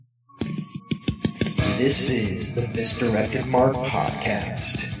This is the Misdirected Mark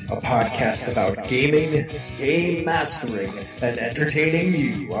Podcast, a podcast about gaming, game mastering, and entertaining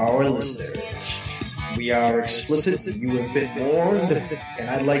you, our listeners. We are explicit, you have been warned, and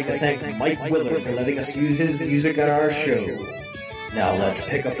I'd like to thank Mike Willard for letting us use his music on our show. Now let's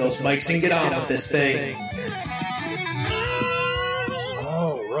pick up those mics and get on with this thing.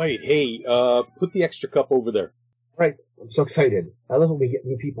 All right, hey, put the extra cup over there. Right, I'm so excited. I love when we get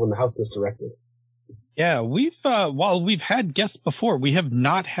new people in the house misdirected. Yeah, while we've had guests before, we have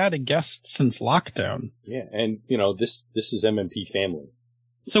not had a guest since lockdown. Yeah, and, this is MMP family.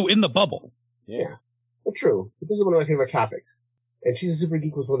 So in the bubble. Yeah. Well, true. But this is one of my favorite topics. And She's a Super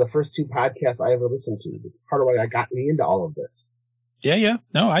Geek was one of the first two podcasts I ever listened to. Part of why got me into all of this. Yeah.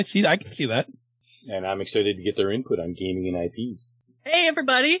 No, I can see that. And I'm excited to get their input on gaming and IPs. Hey,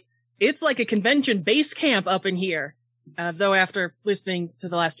 everybody. It's like a convention base camp up in here. Though after listening to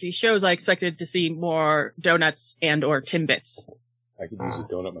the last few shows, I expected to see more donuts and or Timbits. I could use a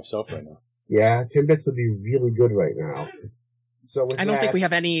donut myself right now. Yeah, Timbits would be really good right now. So I don't think we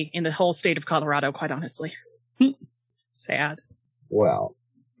have any in the whole state of Colorado, quite honestly. Sad. Well,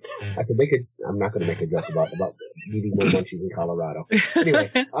 I could make I'm not going to make a joke about eating more munchies in Colorado.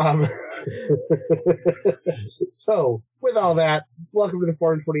 Anyway, so with all that, welcome to the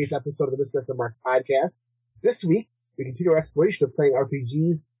 428th episode of the Misdirected Mark Podcast. This week, we continue our exploration of playing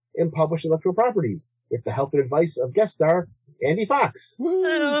RPGs and published intellectual properties with the help and advice of guest star Andy Fox.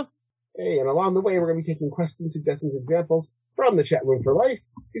 Hello. Hey, and along the way, we're going to be taking questions, suggestions, examples from the chat room for life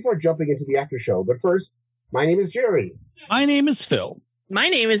before jumping into the after show. But first, my name is Jerry. My name is Phil. My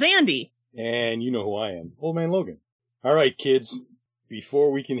name is Andy. And you know who I am, Old Man Logan. All right, kids, before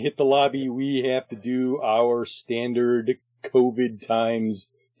we can hit the lobby, we have to do our standard COVID times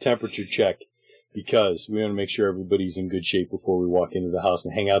temperature check because we want to make sure everybody's in good shape before we walk into the house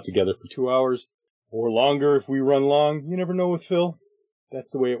and hang out together for 2 hours or longer if we run long. You never know with Phil.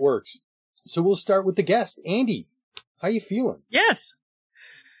 That's the way it works. So we'll start with the guest. Andy, how you feeling? Yes.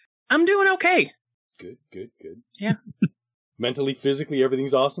 I'm doing okay. Good. Yeah. Mentally, physically,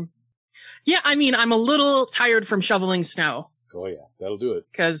 everything's awesome? Yeah, I mean, I'm a little tired from shoveling snow. Oh, yeah. That'll do it.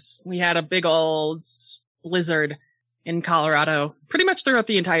 Because we had a big old blizzard in Colorado pretty much throughout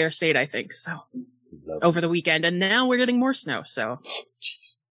the entire state, I think. So over the weekend. And now we're getting more snow. So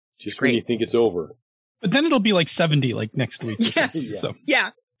jeez. Just when you think it's over. But then it'll be like 70 like next week. Yes. So. Yeah.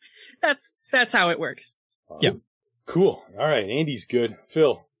 That's how it works. Awesome. Yeah. Cool. All right. Andy's good.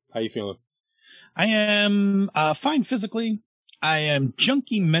 Phil, how you feeling? I am fine physically. I am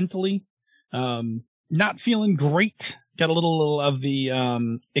junky mentally. Not feeling great. Got a little of the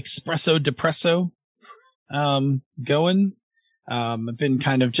espresso depresso going. I've been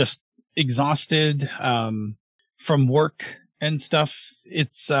kind of just exhausted from work and stuff.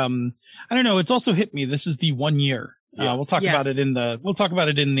 It's I don't know, it's also hit me. This is the 1 year. Yeah. We'll talk about it in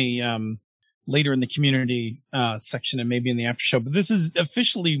the later in the community section and maybe in the after show. But this is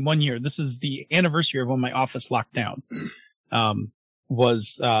officially 1 year. This is the anniversary of when my office locked down.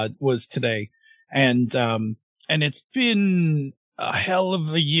 Was today. And it's been a hell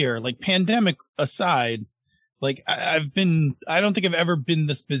of a year. Like, pandemic aside, like I don't think I've ever been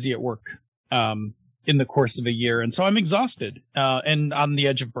this busy at work, in the course of a year. And so I'm exhausted, and on the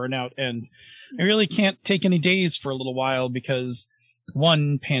edge of burnout. And I really can't take any days for a little while because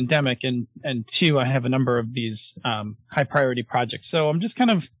one, pandemic, and two, I have a number of these, high priority projects. So I'm just kind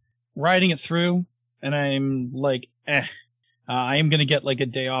of riding it through, and I'm like, I am going to get like a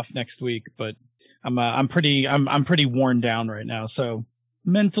day off next week, but I'm pretty worn down right now. So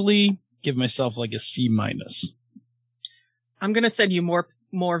mentally, give myself like a C-. I'm going to send you more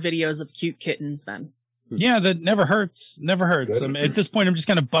videos of cute kittens then. Yeah, that never hurts. At this point, I'm just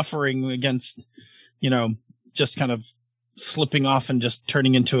kind of buffering against, just kind of slipping off and just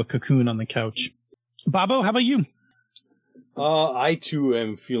turning into a cocoon on the couch. Bobo, how about you? I too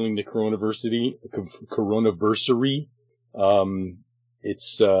am feeling the coronaversary.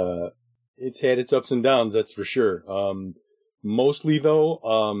 It's had its ups and downs, that's for sure. Mostly though,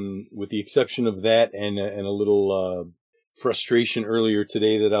 with the exception of that and a little, frustration earlier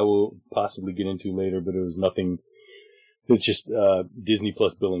today that I will possibly get into later, but it was nothing. It's just, Disney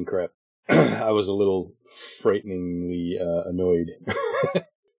Plus billing crap. I was a little frighteningly, annoyed.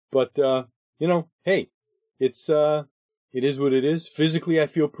 But, hey, it is what it is. Physically, I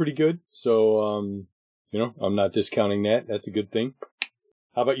feel pretty good. So, I'm not discounting that. That's a good thing.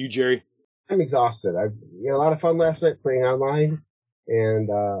 How about you, Jerry? I'm exhausted. I had a lot of fun last night playing online, and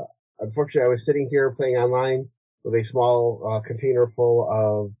unfortunately, I was sitting here playing online with a small container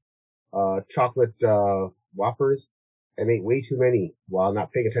full of chocolate Whoppers, and ate way too many while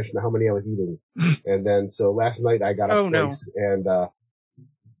not paying attention to how many I was eating. And then, so last night I got up twice and,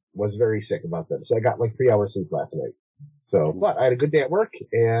 was very sick about them. So I got like 3 hours sleep last night. So, but I had a good day at work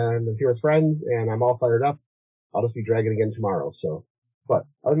and I'm here with friends and I'm all fired up. I'll just be dragging again tomorrow. So, but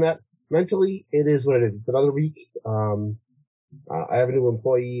other than that, mentally, it is what it is. It's another week. I have a new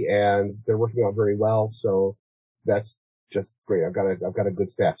employee and they're working out very well. So that's just great. I've got a good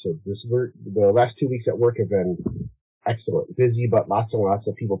staff. So the last 2 weeks at work have been excellent, busy, but lots and lots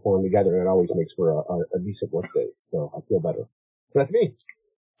of people pulling together, and it always makes for a decent work day. So I feel better. So that's me.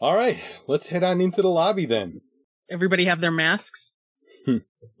 All right, let's head on into the lobby then. Everybody have their masks?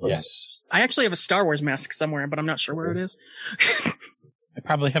 Yes. I actually have a Star Wars mask somewhere, but I'm not sure where it is. I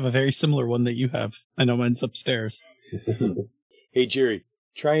probably have a very similar one that you have. I know mine's upstairs. Hey, Jerry,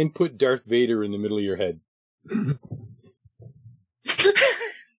 try and put Darth Vader in the middle of your head.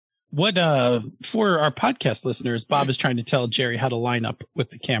 What, for our podcast listeners, Bob is trying to tell Jerry how to line up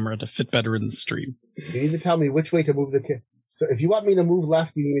with the camera to fit better in the stream. You need to tell me which way to move the camera. So if you want me to move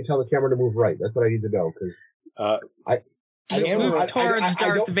left, you need to tell the camera to move right. That's what I need to know, because I don't move know. towards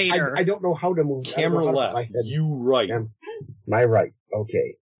Darth Vader. I don't know how to move. Camera left, you right. My right.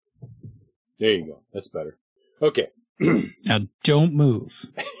 Okay. There you go. That's better. Okay. Now, don't move.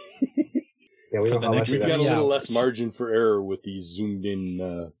 Yeah, we know how much We've got a little less margin for error with these zoomed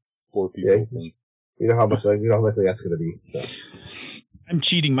in 4 people. Yeah, you know how much likely that's going to be. So. I'm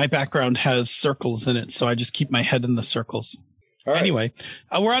cheating. My background has circles in it, so I just keep my head in the circles. All right. Anyway,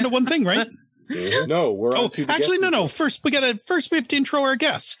 we're on to one thing, right? No, we're on to the actually, guest no. First, we have to intro our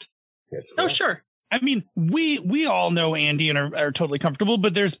guest. Oh, sure. I mean, we all know Andy and are totally comfortable,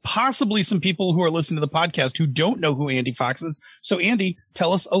 but there's possibly some people who are listening to the podcast who don't know who Andy Fox is. So, Andy,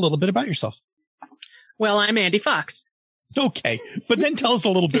 tell us a little bit about yourself. Well, I'm Andy Fox. Okay, but then tell us a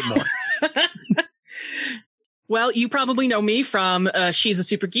little bit more. Well, you probably know me from She's a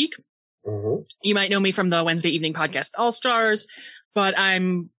Super Geek. Mm-hmm. You might know me from the Wednesday evening podcast All Stars, but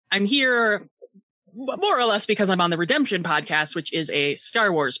I'm here more or less because I'm on the Redemption podcast, which is a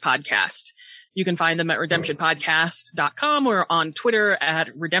Star Wars podcast. You can find them at redemptionpodcast.com or on Twitter at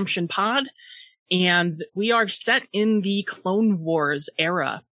redemptionpod. And we are set in the Clone Wars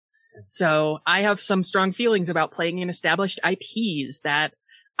era. So I have some strong feelings about playing in established IPs that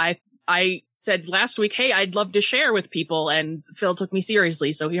I said last week, hey, I'd love to share with people, and Phil took me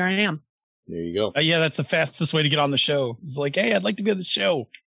seriously, so here I am. There you go. Yeah, that's the fastest way to get on the show. It's like, hey, I'd like to be on the show.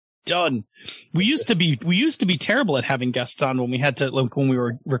 Done. We used to be terrible at having guests on when we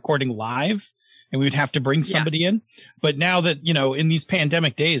were recording live, and we would have to bring somebody in. But now that, in these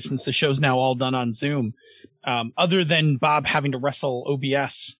pandemic days, since the show's now all done on Zoom, other than Bob having to wrestle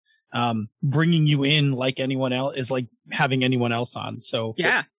OBS, bringing you in like anyone else is like having anyone else on. So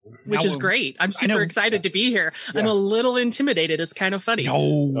yeah, which is great. I'm super excited to be here. Yeah. I'm a little intimidated. It's kind of funny.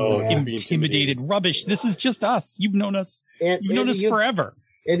 No, intimidated rubbish. This is just us. You've known us. You've known us forever.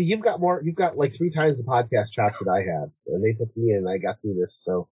 Andy, you've got like 3 times the podcast track that I have, and they took me in and I got through this.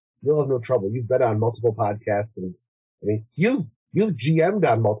 So you'll have no trouble. You've been on multiple podcasts, and I mean, you've GM'd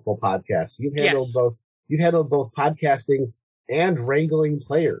on multiple podcasts. You've handled both podcasting and wrangling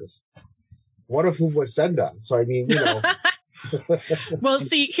players, one of whom was Senda. So, I mean, Well,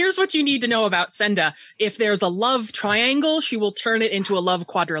 see, here's what you need to know about Senda. If there's a love triangle, she will turn it into a love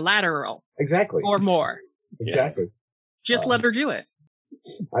quadrilateral. Exactly. Or more. Exactly. Yes. Just let her do it.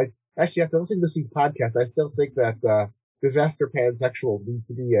 I actually, after listening to this week's podcast, I still think that disaster pansexuals need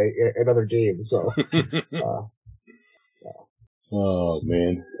to be another game. So, oh,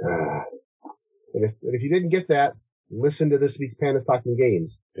 man. And if you didn't get that, listen to this week's Pandas Talking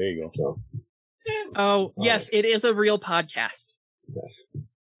Games. There you go. So, yes, it is a real podcast. Yes.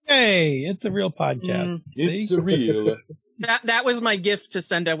 Hey, it's a real podcast. It's a real. That was my gift to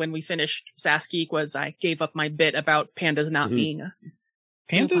Senda when we finished Saskeek, was I gave up my bit about Pandas not being a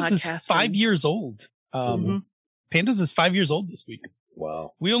Pandas is 5 years old. Pandas is 5 years old this week.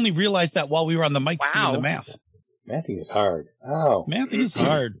 Wow. We only realized that while we were on the mics doing the math. Mathing is hard. Ow. Mathing is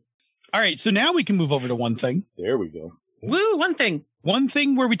hard. All right, so now we can move over to one thing. There we go. Woo, one thing. One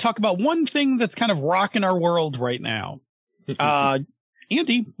thing where we talk about one thing that's kind of rocking our world right now.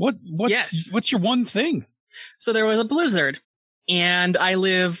 Andy, what's your one thing? So there was a blizzard, and I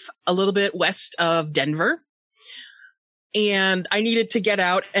live a little bit west of Denver, and I needed to get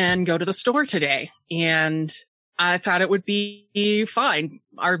out and go to the store today, and I thought it would be fine.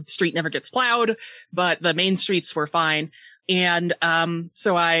 Our street never gets plowed, but the main streets were fine. And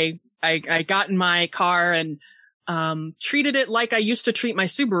so I got in my car and treated it like I used to treat my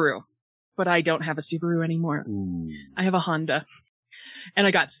Subaru, but I don't have a Subaru anymore. Ooh. I have a Honda, and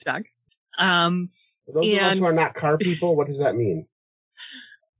I got stuck. For those of us who are not car people, what does that mean?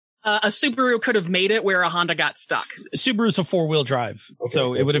 A Subaru could have made it where a Honda got stuck. Subaru's a 4-wheel drive,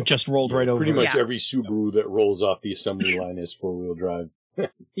 so it would have just rolled right over. Pretty much Yeah. every Subaru that rolls off the assembly line is 4-wheel drive.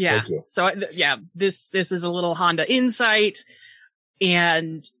 Yeah. Thank you. So this is a little Honda Insight,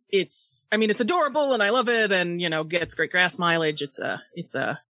 and it's adorable, and I love it, and gets great grass mileage. It's a It's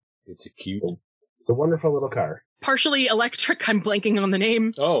a cute. It's a wonderful little car. partially electric. I'm blanking on the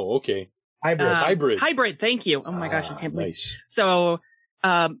name. Oh, okay. Hybrid. Hybrid. Thank you. Oh my gosh, I can't believe. Nice. So,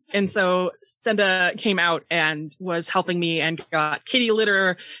 and so Senda came out and was helping me and got kitty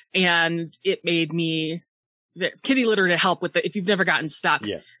litter, and it made me kitty litter to help with if you've never gotten stuck,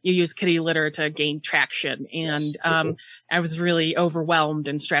 you use kitty litter to gain traction. And, I was really overwhelmed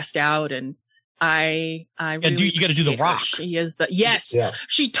and stressed out, and I really you got to do the rock. She is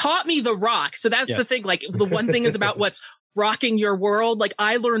she taught me the rock. So that's the thing. Like, the one thing is about what's rocking your world. Like,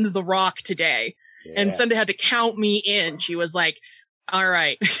 I learned the rock today, and Senda had to count me in. She was like, all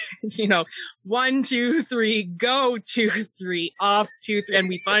right, 1, 2, 3, go, 2, 3, off, 2, 3. And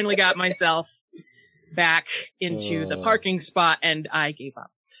we finally got myself back into the parking spot, and I gave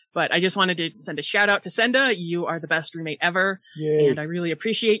up. But I just wanted to send a shout out to Senda. You are the best roommate ever. Yay. And I really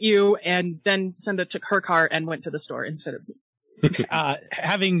appreciate you. And then Senda took her car and went to the store instead of me.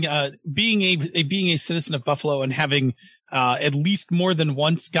 Being a citizen of Buffalo and having at least more than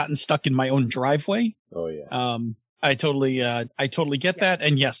once gotten stuck in my own driveway. Oh yeah. I totally get that.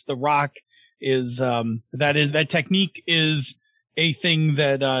 And yes, the rock is that technique is a thing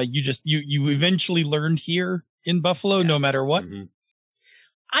that you eventually learned here in Buffalo, no matter what. Mm-hmm.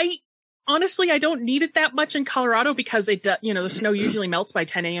 I don't need it that much in Colorado because the snow usually melts by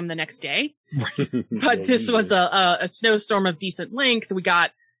 10 a.m. the next day. But this was a snowstorm of decent length.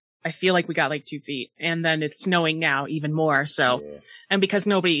 I feel like we got like 2 feet, and then it's snowing now even more. So, and because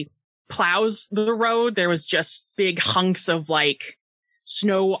nobody plows the road, there was just big hunks of like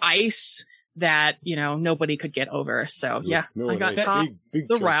snow ice that, nobody could get over. So I got caught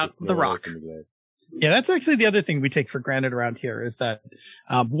the rock. Yeah, that's actually the other thing we take for granted around here is that,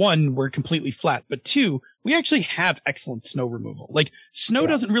 1, we're completely flat, but 2, we actually have excellent snow removal. Like, snow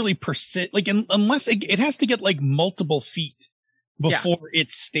doesn't really persist, like, unless it has to get like multiple feet before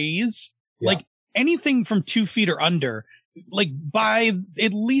it stays. Yeah. Like, anything from 2 feet or under, like,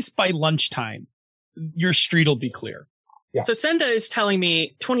 at least by lunchtime, your street will be clear. Yeah. So Senda is telling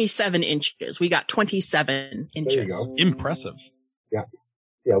me 27 inches. We got 27 inches. There you go. Impressive. Yeah.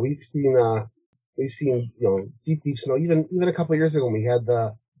 Yeah, we've seen deep snow. Even a couple of years ago when we had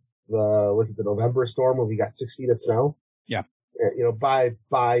the November storm when we got 6 feet of snow. Yeah. By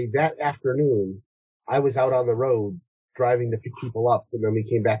that afternoon, I was out on the road driving to pick people up, and then we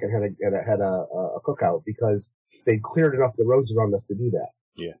came back and had a cookout because they'd cleared enough the roads around us to do that.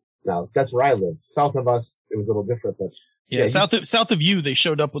 Yeah. Now that's where I live. South of us, it was a little different, but south of you, they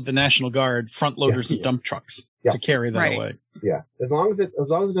showed up with the National Guard front loaders and dump trucks to carry that away. Yeah, as long as it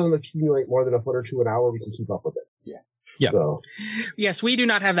doesn't accumulate more than a foot or two an hour, we can keep up with it. Yeah. So, yes, we do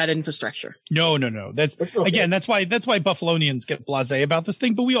not have that infrastructure. No. That's okay. Again, that's why Buffalonians get blasé about this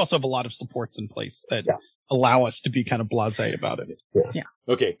thing, but we also have a lot of supports in place that allow us to be kind of blasé about it. Yeah.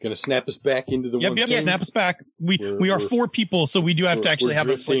 Okay, gonna snap us back into the one. Yep, snap us back. We are 4 people, so we do have to actually have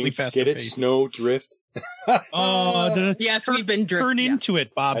a slightly faster pace. Get it, snow, drift. Yes, we've been drifting. Turn into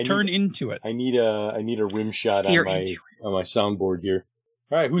it, Bob. Turn into it. I need a rim shot on my soundboard here.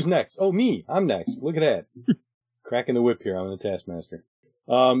 All right, who's next? Oh, me. I'm next. Look at that. Cracking the whip here. I'm the Taskmaster.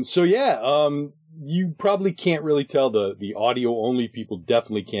 You probably can't really tell. The audio only people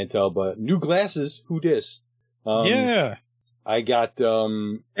definitely can't tell, but new glasses. Who dis? I got they're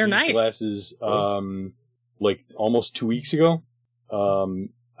these nice glasses like almost 2 weeks ago.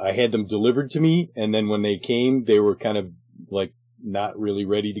 I had them delivered to me, and then when they came, they were kind of like not really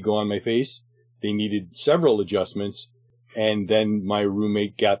ready to go on my face. They needed several adjustments, and then my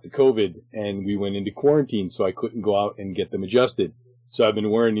roommate got the COVID, and we went into quarantine, so I couldn't go out and get them adjusted. So I've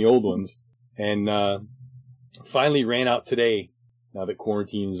been wearing the old ones, and finally ran out today, now that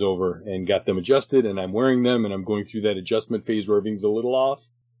quarantine is over, and got them adjusted, and I'm wearing them, and I'm going through that adjustment phase where everything's a little off.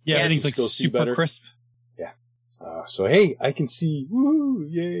 Yeah, everything's like super crisp. Yeah. So hey, I can see. Woo!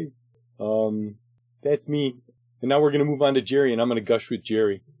 Yay! That's me. And now we're gonna move on to Jerry, and I'm gonna gush with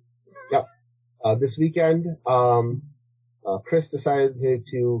Jerry. Yep. This weekend, Chris decided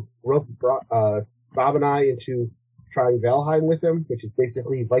to rope Bob and I into trying Valheim with him, which is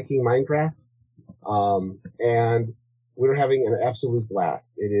basically Viking Minecraft. And we're having an absolute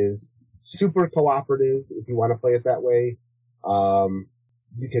blast. It is super cooperative if you want to play it that way.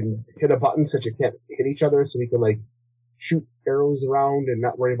 You can hit a button so you can't hit each other, so we can like shoot arrows around and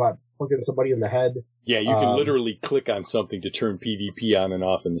not worry about plugging somebody in the head. Yeah, you can literally click on something to turn PvP on and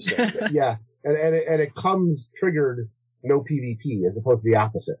off in the same way. Yeah, and it comes triggered no PvP as opposed to the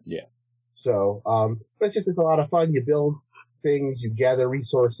opposite. Yeah. So, but it's a lot of fun. You build things, you gather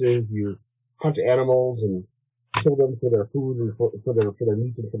resources, you hunt animals and kill them for their food and for their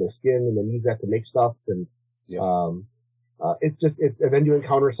meat and for their skin, and then use that to make stuff. And and then you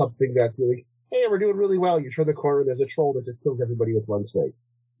encounter something that's like, hey, we're doing really well. You turn the corner, and there's a troll that just kills everybody with one swing.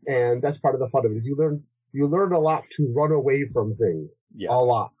 And that's part of the fun of it. Is you learn a lot to run away from things. Yeah. A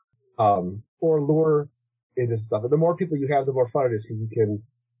lot. Or lure into stuff. And the more people you have, the more fun it is, because you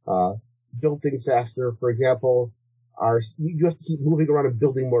can build things faster. For example, you have to keep moving around and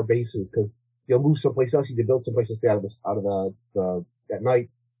building more bases, because you'll move someplace else. You can build someplace to stay out of the at night.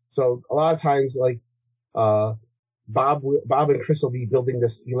 So a lot of times, like Bob and Chris will be building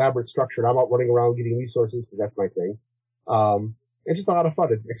this elaborate structure, and I'm out running around getting resources, because that's my thing. It's just a lot of fun.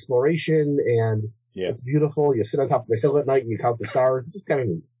 It's exploration, and it's beautiful. You sit on top of the hill at night and you count the stars. It's just kind of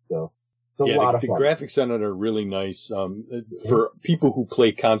neat. So it's a lot of fun. The graphics on it are really nice. For people who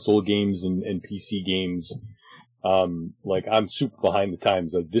play console games and PC games, like, I'm super behind the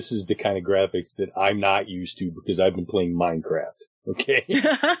times. Like, this is the kind of graphics that I'm not used to because I've been playing Minecraft. Okay.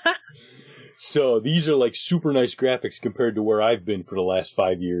 So these are like super nice graphics compared to where I've been for the last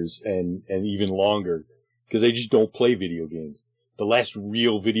 5 years and even longer, because I just don't play video games. The last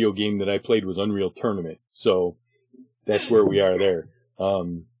real video game that I played was Unreal Tournament. So that's where we are there.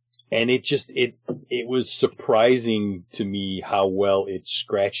 And it was surprising to me how well it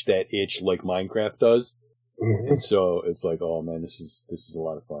scratched that itch like Minecraft does. Mm-hmm. And so it's like, oh man, this is a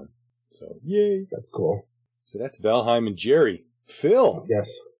lot of fun. So yay. That's cool. So that's Valheim and Jerry. Phil.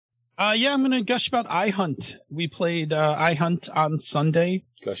 Yes. I'm going to gush about iHunt. We played iHunt on Sunday.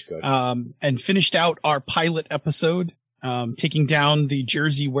 Gush. And finished out our pilot episode, taking down the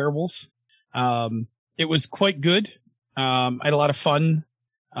Jersey werewolf. It was quite good. I had a lot of fun.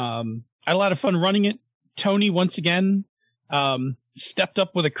 Running it. Tony, once again, stepped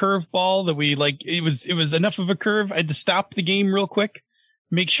up with a curveball that it was enough of a curve. I had to stop the game real quick,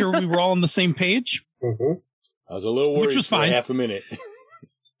 make sure we were all on the same page. Mm-hmm. I was a little worried, which was fine. For half a minute.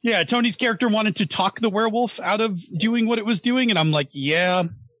 Yeah, Tony's character wanted to talk the werewolf out of doing what it was doing, and I'm like, yeah,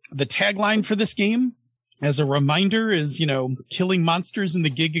 the tagline for this game, as a reminder, is, killing monsters in the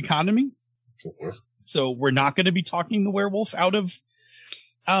gig economy. Mm-hmm. So we're not going to be talking the werewolf out of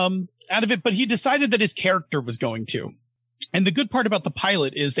it, but he decided that his character was going to. And the good part about the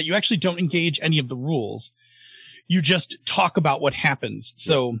pilot is that you actually don't engage any of the rules. You just talk about what happens.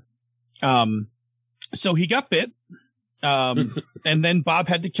 So he got bit. And then Bob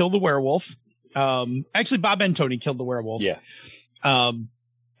had to kill the werewolf. Actually, Bob and Tony killed the werewolf. Yeah.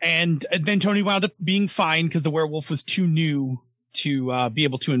 And then Tony wound up being fine because the werewolf was too new to be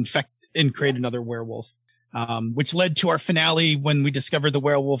able to infect and create another werewolf. Which led to our finale when we discovered the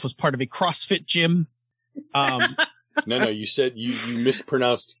werewolf was part of a CrossFit gym. No, you said you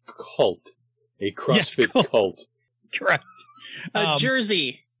mispronounced cult. A CrossFit cult. Correct. A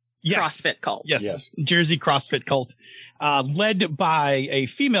Jersey CrossFit cult. Yes. Jersey CrossFit cult. Led by a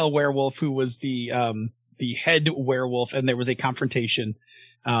female werewolf who was the head werewolf, and there was a confrontation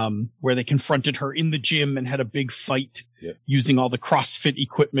where they confronted her in the gym and had a big fight using all the CrossFit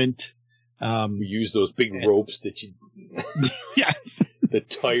equipment. We use those big ropes that you... Yes. The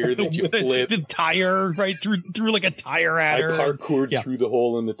tire that you flip. The tire, right, through like a tire adder. I parkoured through the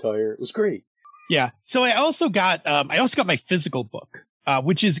hole in the tire. It was great. Yeah. So I also got my physical book,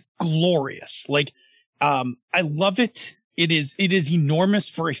 which is glorious. Like, I love it. It is enormous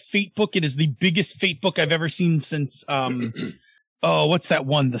for a Fate book. It is the biggest Fate book I've ever seen since, what's that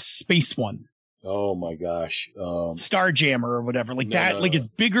one? The space one. Oh my gosh. Starjammer or whatever. Like like it's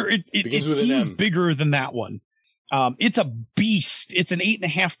bigger. It seems bigger than that one. It's a beast. It's an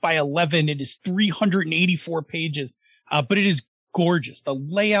 8.5 by 11. It is 384 pages. But it is gorgeous. The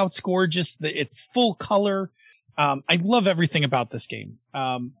layout's gorgeous. It's full color. I love everything about this game.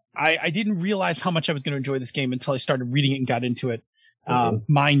 I didn't realize how much I was going to enjoy this game until I started reading it and got into it.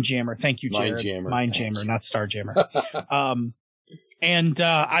 Mindjammer. Thank you, Jared. Mindjammer, not Starjammer. And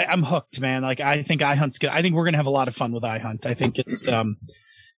I'm hooked, man. Like, I think iHunt's good. I think we're going to have a lot of fun with iHunt. I think it's,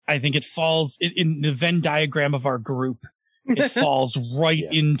 I think it falls in the Venn diagram of our group. It falls right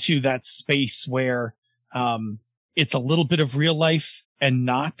into that space where, it's a little bit of real life and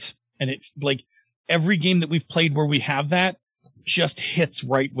not. And it, like, every game that we've played where we have that just hits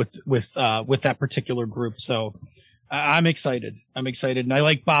right with that particular group. So I'm excited. And I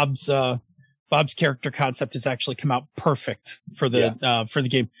like Bob's character concept has actually come out perfect for the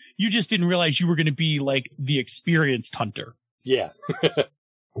game. You just didn't realize you were going to be like the experienced hunter. Yeah.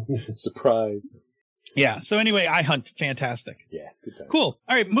 Surprise. Yeah. So anyway, iHunt, fantastic. Yeah, good time. Cool.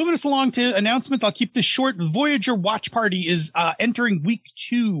 All right, moving us along to announcements. I'll keep this short. Voyager Watch Party is entering week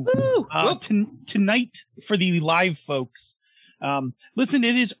 2 tonight for the live folks. Listen,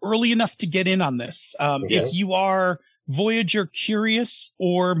 it is early enough to get in on this. If you are Voyager curious,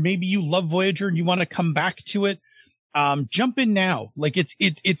 or maybe you love Voyager and you want to come back to it, jump in now. Like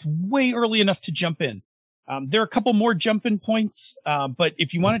it's way early enough to jump in. There are a couple more jump-in points, but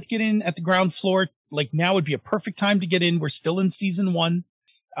if you wanted to get in at the ground floor, like now would be a perfect time to get in. We're still in season 1.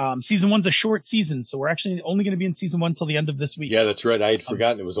 Season 1's a short season, so we're actually only going to be in season 1 till the end of this week. Yeah, that's right. I had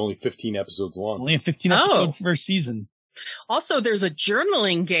forgotten it was only 15 episodes long. Only a 15 episode per season. Also, there's a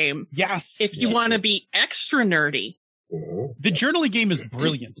journaling game. Yes. If you want to be extra nerdy. The journaling game is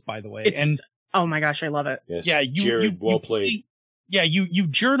brilliant, by the way. Oh my gosh, I love it. Yes, yeah, Jared, well played. Yeah, you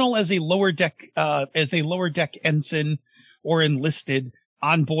journal as a lower deck ensign or enlisted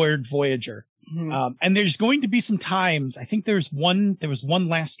on board Voyager. Mm-hmm. And there's going to be some times, I think there was one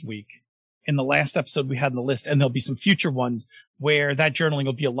last week in the last episode we had on the list, and there'll be some future ones where that journaling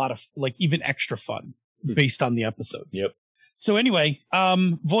will be a lot of, like, even extra fun based on the episodes. Yep. So anyway,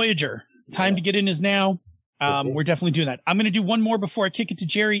 Voyager, time to get in is now. We're definitely doing that. I'm going to do one more before I kick it to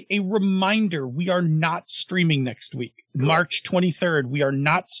Jerry. A reminder, we are not streaming next week. March 23rd, we are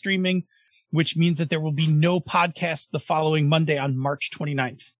not streaming, which means that there will be no podcast the following Monday on March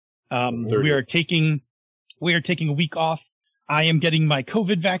 29th. We are taking a week off. I am getting my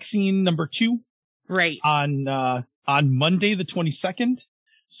COVID vaccine number 2. Right. On Monday, the 22nd.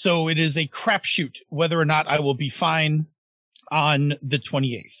 So it is a crapshoot whether or not I will be fine on the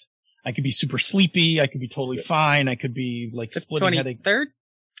 28th. I could be super sleepy. I could be totally fine. I could be like splitting headache. 23rd?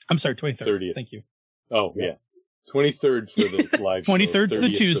 I'm sorry, 23rd. 30th. Thank you. Oh, yeah. 23rd for the live show. 23rd's the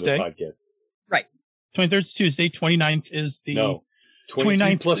Tuesday. For the podcast. Right. 23rd's Tuesday. 29th is the... No.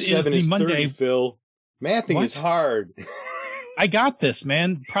 29th plus 7 is Monday. 30, Phil. Mathing is hard. I got this,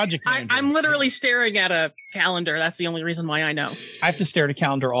 man. Project manager. I'm literally staring at a calendar. That's the only reason why I know. I have to stare at a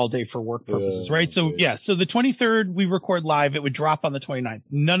calendar all day for work purposes, right? So, so the 23rd, we record live. It would drop on the 29th.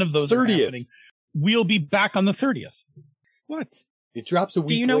 None of those 30th. Are happening. We'll be back on the 30th. What? It drops a week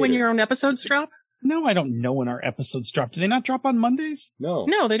Do you know later. when your own episodes drop? No, I don't know when our episodes drop. Do they not drop on Mondays? No.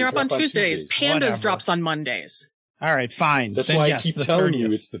 No, they drop on Tuesdays. Pandas Whatever. Drops on Mondays. All right, fine. That's then why yes, I keep the telling 30th.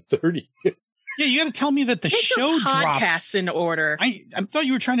 you it's the 30th. Yeah, you got to tell me that the Get show your podcasts drops. in order. I thought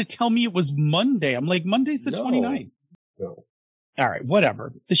you were trying to tell me it was Monday. I'm like, Monday's the 29th. No. All right,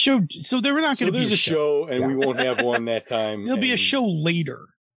 whatever. The show. So there were not going to be there's a show, and we won't have one that time. There'll be a show later.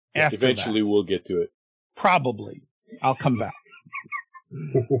 After eventually, that. we'll get to it. Probably, I'll come back.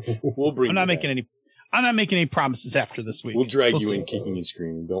 We'll bring. I'm not making any promises after this week. We'll drag you in, kicking and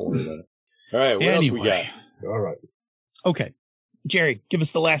screaming. Don't worry about it. All right, what else we got? All right. Okay, Jerry, give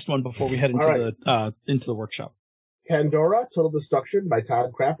us the last one before we head into the workshop. Pandora: Total Destruction by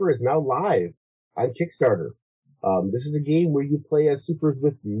Todd Crapper is now live on Kickstarter. This is a game where you play as supers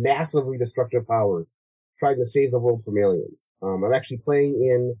with massively destructive powers, trying to save the world from aliens. I'm actually playing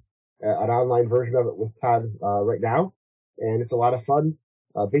in an online version of it with Todd right now, and it's a lot of fun.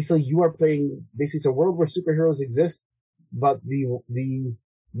 Basically, you are playing. Basically, it's a world where superheroes exist, but the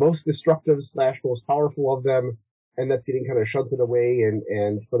most destructive / most powerful of them end up getting kind of shunted away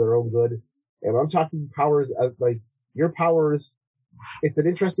and for their own good. And I'm talking powers like your powers. It's an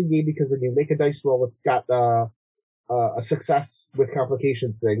interesting game because when you make a dice roll, it's got a success with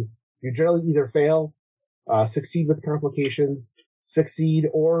complications thing. You generally either fail, succeed with complications, succeed,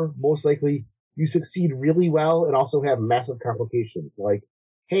 or most likely you succeed really well and also have massive complications. Like,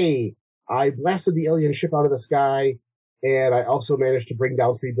 hey, I blasted the alien ship out of the sky, and I also managed to bring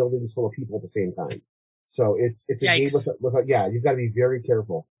down 3 buildings full of people at the same time. So it's a game with you've got to be very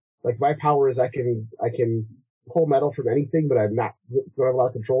careful. Like my power is I can pull metal from anything, but I'm not don't have a lot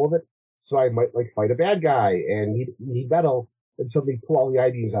of control of it. So I might like fight a bad guy and need metal and suddenly pull all the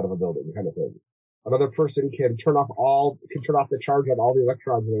I-beams out of a building, kind of thing. Another person can turn off the charge on all the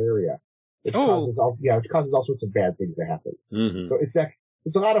electrons in an area. Which causes all sorts of bad things to happen. Mm-hmm. So it's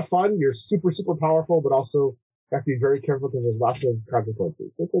a lot of fun. You're super, super powerful, but also have to be very careful because there's lots of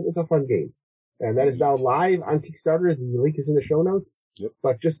consequences. So it's a fun game. And that is now live on Kickstarter. The link is in the show notes. Yep.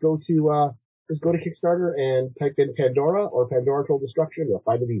 But just go to Kickstarter and type in Pandora or Pandora Total Destruction. You'll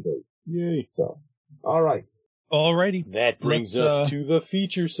find it easily. Yay. So, all right. Alrighty. That brings us to the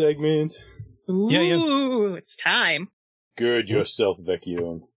feature segment. Ooh, it's time. Gird yourself,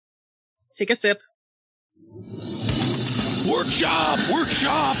 Vecchio. Take a sip. Workshop!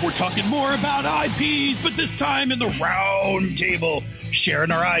 We're talking more about IPs, but this time in the round table,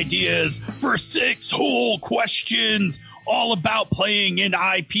 sharing our ideas for 6 whole questions all about playing in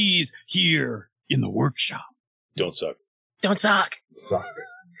IPs here in the workshop. Don't suck. Don't suck. So,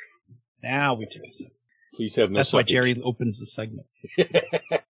 Now we take a sip. Please have no That's why suckage. Jerry opens the segment.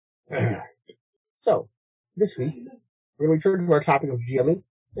 so, this week, we're going to return to our topic of GMing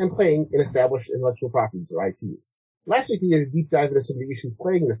and playing in established intellectual properties, or IPs. Last week, we did a deep dive into some of the issues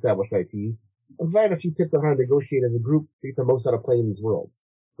playing in established IPs, and provided a few tips on how to negotiate as a group to get the most out of playing these worlds.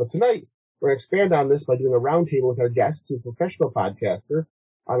 But tonight, we're going to expand on this by doing a roundtable with our guest, who's a professional podcaster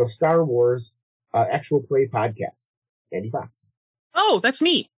on a Star Wars actual play podcast, Andy Fox. Oh, that's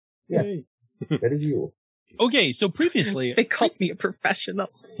neat. Yeah, that is you. Okay, so previously They called me a professional.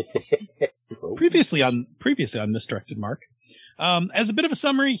 previously on Misdirected Mark. As a bit of a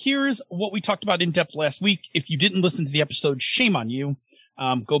summary, here's what we talked about in depth last week. If you didn't listen to the episode, shame on you.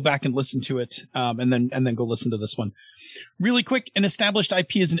 Go back and listen to it, and then go listen to this one. Really quick, an established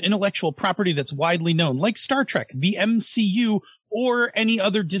IP is an intellectual property that's widely known, like Star Trek, the MCU, or any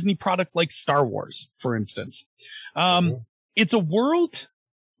other Disney product like Star Wars, for instance. It's a world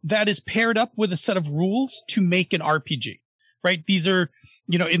that is paired up with a set of rules to make an RPG, right? These are,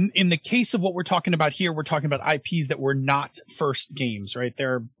 in the case of what we're talking about here, we're talking about IPs that were not first games, right?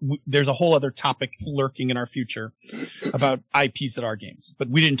 There's a whole other topic lurking in our future about IPs that are games, but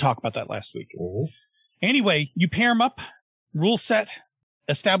we didn't talk about that last week. Anyway, you pair them up, rule set,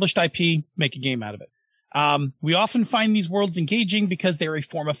 established IP, make a game out of it. We often find these worlds engaging because they're a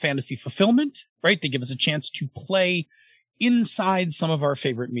form of fantasy fulfillment, right? They give us a chance to play inside some of our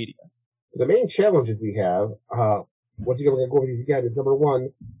favorite media. The main challenges we have, once again, we're going to go over these again, is number one,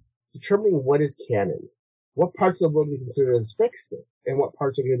 determining what is canon. What parts of the world we consider as fixed, and what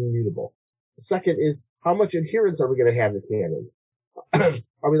parts are going to be mutable. The second is, how much adherence are we going to have to canon?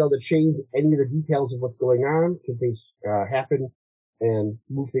 Are we allowed to change any of the details of what's going on? Can things happen and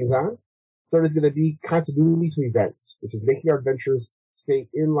move things on? Third is going to be continuity to events, which is making our adventures stay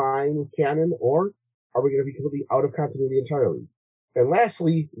in line with canon, or are we going to be completely out of continuity entirely? And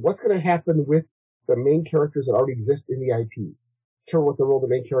lastly, what's going to happen with the main characters that already exist in the IP? Determine what the role the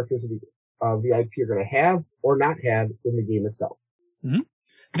main characters of the IP are going to have or not have in the game itself. Mm-hmm.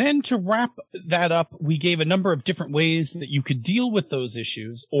 Then to wrap that up, we gave a number of different ways that you could deal with those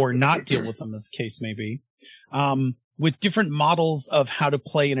issues or not deal with them, as the case may be, with different models of how to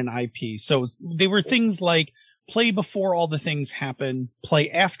play in an IP. So they were things like play before all the things happen, play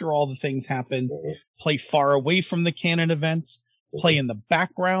after all the things happen, play far away from the canon events, play in the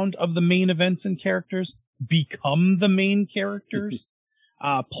background of the main events and characters, become the main characters,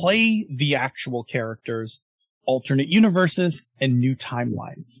 play the actual characters, alternate universes, and new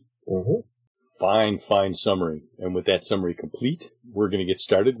timelines. Fine summary. And with that summary complete, we're going to get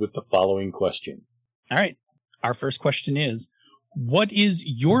started with the following question. All right. Our first question is, what is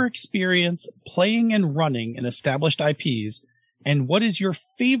your experience playing and running in established IPs, and what is your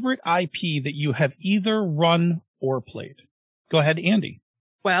favorite IP that you have either run or played? Go ahead, Andy.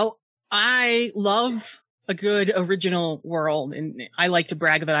 Well, I love a good original world, and I like to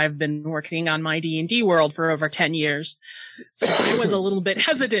brag that I've been working on my D&D world for over 10 years. So I was a little bit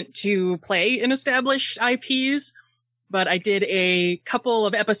hesitant to play in established IPs, but I did a couple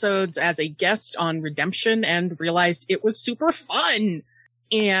of episodes as a guest on Redemption and realized it was super fun.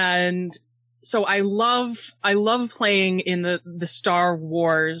 And so I love playing in the Star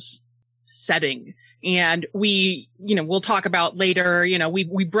Wars setting. And we'll talk about later,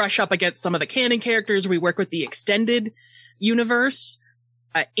 we brush up against some of the canon characters. We work with the extended universe.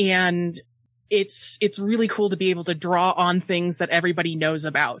 And it's really cool to be able to draw on things that everybody knows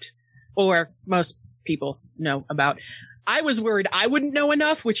about, or most people know about. I was worried I wouldn't know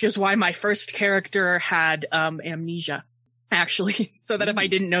enough, which is why my first character had amnesia, actually, so that if I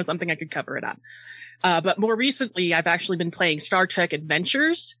didn't know something, I could cover it up. But more recently, I've actually been playing Star Trek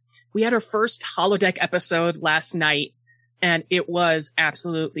Adventures. We had our first holodeck episode last night, and it was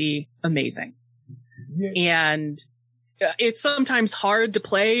absolutely amazing. Yeah. And it's sometimes hard to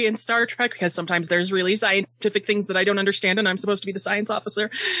play in Star Trek because sometimes there's really scientific things that I don't understand, and I'm supposed to be the science officer.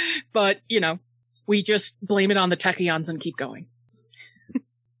 But, we just blame it on the Techions and keep going.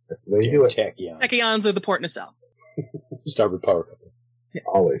 That's the way you do it. Techions are the port nacelle. Starboard power couple. Yeah.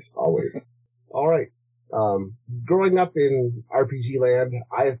 Always. All right. Growing up in RPG land,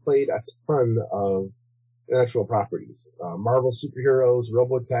 I have played a ton of intellectual properties. Marvel superheroes,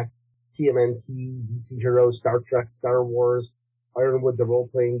 Robotech, TMNT, DC Heroes, Star Trek, Star Wars, Ironwood, the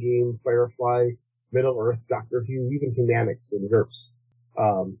role-playing game, Firefly, Middle-earth, Doctor Who, even Humanics and GURPS.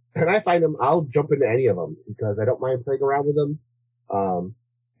 And I find them, I'll jump into any of them because I don't mind playing around with them.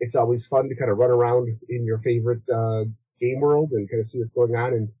 It's always fun to kind of run around in your favorite game world and kind of see what's going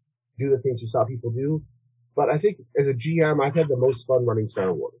on and do the things you saw people do. But I think as a GM, I've had the most fun running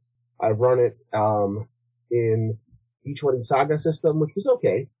Star Wars. I've run it in D20 Saga system, which was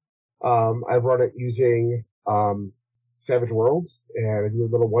okay. I've run it using Savage Worlds, and I do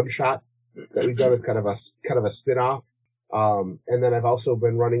a little one shot that we've done as kind of a spin-off. And then I've also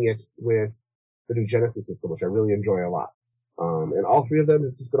been running it with the new Genesis system, which I really enjoy a lot. And all three of them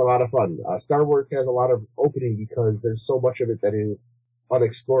have just been a lot of fun. Star Wars has a lot of opening because there's so much of it that is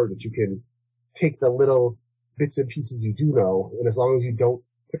unexplored that you can take the little bits and pieces you do know, and as long as you don't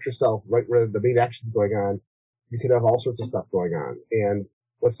put yourself right where the main action is going on, you can have all sorts of stuff going on. And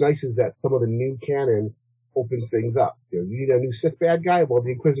what's nice is that some of the new canon opens things up. You need a new Sith bad guy? Well,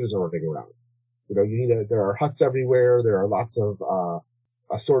 the Inquisitors are running around. There are huts everywhere. There are lots of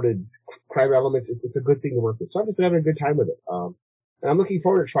assorted crime elements. It's a good thing to work with. So I've just been having a good time with it. And I'm looking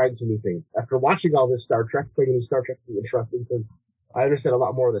forward to trying some new things. After watching all this Star Trek, playing a new Star Trek is interesting because I understand a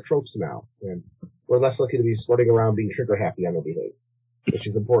lot more of the tropes now. And we're less likely to be running around being trigger happy on everything, which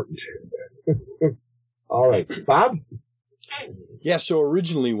is important. All right. Bob? Yeah, so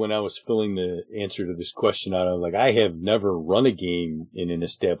originally when I was filling the answer to this question out, I was like, I have never run a game in an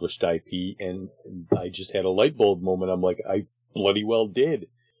established IP, and I just had a light bulb moment. I'm like, I bloody well did.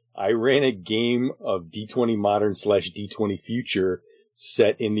 I ran a game of D20 Modern / D20 Future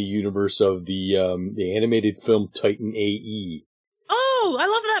set in the universe of the animated film Titan AE. Oh, I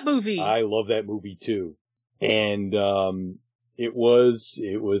love that movie. I love that movie too. And it was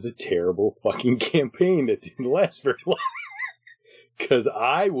a terrible fucking campaign that didn't last very long. Because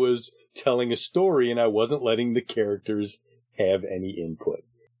I was telling a story and I wasn't letting the characters have any input.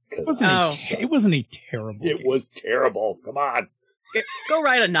 It wasn't a terrible game. It was terrible. Come on. Go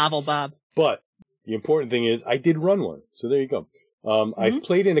write a novel, Bob. But the important thing is I did run one. So there you go. I've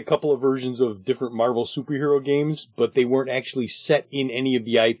played in a couple of versions of different Marvel superhero games, but they weren't actually set in any of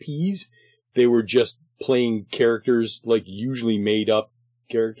the IPs. They were just playing characters, like usually made up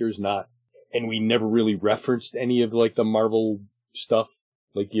characters, and we never really referenced any of like the Marvel stuff,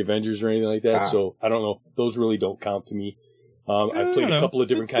 like the Avengers or anything like that. So I don't know. Those really don't count to me. I've played a couple of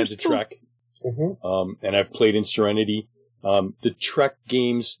different kinds of Trek. And I've played in Serenity. The Trek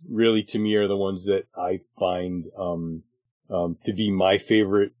games really to me are the ones that I find, to be my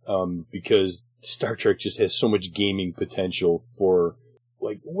favorite, because Star Trek just has so much gaming potential for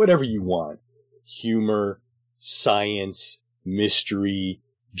like whatever you want. Humor, science, mystery,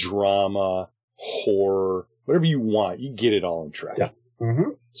 drama, horror, whatever you want. You get it all in Trek. Yeah.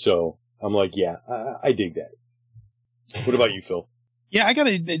 So I'm like, yeah, I dig that. What about you, Phil? Yeah,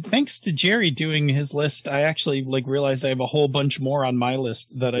 thanks to Jerry doing his list, I actually realized I have a whole bunch more on my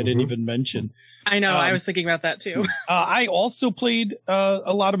list that I didn't even mention. I know, I was thinking about that too. I also played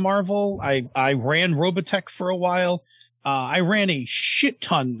a lot of Marvel. I ran Robotech for a while. I ran a shit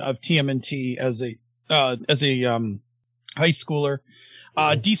ton of TMNT as a high schooler.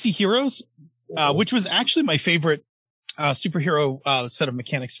 DC Heroes, which was actually my favorite superhero set of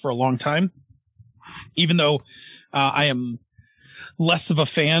mechanics for a long time, even though I am less of a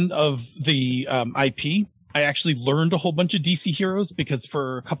fan of the IP. I actually learned a whole bunch of DC Heroes because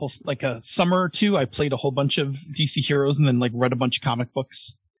for a summer or two, I played a whole bunch of DC Heroes and then read a bunch of comic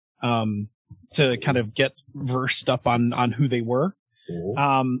books to kind of get versed up on who they were.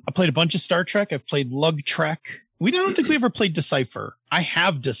 I played a bunch of Star Trek. I've played Lug Trek. I don't think we ever played Decipher. I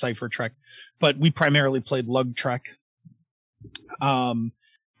have Decipher Trek, but we primarily played Lug Trek.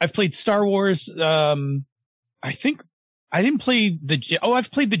 I've played Star Wars. I think I didn't play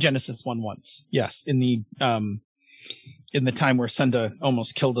I've played the Genesis one once. Yes. In the time where Senda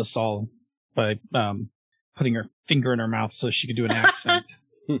almost killed us all by, putting her finger in her mouth so she could do an accent.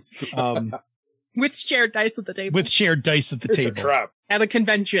 With shared dice at the table. With shared dice at the table. It's a trap. At a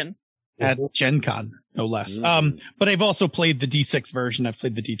convention. At Gen Con, no less. But I've also played the D6 version. I've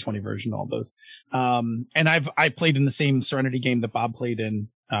played the D20 version, all those. And I played in the same Serenity game that Bob played in.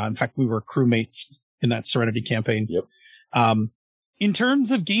 In fact, we were crewmates in that Serenity campaign. Yep. In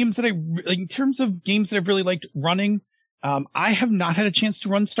terms of games that I've really liked running, I have not had a chance to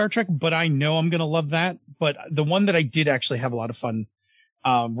run Star Trek, but I know I'm going to love that. But the one that I did actually have a lot of fun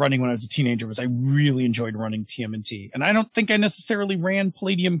running when I was a teenager was I really enjoyed running TMNT. And I don't think I necessarily ran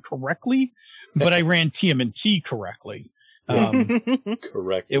Palladium correctly, but I ran TMNT correctly.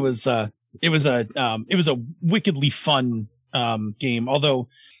 Correct. It was a wickedly fun game, although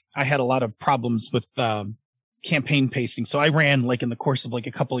I had a lot of problems with campaign pacing. So I ran in the course of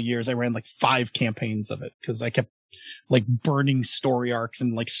a couple of years, I ran 5 campaigns of it because I kept burning story arcs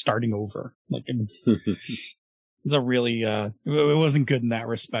and starting over. It was a really it wasn't good in that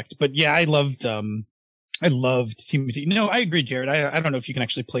respect. But yeah, I loved TMNT. No, I agree, Jared. I don't know if you can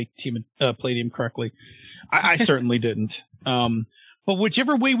actually play Palladium correctly. I certainly didn't. But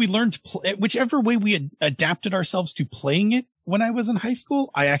whichever way we learned, whichever way we adapted ourselves to playing it when I was in high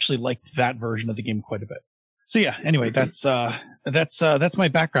school, I actually liked that version of the game quite a bit. So yeah, anyway, that's my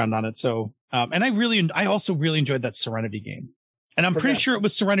background on it. So, and I also really enjoyed that Serenity game. And I'm pretty sure it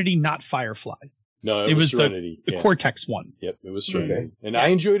was Serenity, not Firefly. No, it was Serenity. The Cortex one. Yep, it was Serenity. Okay. And I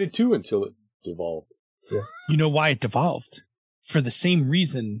enjoyed it too until it devolved. Yeah. You know why it devolved? For the same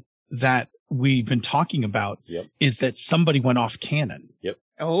reason that we've been talking about, is that somebody went off canon. Yep.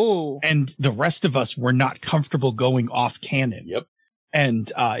 Oh. And the rest of us were not comfortable going off canon. Yep.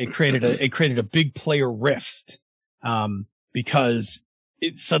 And it created a big player rift, because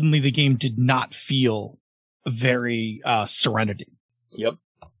suddenly the game did not feel very Serenity. Yep.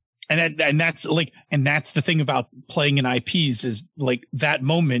 And that's the thing about playing in IPs is like that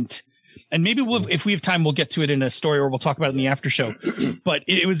moment. And maybe if we have time, we'll get to it in a story or we'll talk about it in the after show. But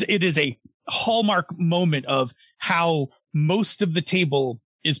it is a hallmark moment of how most of the table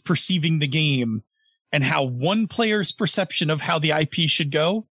is perceiving the game and how one player's perception of how the IP should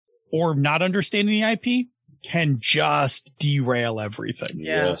go or not understanding the IP can just derail everything.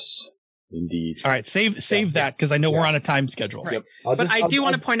 Yeah. Yes, indeed. All right. Save that because I know we're on a time schedule. Right. Yep. But I do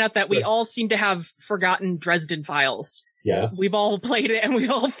want to point out that we all seem to have forgotten Dresden Files. Yes. We've all played it and we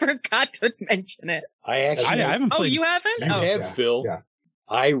all forgot to mention it. I haven't Oh, played you haven't? You have, Phil. Yeah.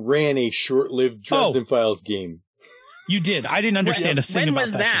 I ran a short-lived Dresden Files game. You did. I didn't understand a thing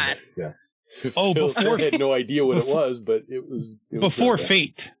about that. When was that? Yeah. Oh, before I had no idea what it was, but it was before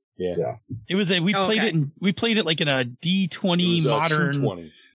Fate. Yeah. It was we played it like in a D20 modern. True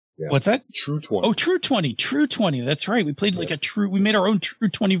 20. Yeah. What's that? True 20. Oh, True 20. True 20. That's right. We played we made our own True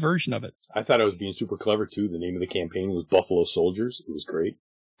 20 version of it. I thought I was being super clever too. The name of the campaign was Buffalo Soldiers. It was great.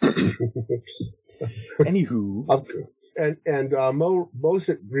 Anywho. And Mo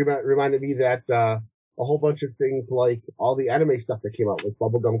reminded me that a whole bunch of things like all the anime stuff that came out, like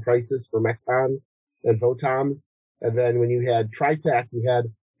Bubblegum Crisis for Mechton and Votoms. And then when you had Tritac,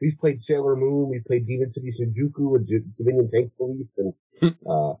 we've played Sailor Moon, we played Demon City Shinjuku and Dominion Tank Police. And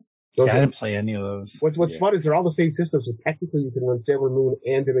I didn't play any of those. What's fun is they're all the same systems, so technically you can run Sailor Moon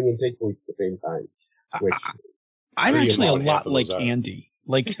and Dominion Tank Police at the same time. Which I'm actually a lot like Andy.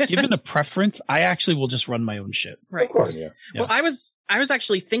 Like, given a preference, I actually will just run my own shit. Right. Of course. Yeah. Well, I was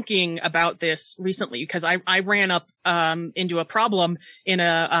actually thinking about this recently because I ran up into a problem in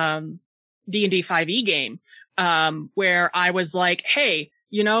a D&D 5e game where I was like, hey,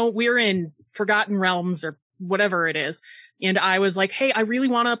 we're in Forgotten Realms or whatever it is. And I was like, hey, I really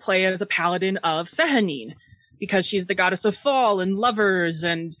want to play as a paladin of Sehanine because she's the goddess of fall and lovers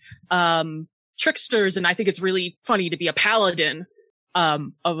and tricksters. And I think it's really funny to be a paladin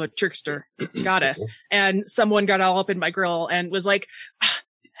of a trickster goddess. And someone got all up in my grill and was like,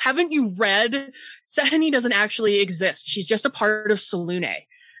 haven't you read? Sehanine doesn't actually exist. She's just a part of Selune.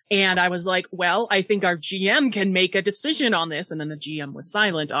 And I was like, well, I think our GM can make a decision on this. And then the GM was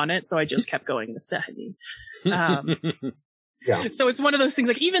silent on it. So I just kept going with Sehanine. Yeah. So it's one of those things,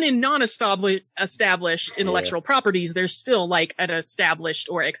 like even in non-established intellectual properties, there's still like an established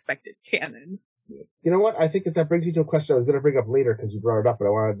or expected canon. You know what? I think that brings me to a question I was going to bring up later because you brought it up, but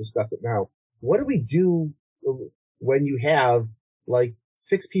I want to discuss it now. What do we do when you have like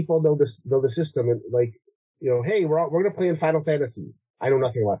 6 people know the system and like, hey, we're going to play in Final Fantasy. I know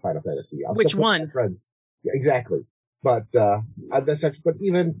nothing about Final Fantasy. Which one? Friends. Yeah, exactly. But but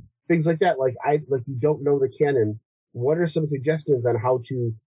even things like that, like you don't know the canon. What are some suggestions on how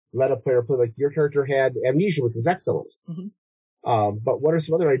to let a player play? Like your character had amnesia, which was excellent. Mm-hmm. But what are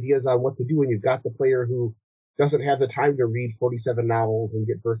some other ideas on what to do when you've got the player who doesn't have the time to read 47 novels and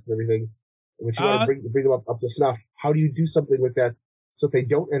get verses and everything, which you want to bring them up to snuff? How do you do something with that so that they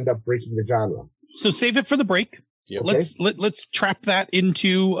don't end up breaking the genre? So save it for the break. Yep. Let's trap that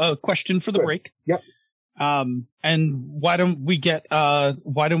into a question for the break. Yep. And why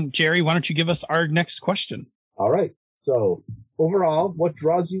don't Jerry, why don't you give us our next question? All right. So overall, what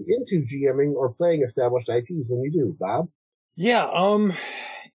draws you into GMing or playing established IPs when you do, Bob? Yeah,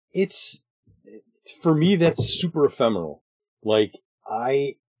 it's, for me, that's super ephemeral. Like,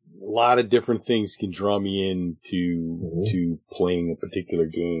 a lot of different things can draw me to playing a particular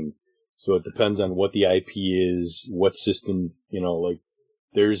game. So it depends on what the IP is, what system, like,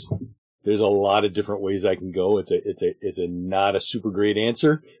 there's a lot of different ways I can go. It's a not a super great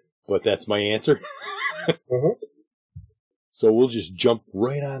answer, but that's my answer. So we'll just jump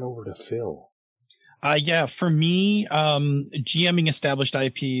right on over to Phil. Yeah, for me, GMing established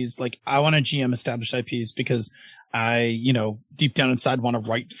IPs, like I want to GM established IPs because I, deep down inside want to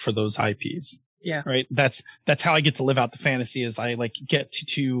write for those IPs. Yeah. Right. That's how I get to live out the fantasy is I like get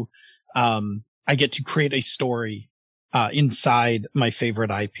to I get to create a story inside my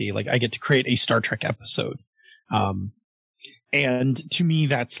favorite IP. Like I get to create a Star Trek episode. And to me,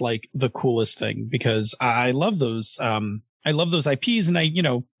 that's like the coolest thing because I love those. I love those IPs and I,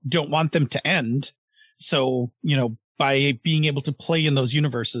 don't want them to end. So, by being able to play in those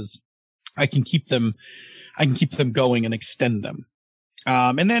universes, I can keep them going and extend them.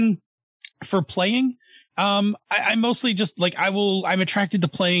 And then for playing, I mostly just like, I'm attracted to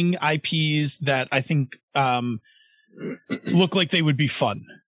playing IPs that I think, look like they would be fun.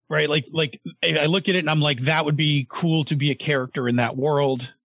 Right. Like I look at it and I'm like, that would be cool to be a character in that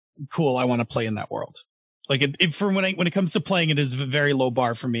world. Cool. I want to play in that world. Like when it comes to playing, it is a very low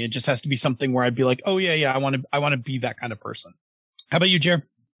bar for me. It just has to be something where I'd be like, oh yeah, I want to be that kind of person. How about you, Jer?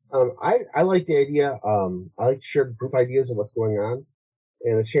 I like the idea. I like to share group ideas of what's going on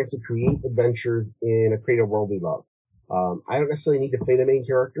and a chance to create adventures in a creative world we love. I don't necessarily need to play the main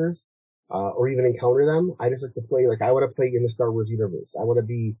characters. Or even encounter them. I just like to play, I want to play in the Star Wars universe. I want to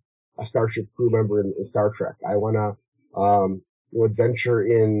be a Starship crew member in Star Trek. I want to, adventure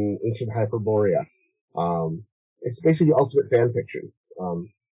in ancient Hyperborea. It's basically ultimate fan fiction.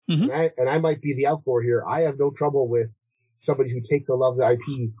 And I might be the outlaw here. I have no trouble with somebody who takes a loved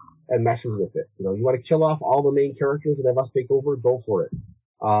IP and messes with it. You want to kill off all the main characters and have us take over? Go for it.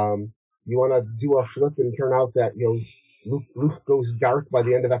 You want to do a flip and turn out that, Luke goes dark by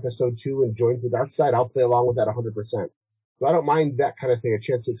the end of episode 2 and joins the dark side. I'll play along with that 100%. So I don't mind that kind of thing, a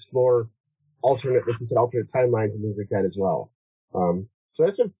chance to explore alternate timelines and things like that as well. So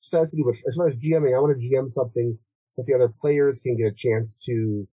that's what I like to do. But as far as GMing, I want to GM something so the other players can get a chance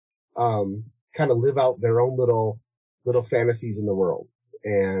to, kind of live out their own little fantasies in the world.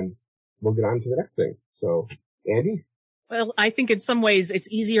 And we'll get on to the next thing. So, Andy? Well, I think in some ways it's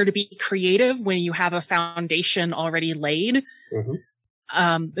easier to be creative when you have a foundation already laid.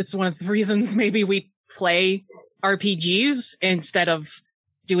 Mm-hmm. It's one of the reasons maybe we play RPGs instead of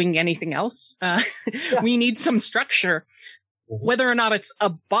doing anything else. We need some structure. Mm-hmm. Whether or not it's a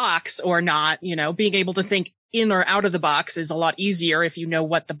box or not, being able to think in or out of the box is a lot easier if you know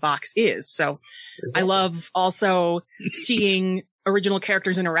what the box is. So exactly. I love also seeing original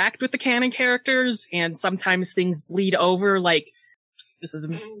characters interact with the canon characters, and sometimes things bleed over. I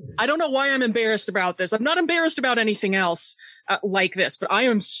don't know why I'm embarrassed about this. I'm not embarrassed about anything else like this, but I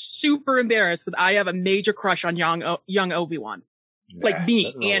am super embarrassed that I have a major crush on young Obi-Wan.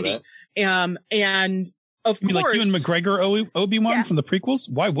 Me, Andy. And of course, like Ewan McGregor Obi-Wan from the prequels?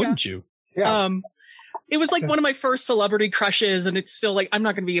 Why wouldn't you? Yeah. It was like one of my first celebrity crushes, and it's still I'm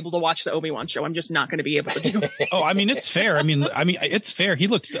not going to be able to watch the Obi-Wan show. I'm just not going to be able to do it. Oh, I mean, it's fair. I mean, it's fair. He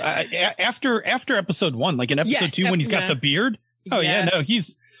looks after episode 1, like in episode 2 when he's got the beard. Oh yes.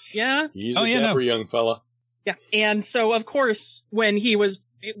 He's a dapper young fella. Yeah, and so of course when he was,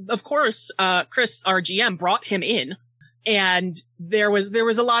 Chris, our GM, brought him in, and there was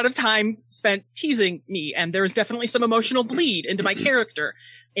a lot of time spent teasing me, and there was definitely some emotional bleed into my character.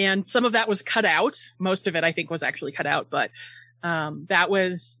 And some of that was cut out. Most of it, I think, was actually cut out. But that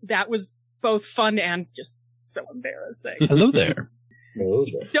was both fun and just so embarrassing. Hello there.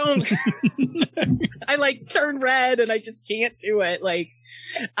 Don't. I turn red and I just can't do it.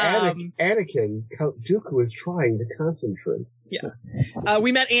 Anakin, Count Dooku is trying to concentrate. Yeah.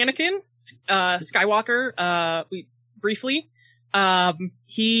 We met Anakin Skywalker. Briefly.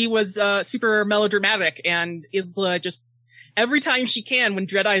 He was super melodramatic and is just. Every time she can, when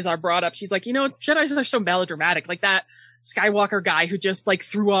Jedis are brought up, she's like, Jedis are so melodramatic. Like that Skywalker guy who just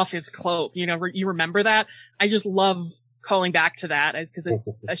threw off his cloak. You remember that? I just love calling back to that because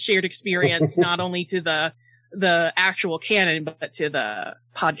it's a shared experience, not only to the actual canon, but to the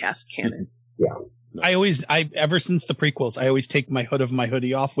podcast canon. Yeah. Ever since the prequels, I always take my hood of my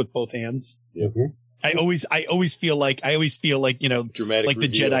hoodie off with both hands. Mm-hmm. I always feel like dramatic like the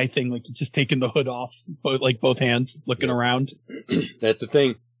reveal. Jedi thing, like just taking the hood off, both hands, looking around. That's the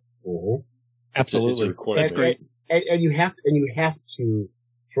thing. Mm-hmm. Absolutely, that's great. And you have to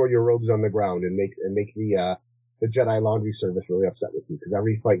throw your robes on the ground and make the Jedi laundry service really upset with you, because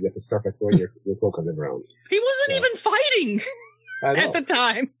every fight you have to start by throwing your cloak on the ground. He wasn't even fighting at the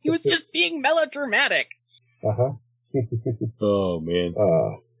time. He was just being melodramatic. Oh man.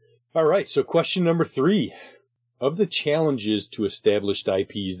 All right, so question number 3. Of the challenges to established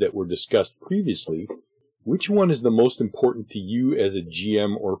IPs that were discussed previously, which one is the most important to you as a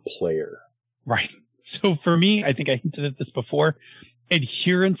GM or player? Right. So for me, I think I hinted at this before,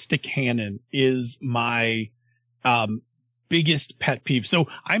 adherence to canon is my biggest pet peeve. So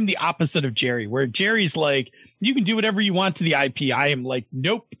I'm the opposite of Jerry, where Jerry's like, you can do whatever you want to the IP. I am like,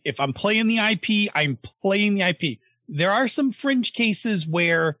 nope, if I'm playing the IP, I'm playing the IP. There are some fringe cases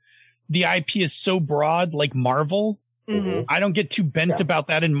where the IP is so broad, like Marvel, Mhm. I don't get too bent about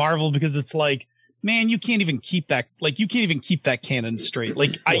that in Marvel because it's like, man, you can't even keep that. Like, you can't even keep that canon straight.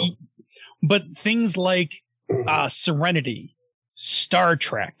 Like, but things like Serenity, Star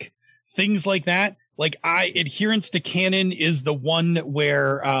Trek, things like that. Like, adherence to canon is the one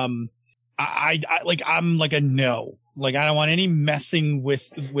where I'm like a no. Like, I don't want any messing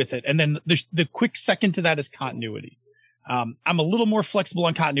with it. And then the quick second to that is continuity. I'm a little more flexible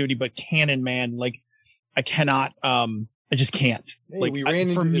on continuity, but canon, man, like, I cannot. I just can't. Hey, like, we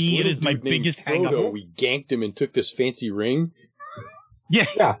ran for into this me, it little is my dude named biggest Frodo. hang up. We ganked him and took this fancy ring. Yeah,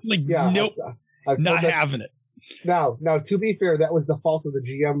 Yeah. nope, I've not told that- having it. Now, to be fair, that was the fault of the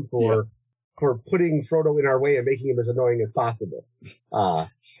GM for putting Frodo in our way and making him as annoying as possible.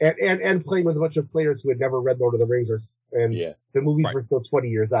 And playing with a bunch of players who had never read Lord of the Rings, the movies were still 20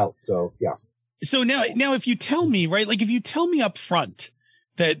 years out. So, yeah. So now, if you tell me, right, like if you tell me up front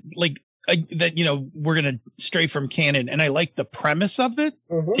that, like, that, you know, we're going to stray from canon and I like the premise of it,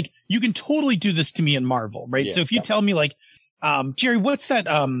 like, you can totally do this to me in Marvel, right? Yeah. So if you tell me, like, Jerry, what's that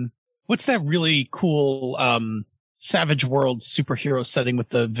really cool, Savage World superhero setting with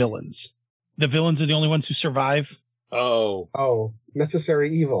the villains? The villains are the only ones who survive. Oh,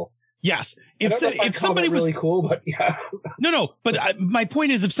 Necessary Evil. Yes. If somebody was really cool, but yeah. No. But my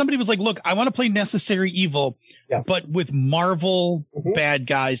point is, if somebody was like, "Look, I want to play Necessary Evil, but with Marvel bad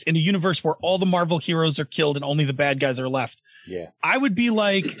guys in a universe where all the Marvel heroes are killed and only the bad guys are left," I would be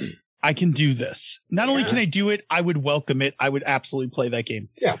like, "I can do this. Not only can I do it, I would welcome it. I would absolutely play that game."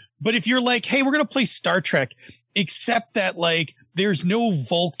 Yeah. But if you're like, "Hey, we're gonna play Star Trek," except that like there's no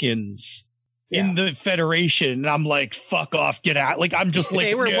Vulcans in the Federation, and I'm like, fuck off, get out. Like, I'm just like,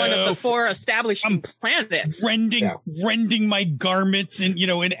 they were one of the 4 established planets. Rending my garments in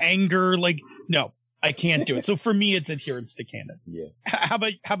anger. Like, no, I can't do it. So for me, it's adherence to canon. Yeah. How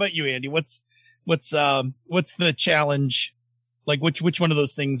about you, Andy? What's the challenge? Like, which one of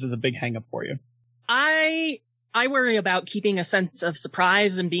those things is a big hang up for you? I worry about keeping a sense of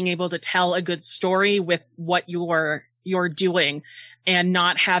surprise and being able to tell a good story with what you're doing, and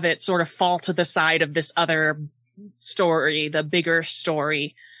not have it sort of fall to the side of this other story, the bigger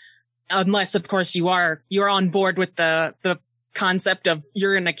story. Unless, of course, you're on board with the concept of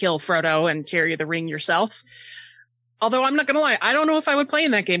you're going to kill Frodo and carry the ring yourself. Although I'm not going to lie, I don't know if I would play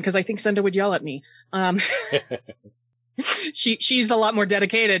in that game because I think Senda would yell at me. She's a lot more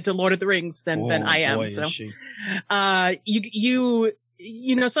dedicated to Lord of the Rings than I am. Boy, so, is she.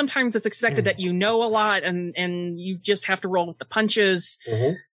 you know, sometimes it's expected that you know a lot and you just have to roll with the punches.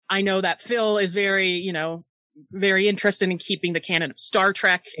 I know that Phil is very interested in keeping the canon of Star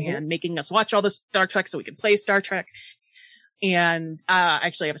Trek and making us watch all the Star Trek so we can play Star Trek. And,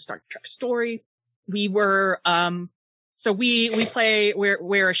 actually I have a Star Trek story. We were, so we play,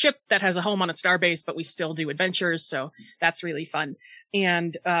 we're a ship that has a home on a starbase, but we still do adventures. So that's really fun.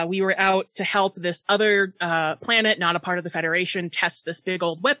 And, we were out to help this other, planet, not a part of the Federation, test this big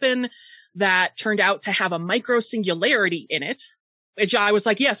old weapon that turned out to have a micro singularity in it, which I was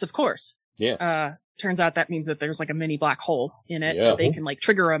like, yes, of course. Yeah. Turns out that means that there's like a mini black hole in it. That they can like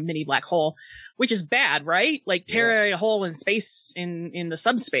trigger a mini black hole, which is bad, right? Like tear a hole in space in the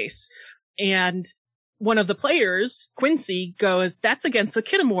subspace. And one of the players, Quincy, goes, "That's against the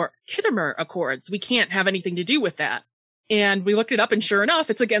Khitomer Accords. We can't have anything to do with that." And we looked it up, and sure enough,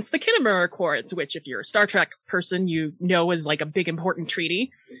 it's against the Khitomer Accords, which if you're a Star Trek person, you know is like a big important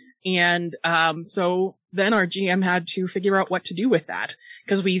treaty. And so then our GM had to figure out what to do with that,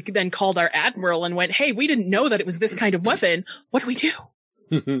 because we then called our admiral and went, "Hey, we didn't know that it was this kind of weapon. What do we do?"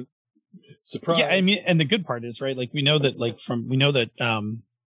 Surprise. Yeah, I mean, and the good part is, right, like we know that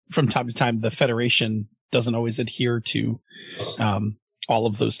from time to time the Federation doesn't always adhere to all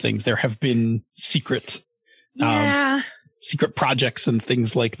of those things. There have been secret projects and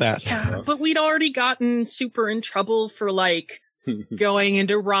things like that. Yeah, but we'd already gotten super in trouble for like going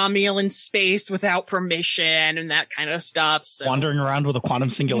into Romulan space without permission and that kind of stuff. So. Wandering around with a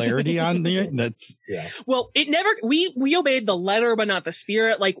quantum singularity on there. That's Well, it never. We obeyed the letter, but not the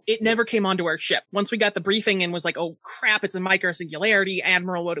spirit. Like it never came onto our ship. Once we got the briefing and was like, "Oh crap, it's a micro singularity,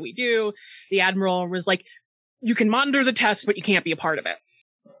 Admiral. What do we do?" The Admiral was like, "You can monitor the test, but you can't be a part of it."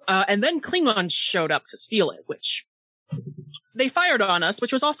 And then Klingons showed up to steal it, which they fired on us,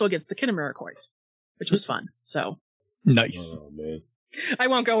 which was also against the Khitomer Accords, which was fun. So. Nice. Oh, man. I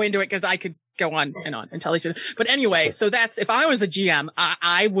won't go into it because I could go on and tell you. But anyway, so that's, if I was a GM,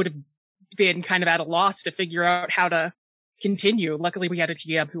 I would have been kind of at a loss to figure out how to continue. Luckily, we had a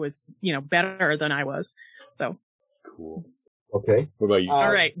GM who was, better than I was. So. Cool. Okay. What about you?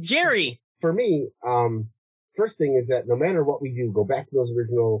 All right, Jerry. For me, first thing is that no matter what we do, go back to those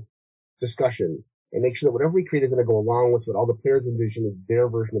original discussion. and make sure that whatever we create is going to go along with what all the players envision is their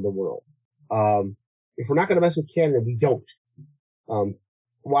version of the world. If we're not going to mess with canon, we don't.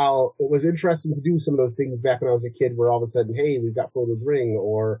 While it was interesting to do some of those things back when I was a kid, where all of a sudden, hey, we've got Frodo's ring,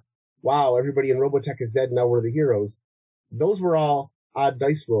 or wow, everybody in Robotech is dead, now we're the heroes. Those were all odd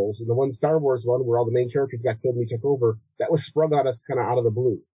dice rolls. And the one Star Wars one, where all the main characters got killed and we took over, that was sprung on us kind of out of the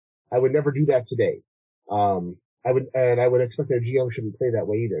blue. I would never do that today. I would expect that a GM shouldn't play that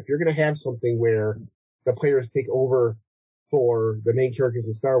way either. If you're going to have something where the players take over for the main characters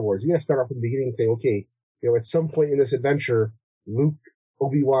in Star Wars, you got to start off from the beginning and say, okay, at some point in this adventure, Luke,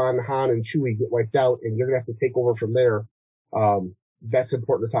 Obi-Wan, Han, and Chewie get wiped out, and you're going to have to take over from there. That's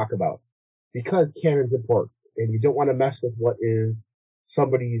important to talk about because canon's important, and you don't want to mess with what is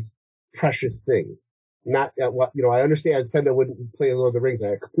somebody's precious thing. Not what I understand. Senda wouldn't play Lord of the Rings.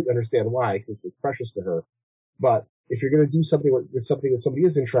 I completely understand why, because it's precious to her. But if you're going to do something with something that somebody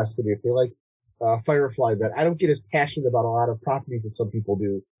is interested in, if they like Firefly, that I don't get as passionate about a lot of properties that some people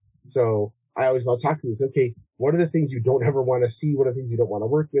do. So I always want to talk to you. Okay, what are the things you don't ever want to see? What are the things you don't want to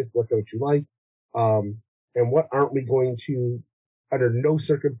work with? What don't you like? And what aren't we going to, under no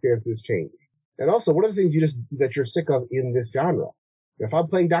circumstances, change? And also, what are the things that you're sick of in this genre? If I'm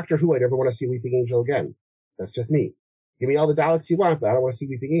playing Doctor Who, I never want to see Weeping Angel again. That's just me. Give me all the Daleks you want, but I don't want to see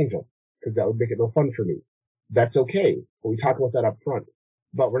Weeping Angel, because that would make it no fun for me. That's okay. But we talk about that up front.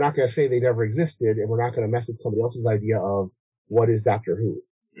 But we're not going to say they never existed, and we're not going to mess with somebody else's idea of what is Doctor Who.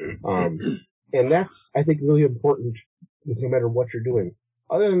 And that's, I think, really important no matter what you're doing.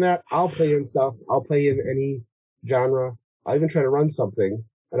 Other than that, I'll play in stuff. I'll play in any genre. I'll even try to run something.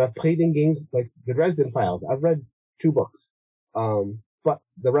 And I've played in games like the Dresden Files. I've read 2 books. But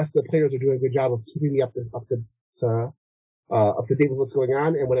the rest of the players are doing a good job of keeping me up to date with what's going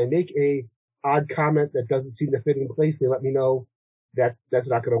on. And when I make a odd comment that doesn't seem to fit in place, they let me know that that's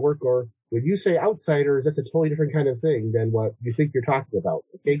not going to work. Or when you say outsiders, that's a totally different kind of thing than what you think you're talking about.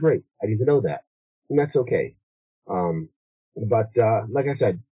 Okay, great. I need to know that. And that's okay. But like I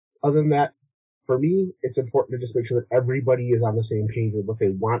said, other than that, for me, it's important to just make sure that everybody is on the same page with what they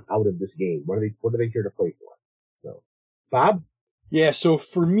want out of this game. What are they here to play for? So, Bob? Yeah, so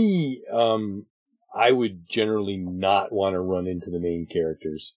for me, I would generally not want to run into the main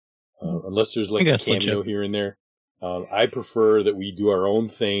characters, unless there's like a cameo here and there. I prefer that we do our own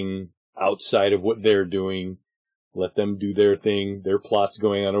thing outside of what they're doing. Let them do their thing. Their plot's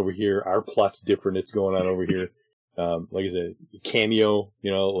going on over here. Our plot's different. It's going on over here. Like I said, cameo,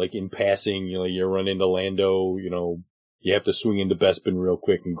 like in passing, you run into Lando, you have to swing into Bespin real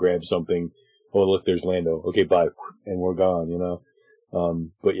quick and grab something. Oh, look, there's Lando. Okay, bye. And we're gone,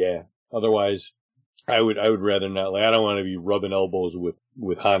 But yeah, otherwise, I would rather not. Like, I don't want to be rubbing elbows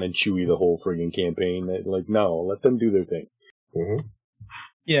with Han and Chewie the whole friggin' campaign. Like, no, let them do their thing. Mm-hmm.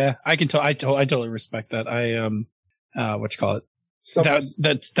 Yeah, I totally respect that. What you call it?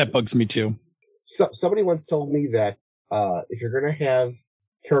 That bugs me too. Somebody once told me that if you're going to have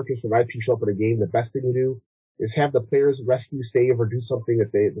characters from IP show up in a game, the best thing to do is have the players rescue, save, or do something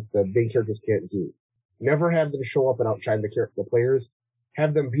that the main characters can't do. Never have them show up and outshine the players.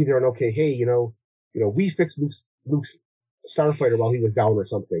 Have them be there and okay, hey, we fixed Luke's starfighter while he was down or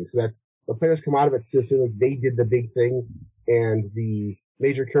something, so that the players come out of it still feeling like they did the big thing, and the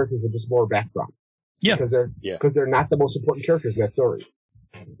major characters are just more background. Yeah, because they're not the most important characters in that story.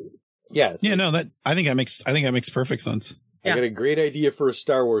 Yeah. I think that makes perfect sense. I got a great idea for a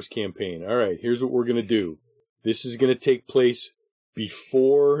Star Wars campaign. All right, here's what we're going to do. This is going to take place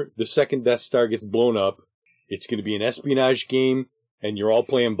before the second Death Star gets blown up. It's going to be an espionage game, and you're all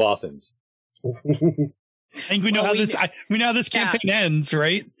playing Bothans. I think we know how this campaign ends,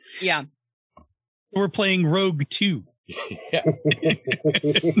 right? Yeah. We're playing Rogue 2. Yeah.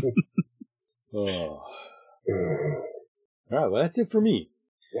 Oh. All right, well, that's it for me.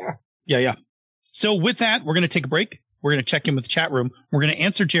 Yeah. So with that, we're going to take a break. We're going to check in with the chat room. We're going to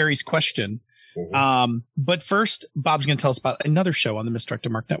answer Jerry's question. Mm-hmm. But first, Bob's going to tell us about another show on the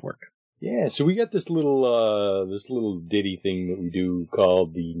Misdirected Mark Network. Yeah, so we got this little ditty thing that we do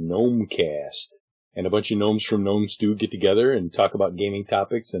called the Gnome Cast. And a bunch of gnomes from Gnome Stew get together and talk about gaming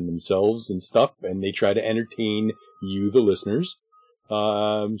topics and themselves and stuff, and they try to entertain you, the listeners,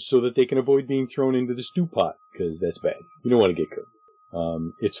 so that they can avoid being thrown into the stew pot, because that's bad. You don't want to get cooked.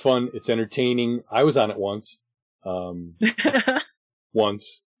 It's fun. It's entertaining. I was on it once.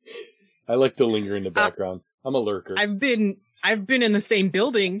 Once. I like to linger in the background. I'm a lurker. I've been in the same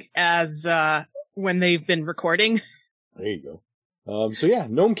building as when they've been recording. There you go. So yeah,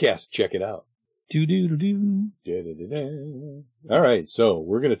 Gnomecast, check it out. All right, so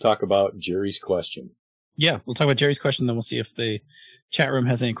we're going to talk about Jerry's question. Yeah, we'll talk about Jerry's question, then we'll see if chat room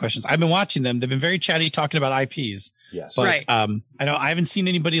has any questions. I've been watching them. They've been very chatty talking about IPs. Yes. But, Right. I haven't seen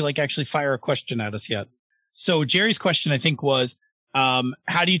anybody like actually fire a question at us yet. So Jerry's question, I think, was, how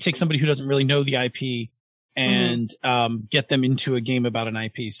do you take somebody who doesn't really know the IP and get them into a game about an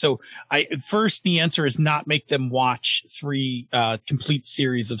IP? So the answer is not make them watch 3 complete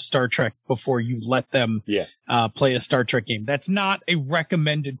series of Star Trek before you let them play a Star Trek game. That's not a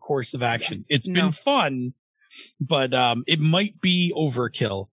recommended course of action. It's been fun, but it might be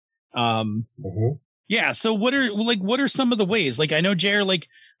overkill. Yeah. So what are some of the ways? Like, I know, Jer, like,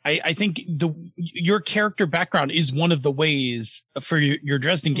 I think your character background is one of the ways for your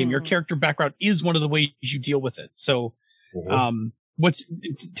Dresden game. Your character background is one of the ways you deal with it. So,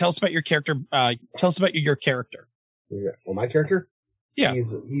 tell us about your character. Tell us about your character. Yeah. Well, my character? Yeah.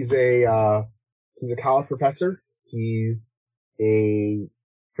 He's a college professor. He's a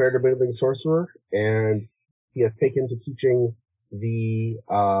fair to middling sorcerer, and he has taken to teaching the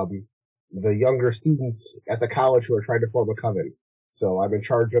younger students at the college who are trying to form a coven. So I'm in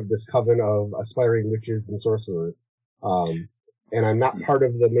charge of this coven of aspiring witches and sorcerers. And I'm not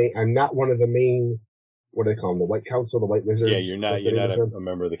I'm not one of the main, what do they call them? The White Council, the White Wizards? Yeah, you're not a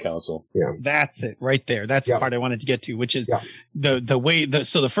member of the council. Yeah. That's it right there. That's the part I wanted to get to, which is so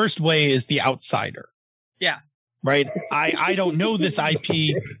the first way is the outsider. Yeah. Right? I don't know this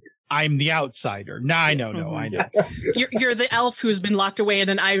IP. I'm the outsider. No, I know. I know. You're the elf who's been locked away in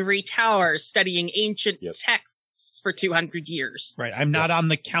an ivory tower studying ancient texts for 200 years. Right. I'm not on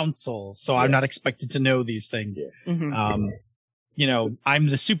the council, so I'm not expected to know these things. Yeah. I'm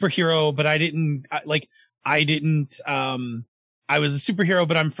the superhero, but I was a superhero,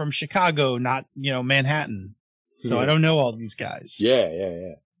 but I'm from Chicago, not, Manhattan. So I don't know all these guys.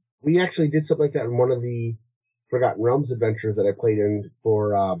 Yeah. We actually did something like that in one of the Forgotten Realms adventures that I played in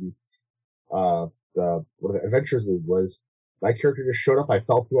for, one of the Adventures League was my character just showed up. I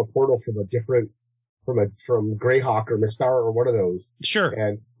fell through a portal from Greyhawk or Mystara or one of those. Sure.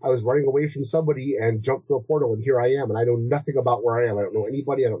 And I was running away from somebody and jumped through a portal, and here I am, and I know nothing about where I am. I don't know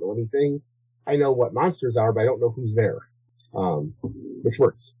anybody. I don't know anything. I know what monsters are, but I don't know who's there. Which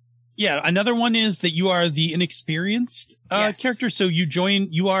works. Yeah. Another one is that you are the inexperienced character. So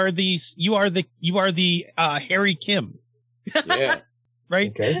you are the Harry Kim. Yeah.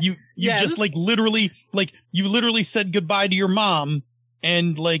 Right? Okay. You just you literally said goodbye to your mom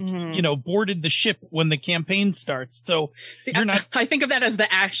and boarded the ship when the campaign starts. So you're not. I think of that as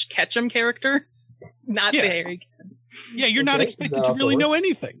the Ash Ketchum character, not the Harry Kim. Yeah, you're not expected to really know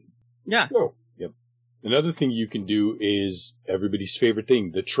anything. Yeah. No. Yep. Another thing you can do is everybody's favorite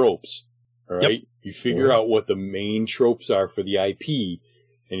thing, the tropes. All right. Yep. You figure out what the main tropes are for the IP,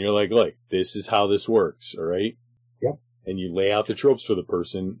 and you're like, look, this is how this works. All right. Yep. And you lay out the tropes for the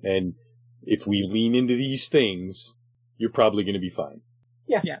person, and if we lean into these things, you're probably going to be fine.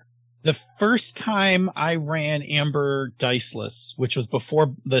 Yeah. The first time I ran Amber Diceless, which was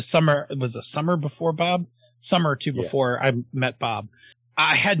before the summer, it was a summer before Bob, summer or two before I met Bob,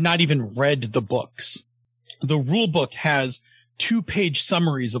 I had not even read the books. The rule book has 2-page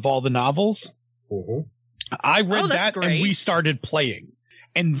summaries of all the novels. Mm-hmm. I read that and we started playing.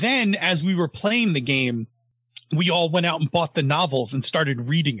 And then as we were playing the game, we all went out and bought the novels and started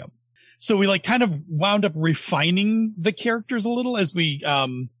reading them. So we kind of wound up refining the characters a little as we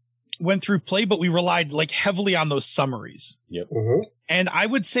went through play, but we relied heavily on those summaries. Yep. Mm-hmm. And I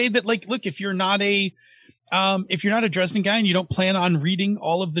would say that look, if you're not a Dresden guy and you don't plan on reading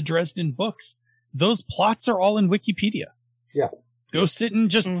all of the Dresden books, those plots are all in Wikipedia. Yeah. Go sit and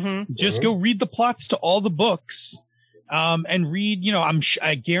just go read the plots to all the books, and read.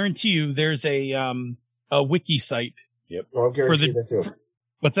 I guarantee you, there's a wiki site. Yep. Oh, I guarantee that too.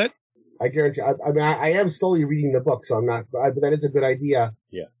 What's that? I guarantee. I am slowly reading the book, so I'm not. But that is a good idea.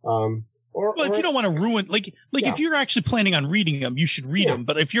 Yeah. Or if you don't want to ruin, if you're actually planning on reading them, you should read them.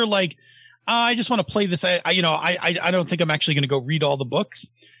 But if you're I just want to play this, I don't think I'm actually going to go read all the books.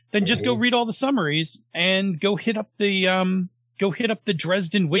 Then just go read all the summaries and go hit up the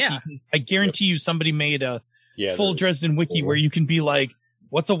Dresden wiki. Yeah. I guarantee you somebody made a full Dresden wiki where you can be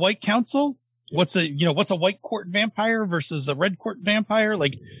what's a White Council? What's a White Court vampire versus a Red Court vampire?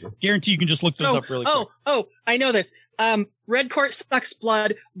 Guarantee you can just look those up really quick. Oh, I know this. Red Court sucks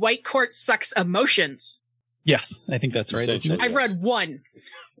blood. White Court sucks emotions. Yes, I think that's right. I've read one.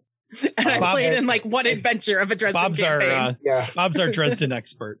 And I played in one adventure of a Dresden campaign. Bob's our Dresden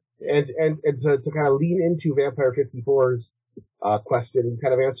expert. And to kind of lean into Vampire 54's question, you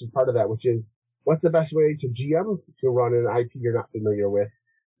kind of answered part of that, which is, what's the best way to GM to run an IP you're not familiar with?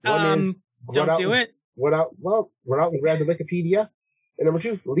 One is don't do it. Run out and grab the Wikipedia. And number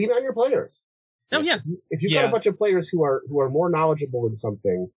 2, lean on your players. Oh yeah. If you've got a bunch of players who are more knowledgeable in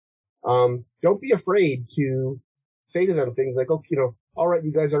something, don't be afraid to say to them things like, oh, all right,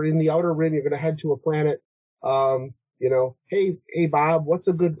 you guys are in the outer rim, you're going to head to a planet. Hey, Bob, what's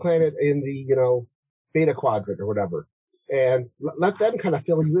a good planet in the, Beta Quadrant or whatever? And let them kind of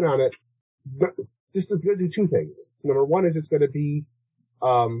fill you in on it. But just to do two things. Number one is it's going to be, it's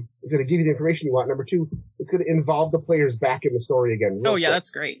going to give you the information you want. Number two, it's going to involve the players back in the story again. Oh yeah, quick. That's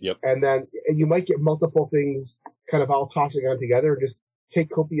great. Yep. And you might get multiple things kind of all tossing on together. Just take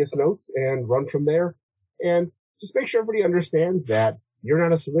copious notes and run from there. And just make sure everybody understands that you're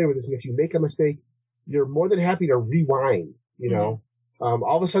not as familiar with this. And if you make a mistake, you're more than happy to rewind,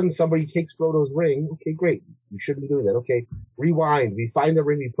 all of a sudden somebody takes Frodo's ring. Okay, great. You shouldn't be doing that. Okay, rewind. We find the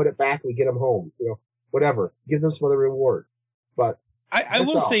ring, we put it back, we get them home. Whatever. Give them some other reward. But I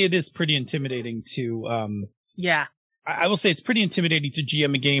will say it is pretty intimidating to, yeah. I will say it's pretty intimidating to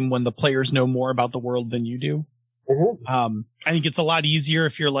GM a game when the players know more about the world than you do. Mm-hmm. I think it's a lot easier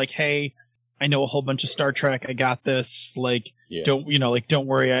if you're like, hey, I know a whole bunch of Star Trek. I got this. Don't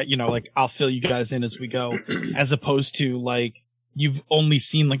worry. I'll fill you guys in as we go, as opposed to you've only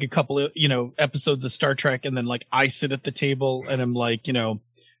seen a couple of, episodes of Star Trek. And then I sit at the table and I'm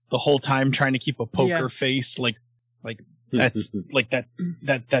the whole time trying to keep a poker face. That's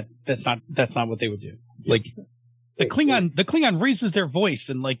that's not what they would do. The Klingon raises their voice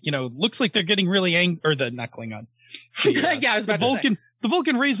and looks like they're getting really angry, or not Klingon. I was about to say. The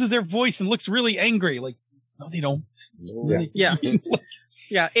Vulcan raises their voice and looks really angry. No, they don't. Yeah.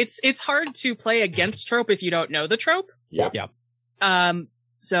 Yeah. It's hard to play against trope if you don't know the trope. Yeah.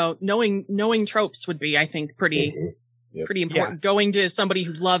 So knowing tropes would be, I think, pretty important. Yeah. Going to somebody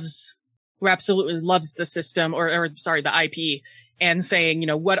who absolutely loves the system or the IP and saying,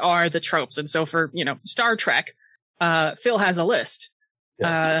 what are the tropes? And so for, Star Trek, Phil has a list.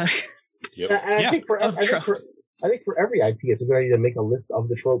 I think for every IP, it's a good idea to make a list of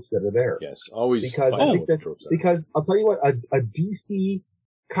the tropes that are there. Yes, always. Because I'll tell you what, a DC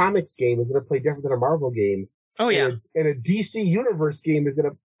Comics game is going to play different than a Marvel game. Oh yeah. And a DC Universe game is going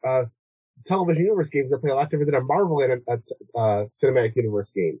to, television universe games that play a lot different than a Marvel and a cinematic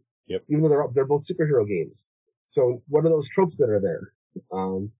universe game. Yep. Even though they're both superhero games. So what are those tropes that are there?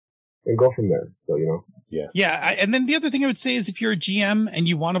 And go from there. So, Yeah. Yeah. And then the other thing I would say is if you're a GM and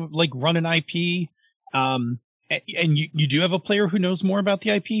you want to run an IP, and you do have a player who knows more about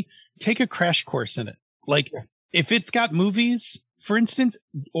the IP, take a crash course in it. If it's got movies, for instance,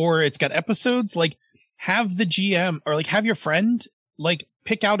 or it's got episodes, have the GM or have your friend,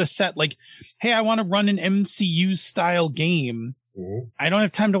 pick out a set, hey, I want to run an MCU style game. Mm-hmm. I don't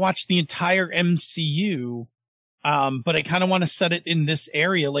have time to watch the entire MCU. But I kind of want to set it in this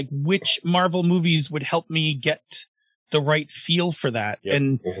area. Which Marvel movies would help me get the right feel for that? Yep.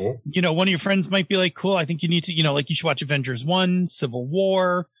 And, one of your friends might be cool, I think you need to, you should watch Avengers 1, Civil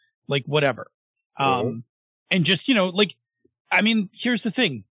War, whatever. And just, here's the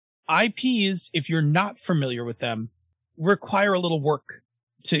thing. IPs, if you're not familiar with them, require a little work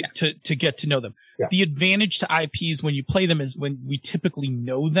to get to know them. Yeah. The advantage to IPs when you play them is when we typically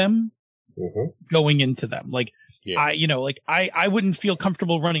know them going into them. I wouldn't feel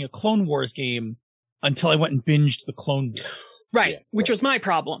comfortable running a Clone Wars game until I went and binged the Clone Wars. Right, which was my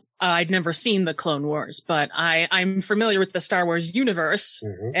problem. I'd never seen the Clone Wars, but I'm familiar with the Star Wars universe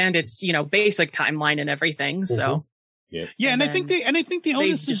and its, basic timeline and everything. So and I think the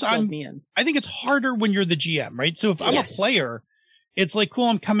onus is on me. I think it's harder when you're the GM, right? So if I'm a player, it's cool,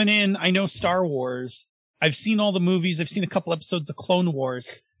 I'm coming in, I know Star Wars, I've seen all the movies, I've seen a couple episodes of Clone Wars.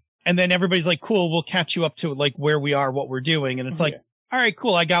 And then everybody's cool, we'll catch you up to where we are, what we're doing. And it's all right,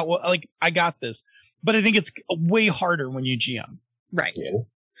 cool. I got this. But I think it's way harder when you GM. Right. Yeah.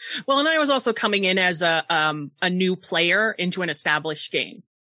 Well, and I was also coming in as a new player into an established game.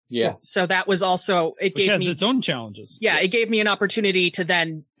 Yeah. So that was also, Which has its own challenges. Yeah. Yes. It gave me an opportunity to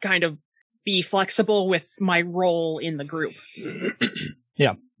then kind of be flexible with my role in the group.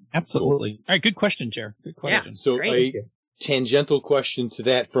 Yeah, absolutely. All right. Good question, Jer. Good question. Yeah, so great. Tangential question to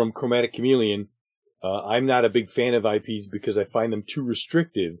that from Chromatic Chameleon. I'm not a big fan of IPs because I find them too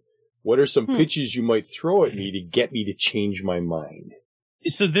restrictive. What are some pitches you might throw at me to get me to change my mind?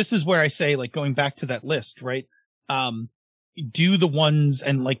 So this is where I say, going back to that list, right? Do the ones,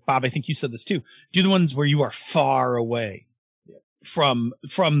 and Bob, I think you said this too, do the ones where you are far away from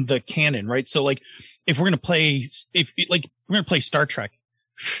the canon, right? So if we're going to play Star Trek,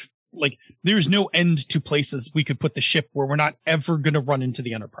 there's no end to places we could put the ship where we're not ever going to run into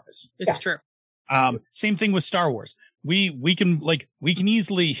the Enterprise. It's true. Same thing with Star Wars. We can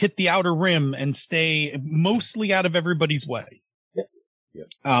easily hit the outer rim and stay mostly out of everybody's way.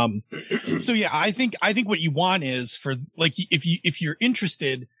 Yep. So yeah, I think what you want is for like, if you're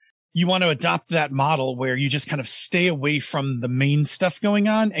interested, you want to adopt that model where you just kind of stay away from the main stuff going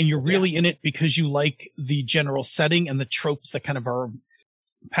on, and you're really in it because you like the general setting and the tropes that kind of are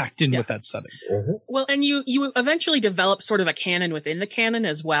packed in with that setting. Mm-hmm. Well, and you eventually develop sort of a canon within the canon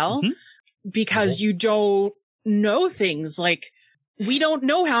as well, because you don't know things like, we don't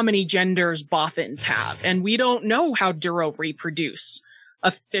know how many genders Bothans have, and we don't know how Duro reproduce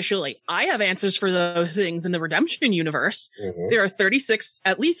officially. I have answers for those things in the Redemption universe. There are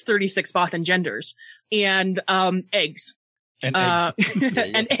at least 36 Bothan genders, and eggs. And eggs.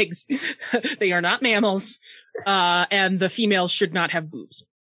 And eggs. They are not mammals, and the females should not have boobs.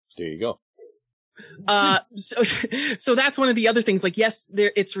 There you go. So that's one of the other things. Like, yes,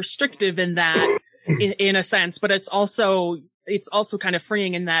 it's restrictive in that, in a sense, but it's also kind of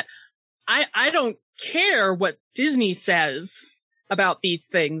freeing in that I don't care what Disney says about these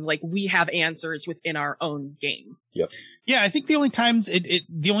things. Like, we have answers within our own game. Yep. Yeah, I think the only times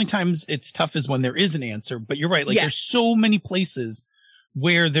it's tough is when there is an answer. But you're right. Like, there's so many places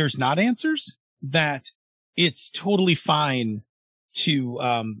where there's not answers that it's totally fine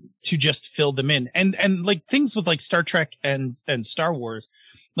to just fill them in. And like things with like Star Trek and Star Wars,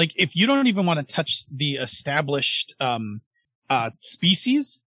 like if you don't even want to touch the established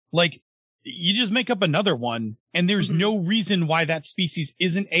species, like you just make up another one, and there's no reason why that species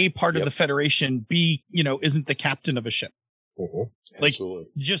isn't A, part of the Federation, B, isn't the captain of a ship. Like,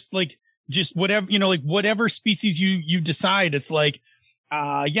 just whatever, like whatever species you decide, it's like,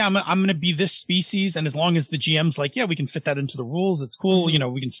 I'm going to be this species. And as long as the GM's like, yeah, we can fit that into the rules. It's cool.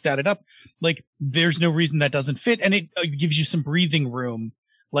 We can stat it up. Like, there's no reason that doesn't fit. And it gives you some breathing room.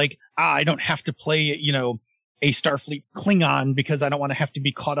 Like, I don't have to play, a Starfleet Klingon because I don't want to have to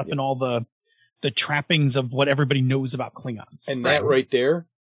be caught up in all the trappings of what everybody knows about Klingons. And that right there,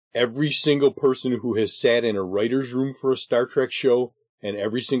 every single person who has sat in a writer's room for a Star Trek show, and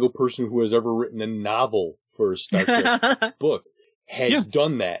every single person who has ever written a novel for a Star Trek book has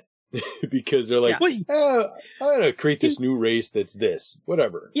done that. Because they're like, I'm gonna create this new race that's this,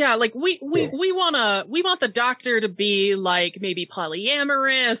 whatever. Yeah, like we want the Doctor to be like maybe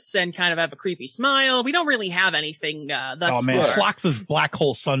polyamorous and kind of have a creepy smile. We don't really have anything thus far. Oh man, Phlox's black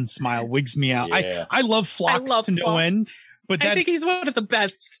hole sun smile wigs me out. Yeah. I love Phlox to no end, but I think he's one of the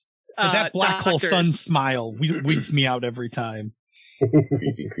best. But that black doctors. hole sun smile wigs me out every time.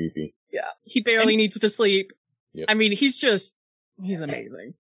 Creepy. Yeah, he barely needs to sleep. Yep. I mean, he's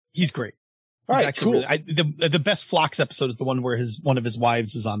amazing. He's great. All right, cool. The best Phlox episode is the one where one of his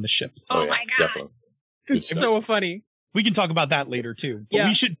wives is on the ship. Oh my god, definitely. It's so funny. We can talk about that later too. But Yeah.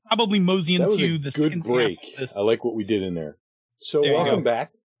 we should probably mosey into the good break. I like what we did in there. So welcome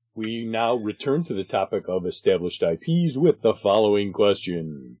back. We now return to the topic of established IPs with the following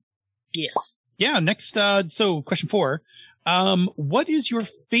question. Yes. Yeah. Next. So question 4. What is your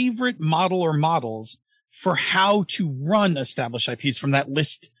favorite model or models for how to run established IPs from that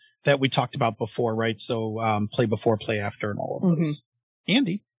list that we talked about before, right? So, play before, play after, and all of those.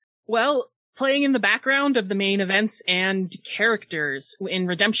 Andy? Well, playing in the background of the main events and characters. In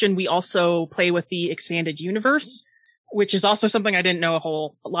Redemption, we also play with the expanded universe, which is also something I didn't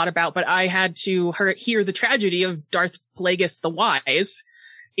know a lot about, but I had to hear the tragedy of Darth Plagueis the Wise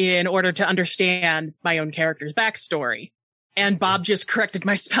in order to understand my own character's backstory. And Bob just corrected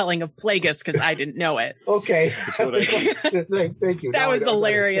my spelling of Plagueis because I didn't know it. Okay. Thank you. That was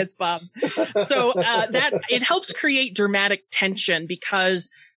hilarious, Bob. So that it helps create dramatic tension because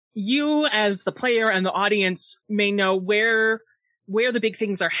you, as the player and the audience, may know where the big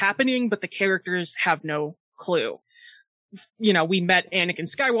things are happening, but the characters have no clue. We met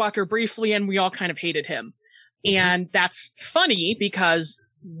Anakin Skywalker briefly, and we all kind of hated him. And that's funny because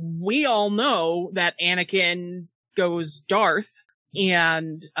we all know that Anakin goes Darth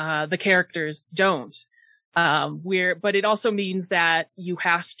and the characters don't. But it also means that you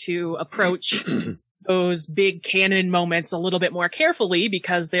have to approach those big canon moments a little bit more carefully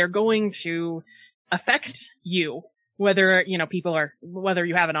because they're going to affect you. Whether, whether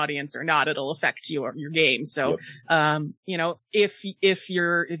you have an audience or not, it'll affect your game. So, if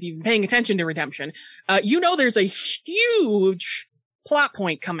you've been paying attention to Redemption, there's a huge plot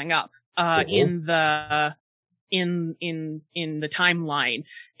point coming up, in the timeline.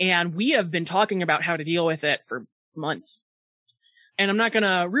 And we have been talking about how to deal with it for months. And I'm not going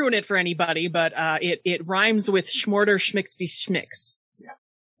to ruin it for anybody, but, it rhymes with Schmorder Schmixty Schmix.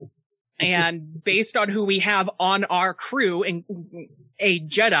 And based on who we have on our crew and a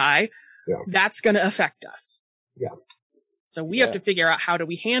Jedi, that's going to affect us. Yeah. So we have to figure out how do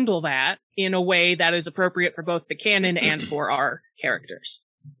we handle that in a way that is appropriate for both the canon and for our characters.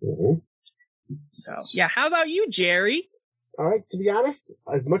 Mm-hmm. So, yeah. How about you, Jerry? All right, to be honest,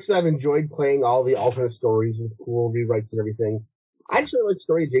 as much as I've enjoyed playing all the alternate stories with cool rewrites and everything, I just really like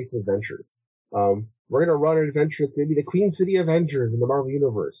story-adjacent adventures. We're going to run an adventure that's going to be the Queen City Avengers in the Marvel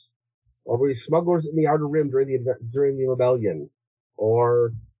Universe. Or we're smugglers in the Outer Rim during the Rebellion.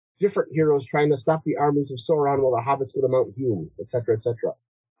 Or different heroes trying to stop the armies of Sauron while the hobbits go to Mount Doom, etc., etc.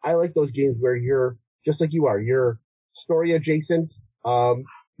 I like those games where you're, just like you are, you're story-adjacent.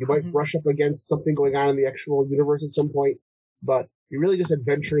 You might brush up against something going on in the actual universe at some point, but you're really just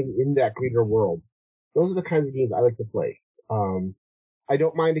adventuring in that greater world. Those are the kinds of games I like to play. I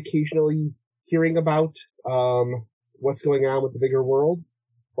don't mind occasionally hearing about what's going on with the bigger world,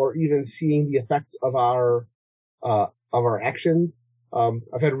 or even seeing the effects of our actions.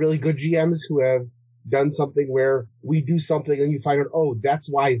 I've had really good GMs who have done something where we do something and you find out, oh, that's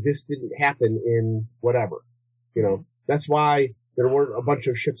why this didn't happen in whatever. You know, that's why there weren't a bunch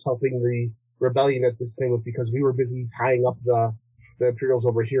of ships helping the rebellion at this thing, was because we were busy tying up the Imperials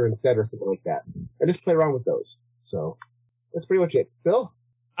over here instead, or something like that. I just play around with those. So that's pretty much it. Bill?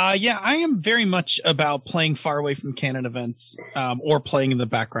 Yeah, I am very much about playing far away from canon events, or playing in the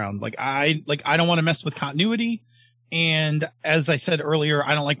background. I don't want to mess with continuity. And as I said earlier,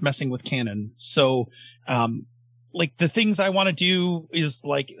 I don't like messing with canon. So, the things I want to do is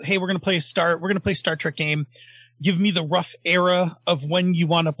hey, we're going to play a Star Trek game. Give me the rough era of when you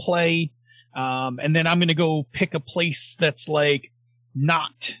want to play. And then I'm going to go pick a place that's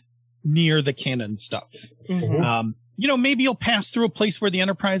not near the canon stuff. Mm-hmm. Maybe you'll pass through a place where the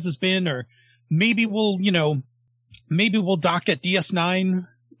Enterprise has been, or maybe we'll dock at DS9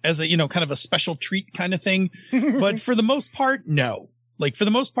 as a, kind of a special treat kind of thing. But for the most part, no. For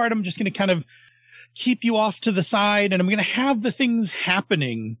the most part, I'm just going to kind of keep you off to the side, and I'm going to have the things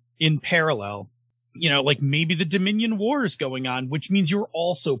happening in parallel. Maybe the Dominion War is going on, which means you're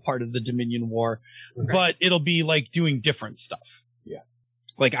also part of the Dominion War, but it'll be doing different stuff. Yeah.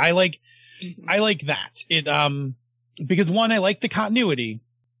 I like that. It, because one, I like the continuity,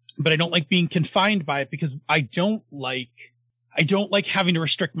 but I don't like being confined by it, because I don't like having to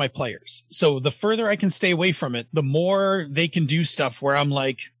restrict my players. So the further I can stay away from it, the more they can do stuff where I'm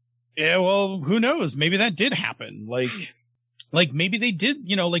yeah, well, who knows? Maybe that did happen. Maybe they did,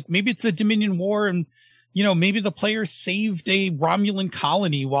 maybe it's the Dominion War, and, maybe the players saved a Romulan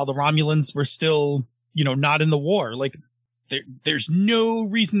colony while the Romulans were still, not in the war. There's no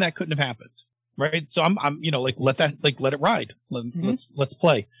reason that couldn't have happened. Right. So I'm, let it ride. Let's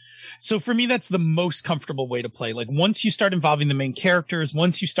play. So for me, that's the most comfortable way to play. Once you start involving the main characters,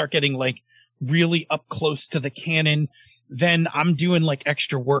 once you start getting really up close to the canon, then I'm doing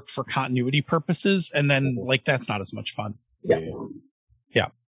extra work for continuity purposes. And then that's not as much fun. Yeah. Yeah.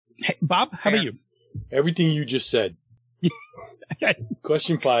 Hey, Bob, how about you? Everything you just said.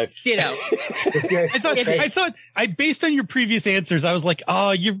 Question 5. Ditto. Okay. I thought based on your previous answers, I was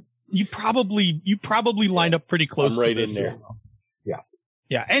you probably lined up pretty close. I'm right to this in there. as well.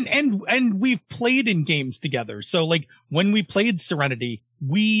 Yeah. And we've played in games together. So when we played Serenity,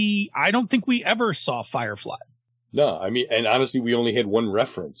 I don't think we ever saw Firefly. No, I mean, and honestly, we only had one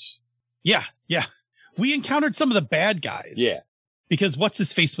reference. Yeah. Yeah. We encountered some of the bad guys. Yeah. Because what's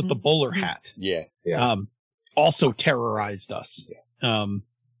his face with the bowler hat? Yeah. Also terrorized us. Yeah.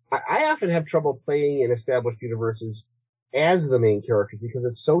 I often have trouble playing in established universes as the main characters, because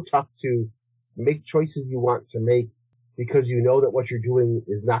it's so tough to make choices you want to make, because you know that what you're doing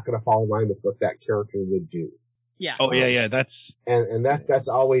is not going to fall in line with what that character would do. Yeah. Oh yeah. That's that's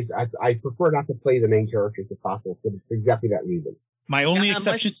always, I prefer not to play the main characters if possible, for exactly that reason. my only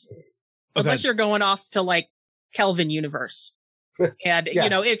exception. Unless you're going off to Kelvin universe, and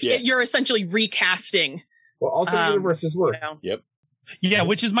Yes. if you're essentially recasting. Well, alternate universes work. Yep. Yeah,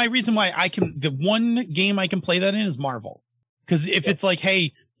 which is my reason why the one game I can play that in is Marvel. Because if it's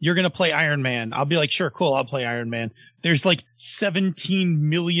hey, you're going to play Iron Man, I'll be sure, cool, I'll play Iron Man. There's 17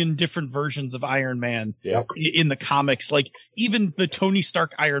 million different versions of Iron Man in the comics. Even the Tony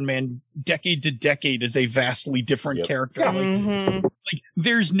Stark Iron Man decade to decade is a vastly different character. Yeah.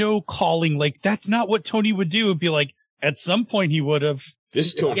 There's no calling, that's not what Tony would do. It'd be at some point he would have.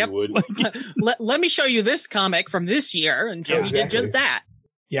 This Tony would. Let me show you this comic from this year, and Tony did just that.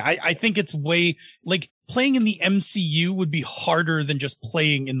 Yeah, I think it's way playing in the MCU would be harder than just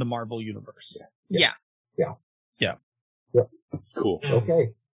playing in the Marvel universe. Yeah. Cool. Okay.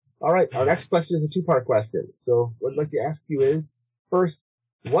 All right. Our next question is a 2-part question. So what I'd like to ask you is, first,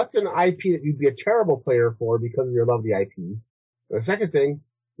 what's an IP that you'd be a terrible player for because of your love of the IP? And the second thing,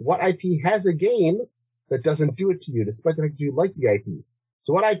 what IP has a game that doesn't do it to you, despite the fact that you like the IP.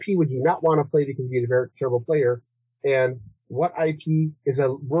 So what IP would you not want to play because you're a very terrible player? And what IP is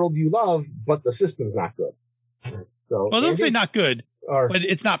a world you love, but the system's not good? So, well, don't say not good, but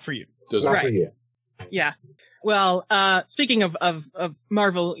it's not for you. Not for you. Yeah. Well, speaking of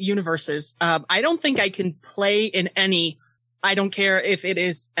Marvel universes, I don't think I can play in any, I don't care if it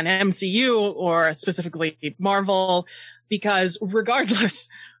is an MCU or specifically Marvel, because regardless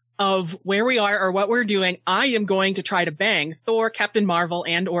of where we are or what we're doing, I am going to try to bang Thor, Captain Marvel,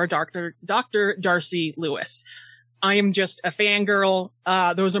 and or Dr. Darcy Lewis. I am just a fangirl.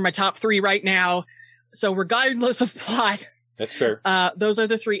 Those are my top 3 right now. So regardless of plot, that's fair. Those are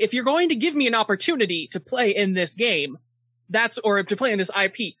the 3. If you're going to give me an opportunity to play in this game, or to play in this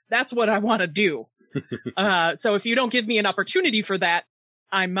IP, that's what I want to do. So if you don't give me an opportunity for that,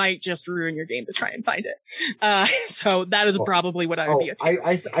 I might just ruin your game to try and find it. So that is probably what I would be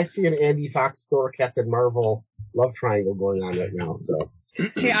attempting. I see an Andy Fox, Thor, Captain Marvel love triangle going on right now. So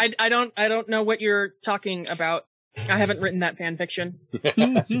hey, I don't know what you're talking about. I haven't written that fan fiction.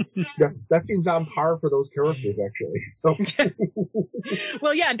 That seems on par for those characters, actually. So.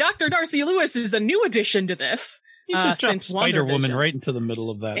 Well, yeah, Dr. Darcy Lewis is a new addition to this. You just dropped Spider-Woman right into the middle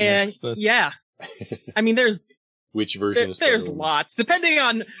of that. And yeah, I mean, there's which version? There's lots, depending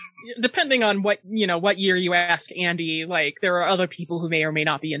on what what year you ask Andy. Like, there are other people who may or may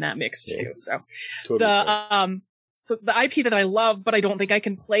not be in that mix too. So totally so the IP that I love, but I don't think I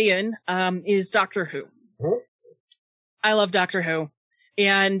can play in, is Doctor Who. Huh? I love Doctor Who.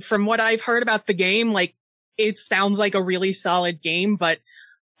 And from what I've heard about the game, like, it sounds like a really solid game, but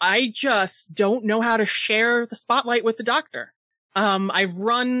I just don't know how to share the spotlight with the Doctor. I've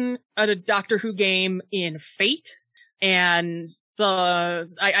run a Doctor Who game in Fate, and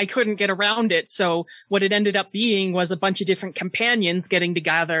I couldn't get around it. So what it ended up being was a bunch of different companions getting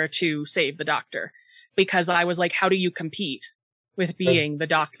together to save the Doctor. Because I was like, how do you compete with being the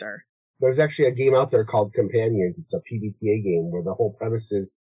Doctor? There's actually a game out there called Companions. It's a PBTA game where the whole premise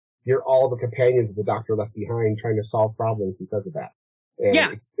is you're all the companions of the Doctor left behind trying to solve problems because of that. And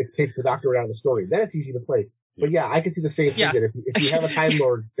yeah. It takes the Doctor out of the story. Then it's easy to play. But yeah, I can see the same thing that if you have a Time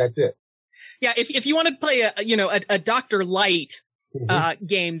Lord, that's it. Yeah, if you want to play a Doctor Light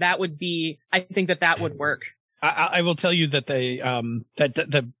game, that would be, I think that would work. I will tell you that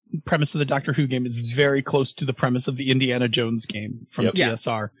the premise of the Doctor Who game is very close to the premise of the Indiana Jones game from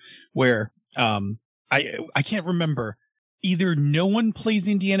TSR, where I can't remember, either no one plays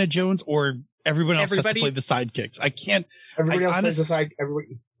Indiana Jones or everyone else has to play the sidekicks. I can't. Everybody else plays the side.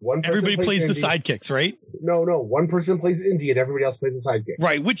 Everybody plays the sidekicks, right? No. One person plays Indy and everybody else plays the sidekick.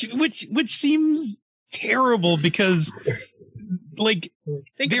 Right, which seems terrible because, like,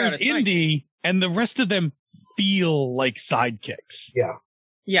 there's Indy and the rest of them feel like sidekicks. Yeah.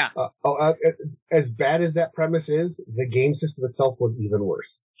 Yeah. As bad as that premise is, the game system itself was even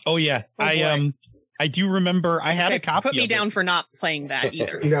worse. Oh yeah, I do remember. I had a copy. Put me down for not playing that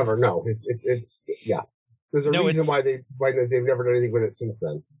either. Never. No. It's yeah. There's a reason why they've never done anything with it since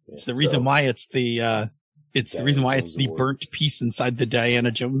then. It's the reason why it's the reason why it's the burnt piece inside the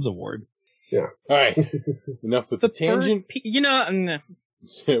Diana Jones Award. Yeah. All right. Enough with the tangent.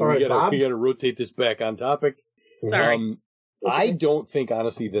 So we gotta rotate this back on topic. Sorry. I don't think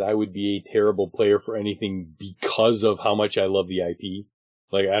honestly that I would be a terrible player for anything because of how much I love the IP.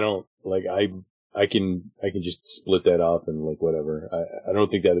 Like, I don't like I can just split that off and like whatever. I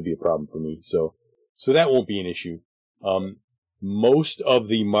don't think that would be a problem for me. So that won't be an issue. Most of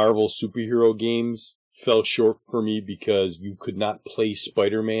the Marvel superhero games fell short for me because you could not play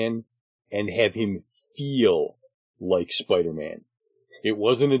Spider-Man and have him feel like Spider-Man. It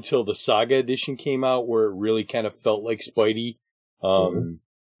wasn't until the Saga edition came out where it really kind of felt like Spidey.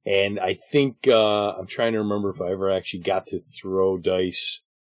 And I think, I'm trying to remember if I ever actually got to throw dice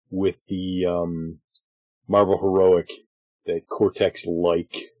with the, Marvel Heroic, that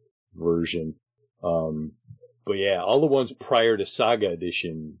Cortex-like version. But yeah, all the ones prior to Saga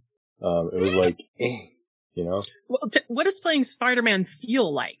edition, it was like, Well, what does playing Spider-Man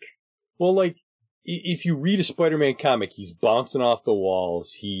feel like? Well, like, if you read a Spider-Man comic, he's bouncing off the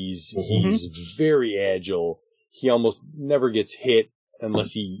walls. He's very agile. He almost never gets hit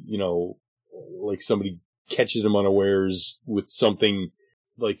unless he, like somebody catches him unawares with something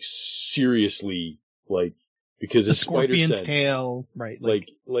like seriously, like, because the of spider scorpion's sense. Tail, right?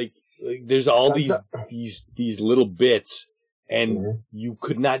 Like there's all these little bits, and you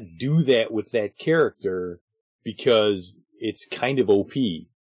could not do that with that character because it's kind of OP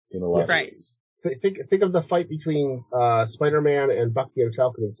in a lot of ways. Think of the fight between Spider-Man and Bucky and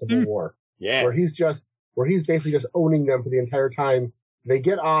Falcon in Civil War. Yeah. Where he's basically just owning them for the entire time, they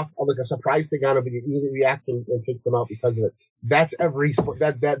get off on like a surprise thing on him, but he immediately reacts and takes them out because of it. That's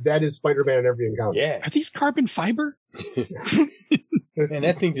that is Spider-Man in every encounter. Yeah. Are these carbon fiber? And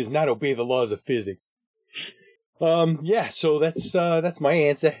that thing does not obey the laws of physics. Yeah, so that's my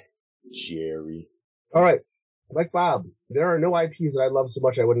answer. Jerry. All right. Like Bob, there are no IPs that I love so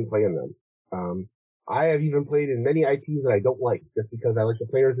much I wouldn't play in them. I have even played in many IPs that I don't like just because I like to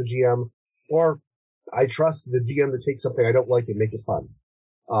play as a GM, or I trust the GM to take something I don't like and make it fun.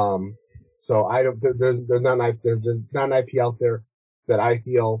 So I don't, there's not an IP out there that I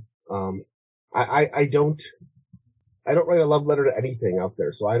feel, I don't write a love letter to anything out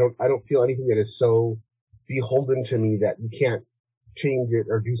there. So I don't feel anything that is so beholden to me that you can't change it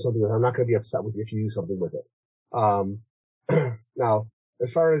or do something with it. I'm not going to be upset with you if you do something with it. Now,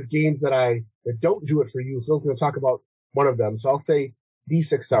 as far as games that don't do it for you, Phil's going to talk about one of them. So I'll say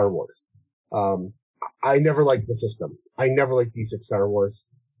D6 Star Wars. I never liked the system. I never liked D6 Star Wars.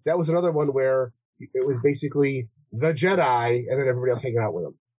 That was another one where it was basically the Jedi and then everybody else hanging out with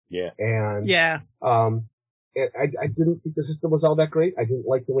them. Yeah. And, Yeah. I didn't think the system was all that great. I didn't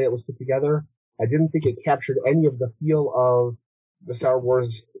like the way it was put together. I didn't think it captured any of the feel of the Star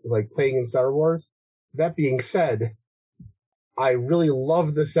Wars, like playing in Star Wars. That being said, I really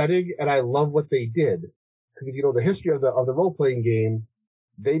love the setting and I love what they did. Because if you know the history of the role-playing game,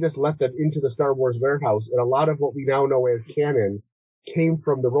 they just let them into the Star Wars warehouse, and a lot of what we now know as canon came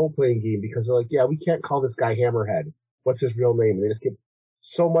from the role-playing game because they're like, yeah, we can't call this guy Hammerhead. What's his real name? And they just get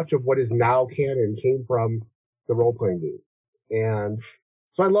so much of what is now canon came from the role-playing game. And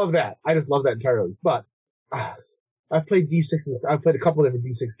so I love that. I just love that entirely. But I've played D6 and I've played a couple of different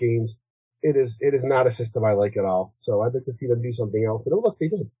D6 games. It is not a system I like at all. So I'd like to see them do something else. And oh, look, they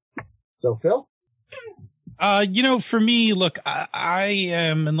did. So Phil? For me, look, I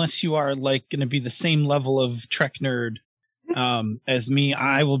am, unless you are like going to be the same level of Trek nerd, as me,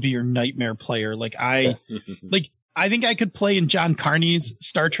 I will be your nightmare player. Like I think I could play in John Carney's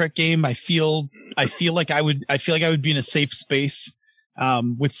Star Trek game. I feel like I would be in a safe space,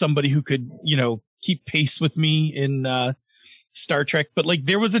 with somebody who could, keep pace with me in, Star Trek. But like,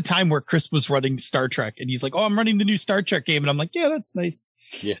 there was a time where Chris was running Star Trek and he's like, oh, I'm running the new Star Trek game. And I'm like, yeah, that's nice.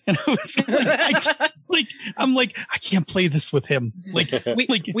 Yeah. And I was like, I can't play this with him. Like,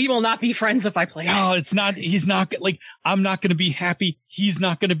 we will not be friends if I play. No, he's not like, I'm not going to be happy. He's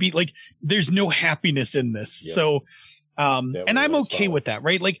not going to be like, there's no happiness in this. Yep. So, and I'm okay with that,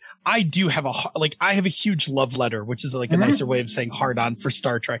 right? Like, I do have I have a huge love letter, which is like a nicer way of saying hard on for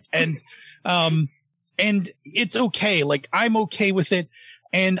Star Trek. And it's okay. Like, I'm okay with it.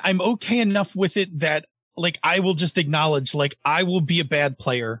 And I'm okay enough with it that, like, I will just acknowledge, like, I will be a bad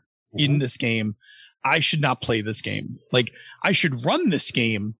player in this game. I should not play this game. Like, I should run this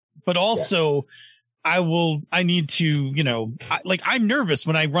game, but also I need to, I'm nervous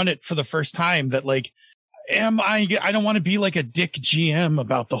when I run it for the first time that, like, I don't want to be like a dick GM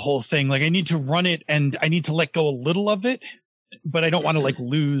about the whole thing. Like, I need to run it and I need to let go a little of it, but I don't want to like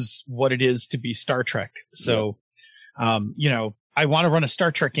lose what it is to be Star Trek. So, I want to run a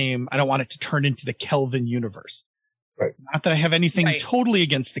Star Trek game. I don't want it to turn into the Kelvin universe. Right. Not that I have anything totally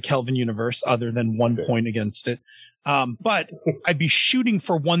against the Kelvin universe other than one point against it. But I'd be shooting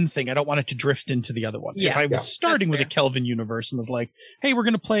for one thing. I don't want it to drift into the other one. Yeah, if I was starting with a Kelvin universe and was like, hey, we're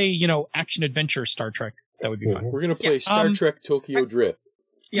going to play, action adventure Star Trek, that would be fine. We're going to play Star Trek Tokyo Drift.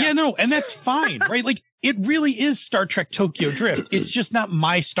 Yeah, no, and that's fine, right? Like, it really is Star Trek Tokyo Drift. It's just not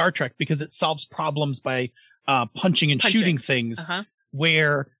my Star Trek because it solves problems by punching and shooting things,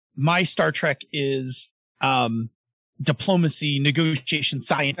 where my Star Trek is diplomacy, negotiation,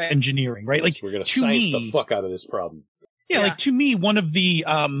 science, engineering, right? Like, we're going to science the fuck out of this problem. Yeah, like, to me, one of the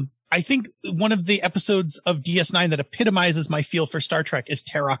I think one of the episodes of DS9 that epitomizes my feel for Star Trek is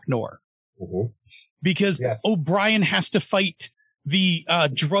Terok Nor. Because O'Brien has to fight the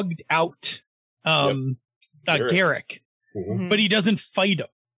drugged out Garrick, but he doesn't fight him.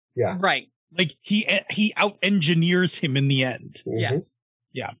 Yeah. Right. Like, he out engineers him in the end. Yes.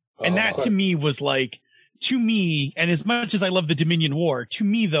 Yeah. And that to me was like, and as much as I love the Dominion War, to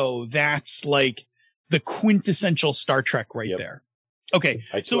me though, that's like the quintessential Star Trek there. Okay.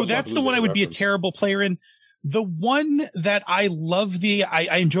 So that's the one I would be a terrible player in. The one that I love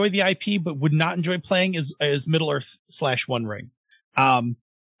I enjoy the IP, but would not enjoy playing is Middle Earth / One Ring.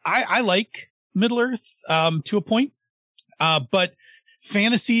 I like Middle Earth, to a point. But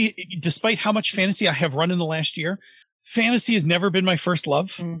fantasy, despite how much fantasy I have run in the last year, fantasy has never been my first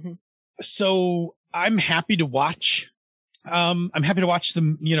love. So I'm happy to watch. I'm happy to watch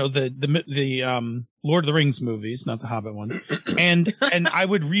the Lord of the Rings movies, not the Hobbit one. And I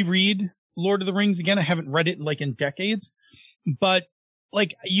would reread Lord of the Rings again. I haven't read it in decades, but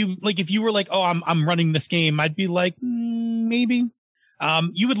like if you were like, oh, I'm running this game, I'd be like, maybe.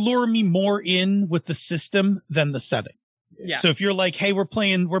 You would lure me more in with the system than the setting. Yeah. So if you're like, hey, we're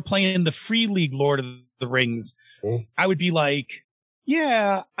playing the Free League Lord of the Rings, I would be like,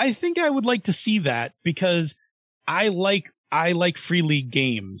 yeah, I think I would like to see that because I like Free League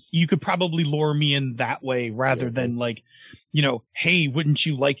games. You could probably lure me in that way rather than like, hey, wouldn't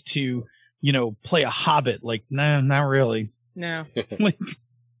you like to, play a Hobbit? Like, nah, not really. No. Like,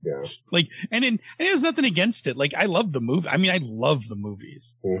 Yeah. like, and there's nothing against it. Like, I love the movie. I mean, I love the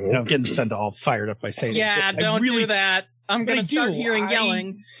movies. I'm getting sent all fired up by saying Yeah, don't do that. I'm going to start hearing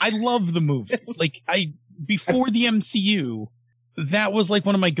yelling. I love the movies. Like, before the MCU, that was like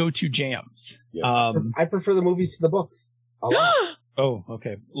one of my go-to jams. Yeah. I prefer the movies to the books. Oh,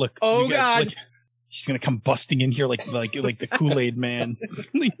 okay. Look. Oh, God. Look, she's going to come busting in here like the Kool-Aid man.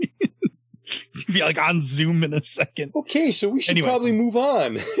 She'll be like on Zoom in a second. Okay, so we should probably move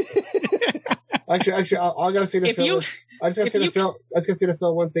on. Actually, all I gotta say to Phil, I just gotta say to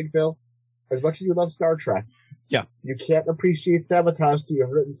Phil one thing, Phil. As much as you love Star Trek, yeah, you can't appreciate sabotage to your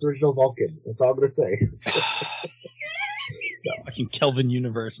original Vulcan. That's all I'm gonna say. Fucking Kelvin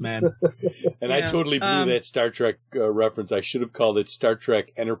universe, man. And I totally blew that Star Trek reference. I should have called it Star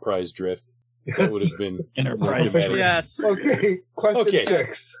Trek Enterprise Drift. That would have been Enterprise. Yes. Okay. Question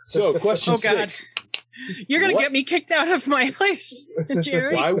 6. So, question 6. You're going to get me kicked out of my place,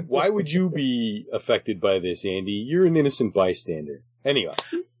 Jerry. Why would you be affected by this, Andy? You're an innocent bystander. Anyway.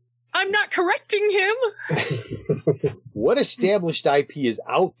 I'm not correcting him. What established IP is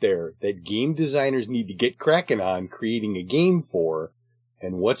out there that game designers need to get cracking on creating a game for,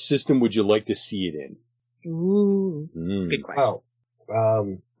 and what system would you like to see it in? Ooh, that's a good question.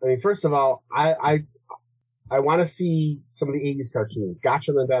 I mean, first of all, I want to see some of the 80s cartoons.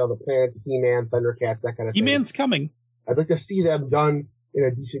 Gotchaman, Battle of the Planets, He-Man, Thundercats, that kind of thing. He-Man's coming. I'd like to see them done in a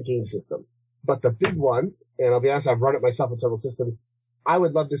decent game system. But the big one, and I'll be honest, I've run it myself in several systems, I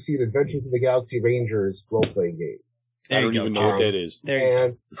would love to see an Adventures of the Galaxy Rangers role-playing game. I don't even know what that is.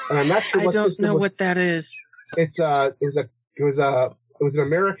 And I'm not sure what system. I don't know what that is. It was an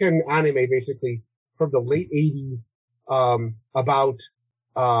American anime, basically, from the late 80s, about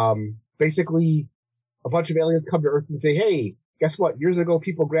basically a bunch of aliens come to Earth and say, hey, guess what? Years ago,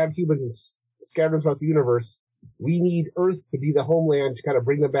 people grabbed humans and scattered them throughout the universe. We need Earth to be the homeland to kind of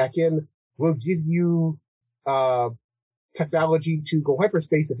bring them back in. We'll give you technology to go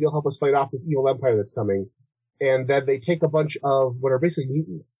hyperspace if you'll help us fight off this evil empire that's coming. And then they take a bunch of what are basically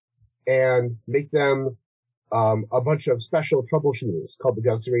mutants and make them a bunch of special troubleshooters called the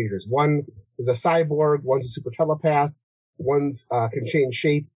Galaxy Rangers. One is a cyborg, one's a super telepath, one's can change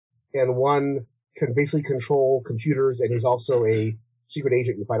shape, and one can basically control computers, and he's also a secret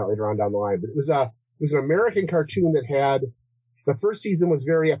agent you find out later on down the line. But it was an American cartoon that had, the first season was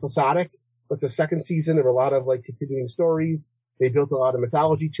very episodic, but the second season there were a lot of like continuing stories. They built a lot of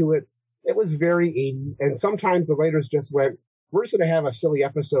mythology to it. It was very 80s, and sometimes the writers just went, we're just going to have a silly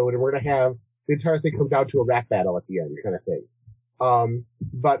episode, and we're going to have the entire thing come down to a rap battle at the end, kind of thing.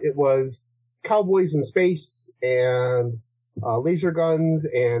 But it was cowboys in space, and laser guns,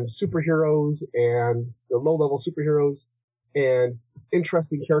 and superheroes, and the low-level superheroes, and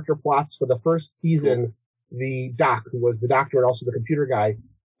interesting character plots. For the first season, the doc, who was the doctor and also the computer guy,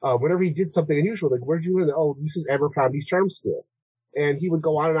 whenever he did something unusual, like, where'd you learn that? Oh, this is Abercrombie's Charm School. And he would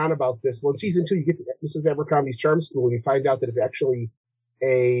go on and on about this. Well, in season 2, you get to Mrs. Abercrombie's Charm School, and you find out that it's actually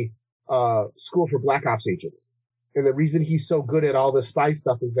a school for Black Ops agents. And the reason he's so good at all this spy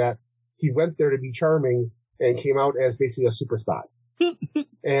stuff is that he went there to be charming and came out as basically a super spy.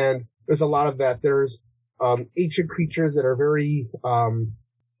 And there's a lot of that. There's ancient creatures that are very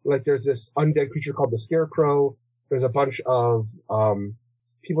like there's this undead creature called the Scarecrow. There's a bunch of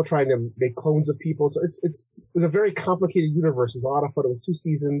people trying to make clones of people. So it was a very complicated universe. It was a lot of fun. It was 2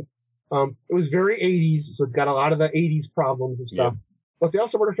 seasons. It was very 80s, so it's got a lot of the 80s problems and stuff. Yeah. But they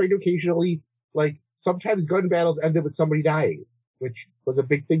also weren't afraid to occasionally, like, sometimes gun battles ended with somebody dying, which was a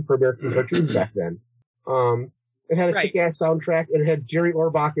big thing for American cartoons back then. It had a kick-ass soundtrack. It had Jerry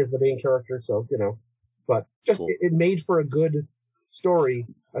Orbach as the main character, so, but just cool. it made for a good story,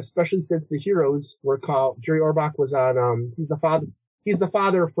 especially since the heroes were called, Jerry Orbach was on, he's the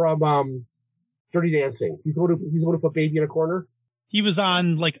father from Dirty Dancing. He's the one who put Baby in a Corner. He was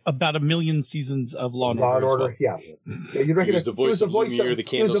on like about 1 million seasons of Law and Order. Well. Yeah. You'd recognize he was the voice of the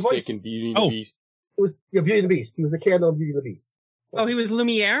Candlestick and Beauty and the Beast. It was Beauty and the Beast. He was the candle in Beauty and the Beast. Oh, he was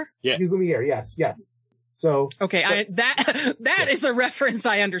Lumiere? Yeah. He was Lumiere, yes. So okay, that is a reference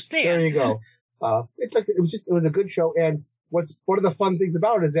I understand. There you go. It was a good show, and what's one of the fun things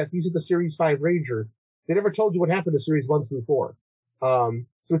about it is that these are the Series 5 Rangers. They never told you what happened to Series 1 through 4.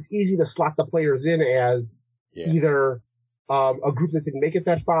 So it's easy to slot the players in as either a group that didn't make it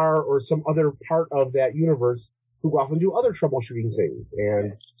that far or some other part of that universe who often do other troubleshooting things.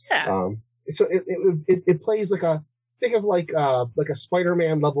 And so it plays think of like a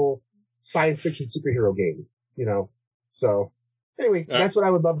Spider-Man level science fiction superhero game, So anyway, that's what I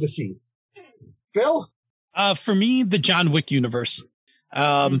would love to see. Phil? For me, the John Wick universe.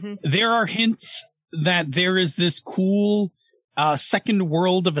 There are hints that there is this cool second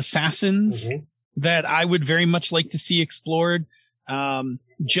world of assassins that I would very much like to see explored.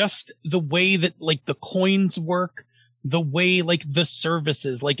 Just the way that like the coins work, the way like the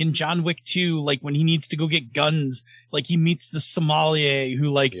services, like in John Wick 2, like when he needs to go get guns, like he meets the sommelier who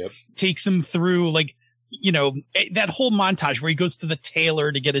like takes him through like, that whole montage where he goes to the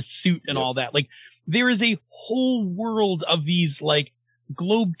tailor to get his suit and all that. Like there is a whole world of these like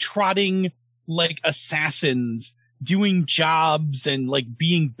globe-trotting like assassins doing jobs and like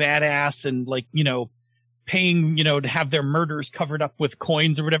being badass and like, paying, to have their murders covered up with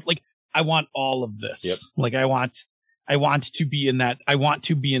coins or whatever. Like I want all of this. Like I want to be in that. I want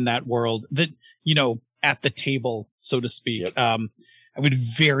to be in that world that, at the table, so to speak. I would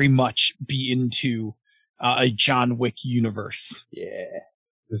very much be into a John Wick universe. Yeah.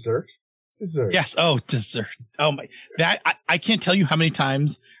 Dessert. Yes. Oh, dessert. Oh my, I can't tell you how many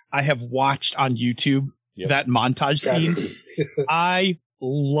times I have watched on YouTube that montage scene. I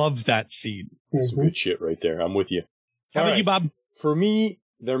love that scene. Some good shit right there. I'm with you. How about you, Bob? For me,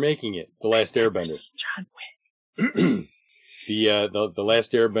 they're making it. The Last Airbender. John Wick. The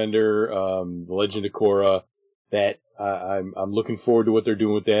Last Airbender, The Legend of Korra. That I'm looking forward to what they're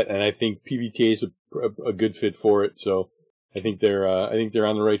doing with that, and I think PBTA is a good fit for it. So I think they're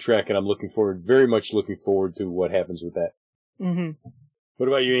on the right track, and I'm very much looking forward to what happens with that. What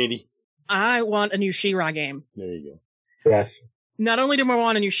about you, Andy? I want a new She-Ra game. There you go. Yes. Not only do I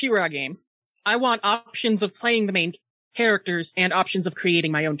want a new She-Ra game, I want options of playing the main characters and options of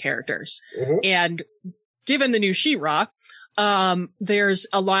creating my own characters. And given the new She-Ra, there's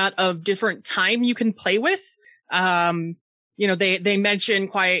a lot of different time you can play with. They mention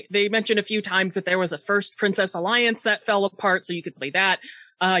a few times that there was a first Princess Alliance that fell apart, so you could play that.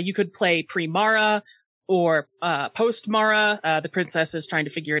 You could play pre-Mara or post-Mara. The princess is trying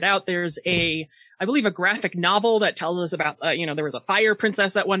to figure it out. There's I believe a graphic novel that tells us about, there was a fire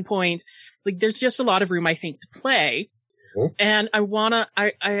princess at one point. Like, there's just a lot of room, I think, to play. And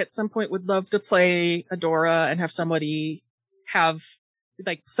I at some point would love to play Adora and have somebody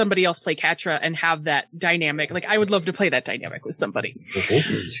else play Catra and have that dynamic. Like, I would love to play that dynamic with somebody.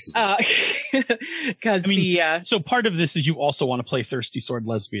 Because so part of this is you also want to play Thirsty Sword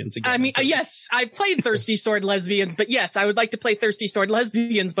Lesbians again. I mean, yes, I've played Thirsty Sword Lesbians, but yes, I would like to play Thirsty Sword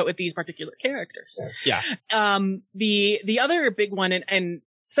Lesbians, but with these particular characters. Yeah. The other big one, and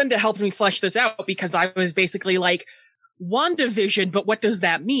Senda helped me flesh this out because I was basically like, WandaVision, but what does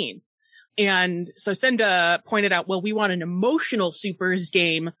that mean? And so Senda pointed out, well, we want an emotional supers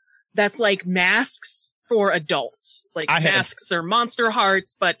game that's like Masks for adults. It's like Masks or Monster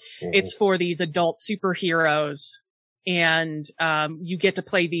Hearts, but it's for these adult superheroes. And you get to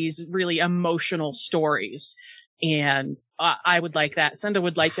play these really emotional stories. And I would like that. Senda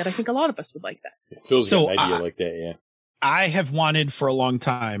would like that. I think a lot of us would like that. Phil's got an idea like that, yeah. I have wanted for a long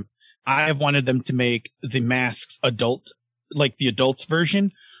time, I have wanted them to make the Masks adult, like the adults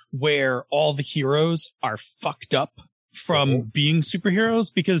version, where all the heroes are fucked up from being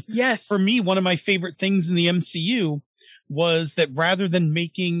superheroes. Because for me, one of my favorite things in the MCU was that rather than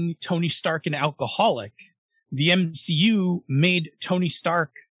making Tony Stark an alcoholic, the MCU made Tony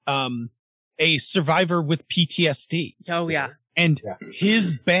Stark a survivor with PTSD. Oh, yeah. And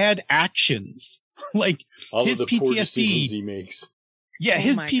his bad actions, like all his of the PTSD poor decisions he makes. Yeah,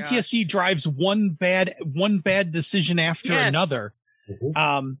 his PTSD drives one bad decision after another.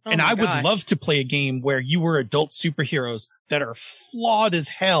 And I would love to play a game where you were adult superheroes that are flawed as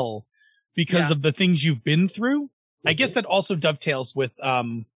hell because of the things you've been through. I guess that also dovetails with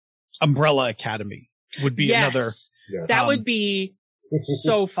Umbrella Academy would be another. That would be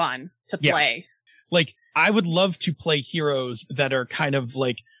so fun to play. Like, I would love to play heroes that are kind of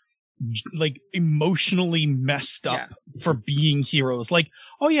like emotionally messed up for being heroes. Like,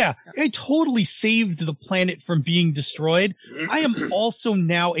 oh yeah, I totally saved the planet from being destroyed. I am also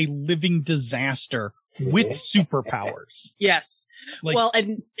now a living disaster with superpowers. Yes. Like, well,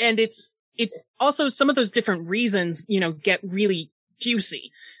 and it's also some of those different reasons, get really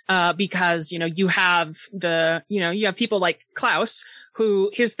juicy. Because, you have you have people like Klaus,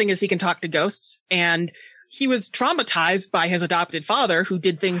 who his thing is he can talk to ghosts, and he was traumatized by his adopted father, who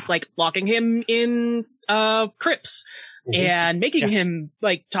did things like locking him in crypts and making him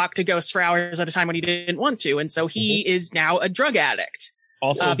like talk to ghosts for hours at a time when he didn't want to. And so he is now a drug addict.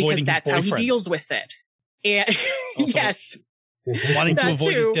 Also because that's how he deals with it. And yes. Wanting to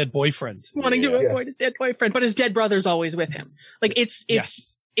avoid his dead boyfriend. Wanting to avoid his dead boyfriend, but his dead brother's always with him. Like it's you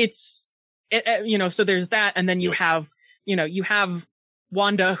know, so there's that. And then you have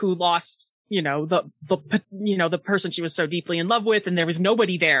Wanda, who lost, the person she was so deeply in love with, and there was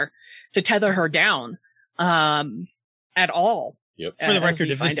nobody there to tether her down, at all. Yep. For the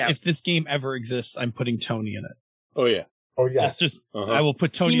record, if this game ever exists, I'm putting Tony in it. Oh yeah. Oh yes. I will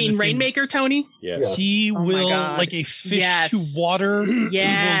put Tony. You mean in this Rainmaker game. Tony? Yes. He will, like a fish to water.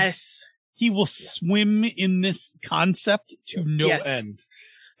 Yes. He will swim in this concept to no end.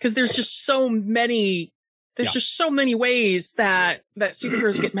 Because there's just so many. There's just so many ways that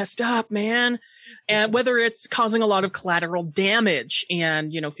superheroes get messed up, man. And whether it's causing a lot of collateral damage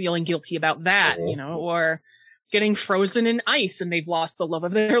and, feeling guilty about that, or getting frozen in ice and they've lost the love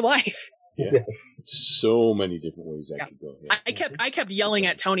of their life. Yeah. So many different ways that could go. Yeah. I kept yelling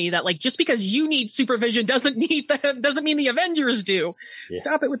at Tony that, like, just because you need supervision doesn't mean the Avengers do. Yeah.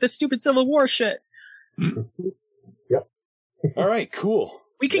 Stop it with this stupid Civil War shit. Yep. All right, cool.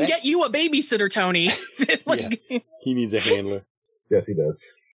 We can get you a babysitter, Tony. He needs a handler. Yes, he does.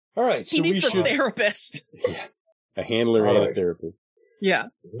 All right. So he needs a therapist. Yeah. A handler and a therapist. Yeah.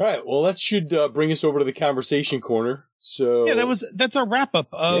 All right. Well, that should bring us over to the conversation corner. So that's our wrap up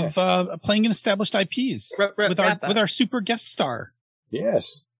of playing in established IPs with our super guest star.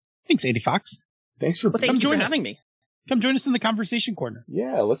 Yes. Thanks, 80 Fox. Thanks for having me. Come join us in the conversation corner.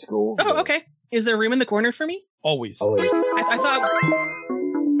 Yeah, let's go. Oh, okay. Is there room in the corner for me? Always. I thought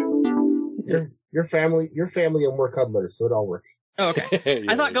your family and we're cuddlers, so it all works. Oh, okay.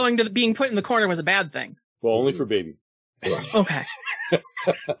 I thought going to being put in the corner was a bad thing. Well, only for baby. Okay.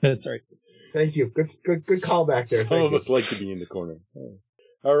 That's right. Thank you. Good callback there. Some of us like to be in the corner.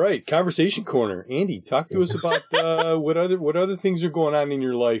 All right, conversation corner. Andy, talk to us about what other things are going on in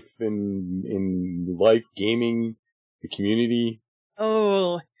your life, in life, gaming, the community.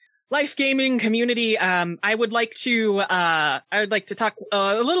 Oh, life, gaming, community. I would like to talk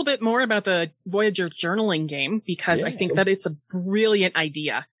a little bit more about the Voyager journaling game, because I think that it's a brilliant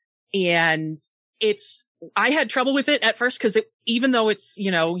idea, and I had trouble with it at first because even though it's,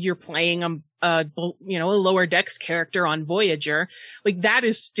 you're playing a lower decks character on Voyager, like that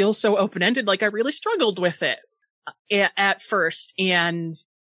is still so open-ended. Like I really struggled with it at first. And,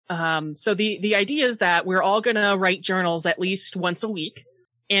 so the idea is that we're all going to write journals at least once a week,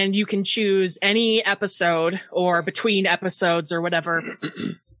 and you can choose any episode or between episodes or whatever.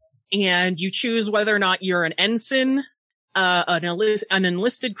 And you choose whether or not you're an ensign, an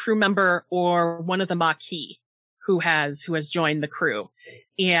enlisted crew member, or one of the Maquis who has joined the crew.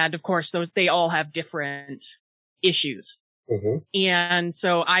 And of course, they all have different issues. Mm-hmm. And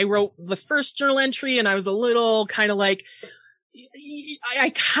so I wrote the first journal entry, and I was a little kind of like,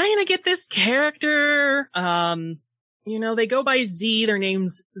 I kind of get this character. They go by Z. Their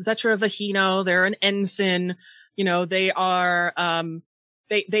name's Zetra Vahino. They're an ensign. They are,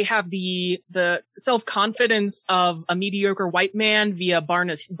 They have the self-confidence of a mediocre white man via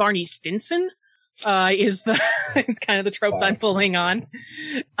Barney Stinson, is kind of the tropes I'm pulling on.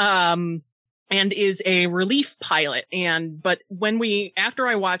 And is a relief pilot. But after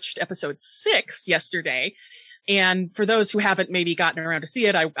I watched episode 6 yesterday, and for those who haven't maybe gotten around to see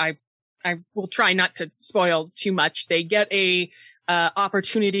it, I will try not to spoil too much. They get a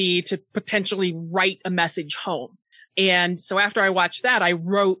opportunity to potentially write a message home. And so after I watched that, I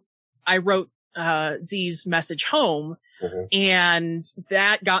wrote Z's message home, and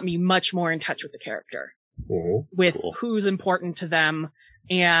that got me much more in touch with the character, with who's important to them.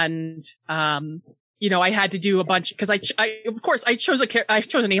 And, I had to do a bunch, because I chose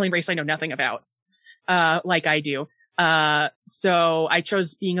an alien race I know nothing about, like I do. So I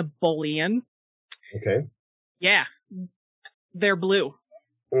chose being a Bolian. Okay. Yeah. They're blue.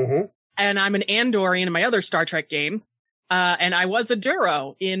 Mm-hmm. And I'm an Andorian in my other Star Trek game. And I was a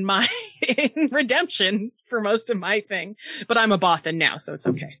Duro in Redemption for most of my thing. But I'm a Bothan now, so it's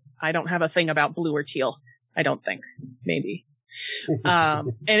okay. I don't have a thing about blue or teal. I don't think. Maybe.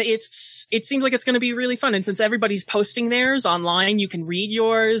 And it seems like it's going to be really fun. And since everybody's posting theirs online, you can read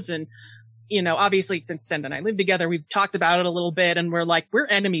yours. And, obviously since Send and I live together, we've talked about it a little bit, and we're like, we're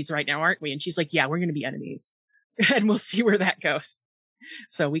enemies right now, aren't we? And she's like, yeah, we're going to be enemies. And we'll see where that goes.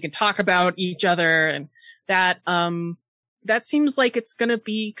 So we can talk about each other, and that seems like it's going to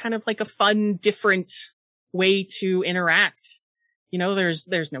be kind of like a fun, different way to interact.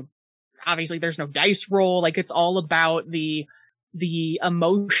 There's no obviously there's no dice roll. Like, it's all about the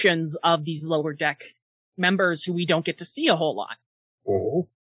emotions of these lower deck members who we don't get to see a whole lot. Oh.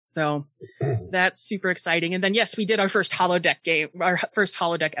 So that's super exciting. And then, yes, we did our first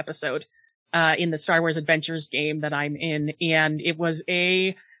holodeck episode, in the Star Wars Adventures game that I'm in. And it was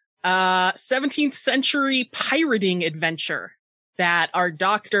a, 17th century pirating adventure that our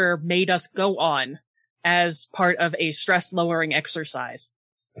doctor made us go on as part of a stress lowering exercise.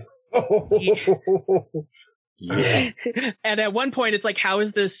 Yeah. And at one point it's like, how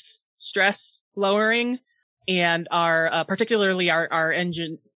is this stress lowering? And particularly our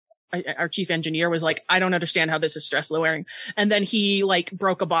chief engineer was like, I don't understand how this is stress lowering. And then he like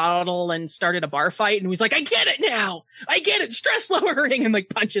broke a bottle and started a bar fight and was like, I get it now. I get it. Stress lowering, and like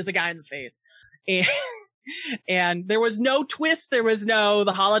punches a guy in the face. And there was no twist. There was no,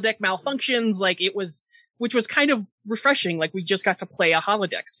 the holodeck malfunctions. Like which was kind of refreshing. Like, we just got to play a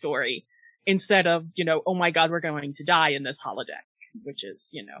holodeck story instead of, oh my God, we're going to die in this holodeck, which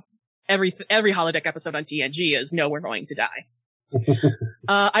is, every holodeck episode on TNG is, no, we're going to die.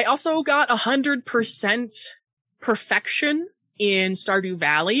 I also got 100% perfection in Stardew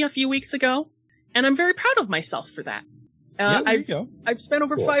Valley a few weeks ago, and I'm very proud of myself for that. There you go. I've spent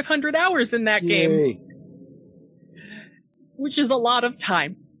over 500 hours in that game, which is a lot of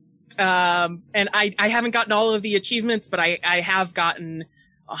time. And I haven't gotten all of the achievements, but I have gotten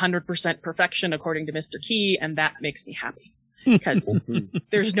 100% perfection according to Mr. Key, and that makes me happy. Because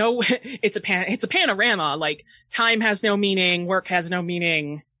there's no, it's a panorama. Like, time has no meaning, work has no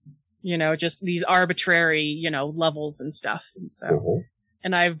meaning, just these arbitrary, levels and stuff. And so,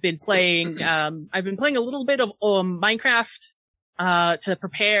 and I've been playing a little bit of Minecraft, to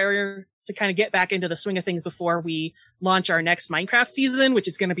prepare to kind of get back into the swing of things before we launch our next Minecraft season, which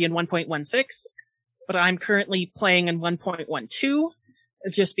is going to be in 1.16. But I'm currently playing in 1.12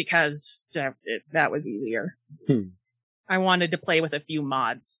 just because that was easier. I wanted to play with a few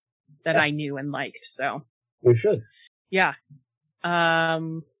mods that I knew and liked, so. We should. Yeah. I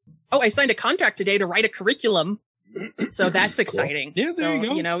signed a contract today to write a curriculum, so that's exciting. Yeah, there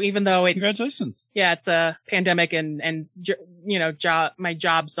you go. Even though it's... Congratulations. Yeah, it's a pandemic and my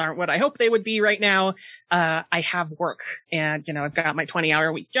jobs aren't what I hope they would be right now. I have work and, I've got my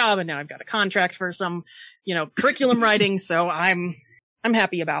 20-hour-a-week job, and now I've got a contract for some, curriculum writing, so I'm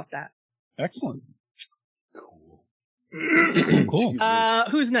happy about that. Excellent. Cool.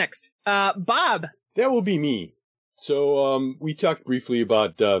 Who's next? Bob. That will be me. So, we talked briefly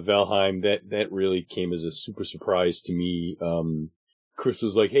about, Valheim. That really came as a super surprise to me. Chris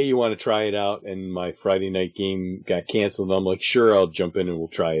was like, hey, you want to try it out? And my Friday night game got canceled. I'm like, sure, I'll jump in and we'll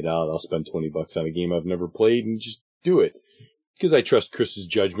try it out. I'll spend $20 on a game I've never played and just do it. Because I trust Chris's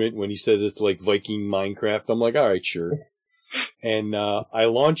judgment. When he says it's like Viking Minecraft, I'm like, all right, sure. And I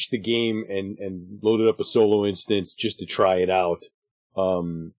launched the game and loaded up a solo instance just to try it out.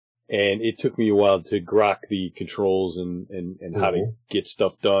 And it took me a while to grok the controls and how to get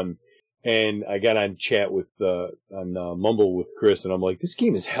stuff done. And I got on chat with Mumble with Chris, and I'm like, this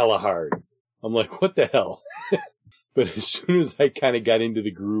game is hella hard. I'm like, what the hell? But as soon as I kind of got into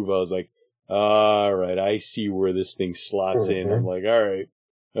the groove, I was like, all right, I see where this thing slots in. I'm like, all right.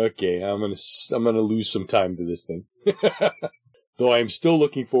 Okay, I'm gonna lose some time to this thing. Though I'm still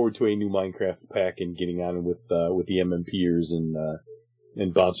looking forward to a new Minecraft pack and getting on with the MMPers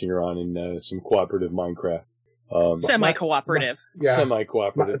and bouncing around in some cooperative Minecraft. Semi-cooperative.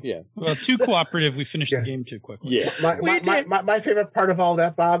 Semi-cooperative, yeah. Well, too cooperative, we finished the game too quickly. Yeah. My favorite part of all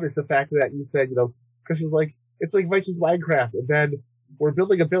that, Bob, is the fact that you said, Chris is like, it's like Viking Minecraft, and then we're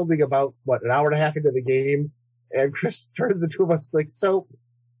building a building about, an hour and a half into the game, and Chris turns to the two of us, it's like, so,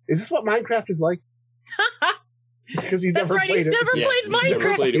 is this what Minecraft is like? Because he's never played it. He's never played Minecraft.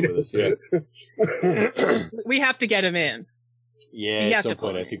 Never played it with us, yeah. We have to get him in. Yeah, at some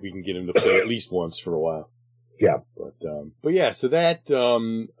point I think we can get him to play at least once for a while. Yeah. But yeah, so that,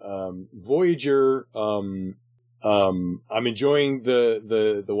 Voyager, I'm enjoying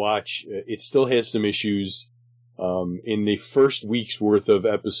the watch. It still has some issues. In the first week's worth of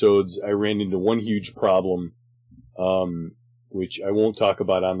episodes, I ran into one huge problem, which I won't talk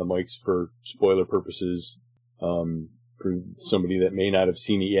about on the mics for spoiler purposes, for somebody that may not have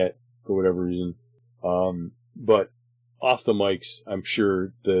seen it yet for whatever reason. But off the mics, I'm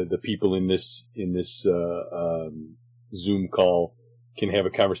sure the people in this Zoom call can have a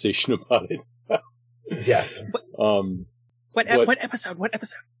conversation about it. Yes. What episode?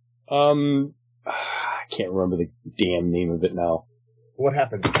 I can't remember the damn name of it now. What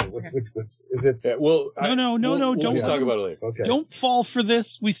happened? Which is it? No, we'll don't talk about it later. Okay. Don't fall for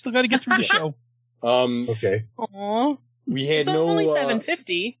this. We still got to get through the show. Okay. Aww. we had It's no only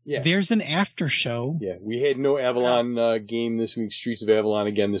 $7.50. Yeah, There's an after show. yeah, we had no Avalon game this week. Streets of Avalon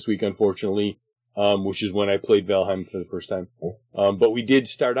again this week, unfortunately, which is when I played Valheim for the first time. But we did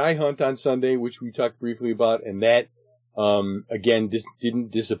start iHunt on Sunday, which we talked briefly about, and that again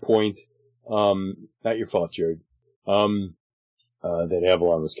didn't disappoint. Not your fault, Jared. That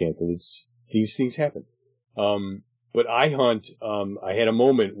Avalon was canceled. These things happen. But iHunt, I had a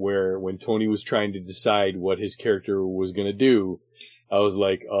moment where when Tony was trying to decide what his character was going to do, I was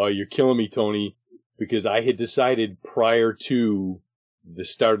like, oh, you're killing me, Tony, because I had decided prior to the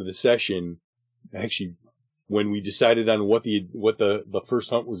start of the session, actually, when we decided on what the first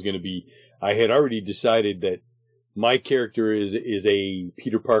hunt was going to be, I had already decided that my character is a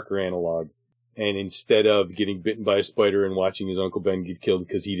Peter Parker analog. And instead of getting bitten by a spider and watching his Uncle Ben get killed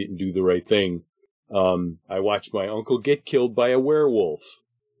because he didn't do the right thing, I watched my uncle get killed by a werewolf.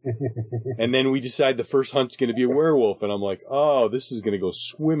 And then we decide the first hunt's going to be a werewolf. And I'm like, oh, this is going to go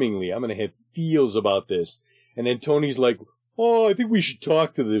swimmingly. I'm going to have feels about this. And then Tony's like, oh, I think we should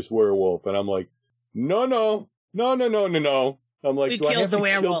talk to this werewolf. And I'm like, no. I'm like, We do I killed have the to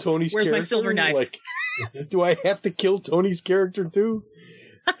kill werewolf. Tony's Where's my character? silver knife? Like, do I have to kill Tony's character too?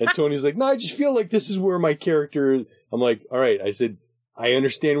 And Tony's like, no, I just feel like this is where my character is. I'm like, all right. I said, I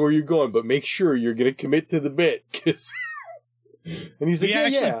understand where you're going, but make sure you're going to commit to the bit. And he's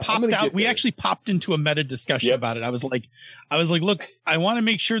like, We actually popped into a meta discussion about it. I was like, look, I want to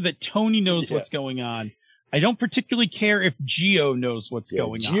make sure that Tony knows what's going on. I don't particularly care if Geo knows what's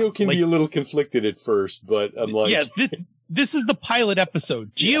going on. Geo can be a little conflicted at first, but I'm like, this is the pilot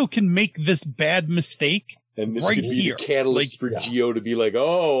episode. Geo can make this bad mistake. And this right could be here. the catalyst for Geo to be like,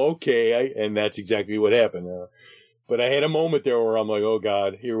 oh, okay. And that's exactly what happened. But I had a moment there where I'm like, oh,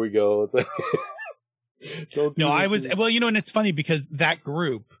 God, here we go. And it's funny because that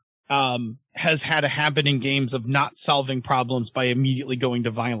group has had a habit in games of not solving problems by immediately going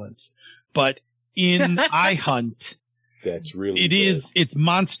to violence. But in iHunt, that's really it's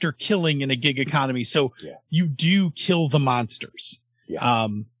monster killing in a gig economy. So you do kill the monsters. Yeah.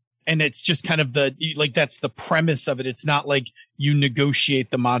 And it's just kind of that's the premise of it. It's not like you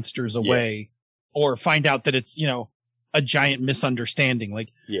negotiate the monsters away or find out that it's, a giant misunderstanding. Like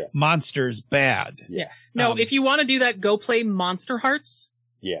monsters bad. Yeah. No, if you want to do that, go play Monster Hearts.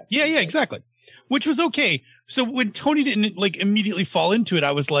 Yeah. Yeah, exactly. Which was okay. So when Tony didn't immediately fall into it,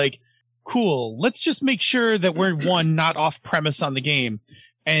 I was like, cool. Let's just make sure that we're one, not off premise on the game.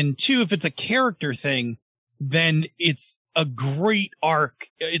 And two, if it's a character thing, then it's a great arc.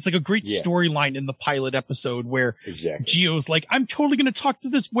 It's like a great storyline in the pilot episode where Geo's like, I'm totally going to talk to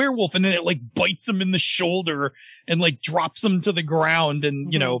this werewolf. And then it bites him in the shoulder and drops him to the ground.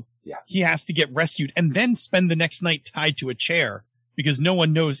 And, he has to get rescued and then spend the next night tied to a chair because no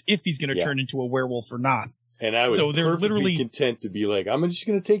one knows if he's going to turn into a werewolf or not. And I was perfectly content to be like, I'm just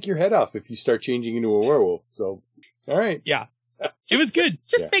going to take your head off if you start changing into a werewolf. So, all right. Yeah. It was good.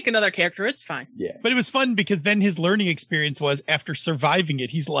 Just make another character. It's fine. Yeah. But it was fun because then his learning experience was after surviving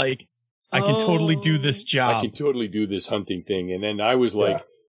it, he's like, I can totally do this job. I can totally do this hunting thing. And then I was like,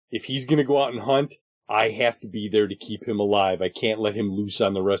 if he's going to go out and hunt, I have to be there to keep him alive. I can't let him loose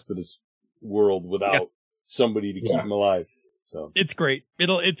on the rest of this world without somebody to keep him alive. So it's great.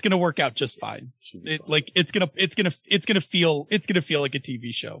 It's going to work out just fine. It's going to feel like a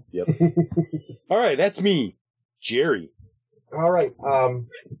TV show. Yep. All right. That's me, Jerry. All right.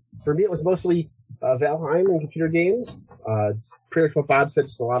 For me, it was mostly Valheim and computer games. Pretty much what Bob said,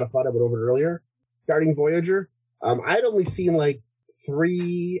 just a lot of fun. I went over it earlier. Starting Voyager. I'd only seen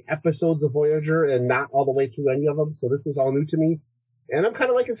 3 episodes of Voyager and not all the way through any of them, so this was all new to me. And I'm kind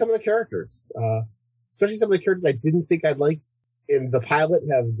of liking some of the characters. Especially some of the characters I didn't think I'd like in the pilot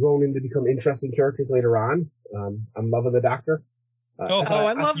have grown into become interesting characters later on. I'm loving the Doctor. I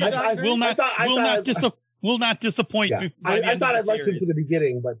love the Doctor. Will not disappoint. Yeah. I thought I'd liked him from the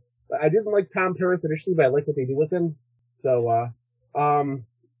beginning, but I didn't like Tom Paris initially, but I like what they do with him. So, ran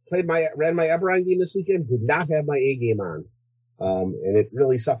my Eberron game this weekend, did not have my A game on. And it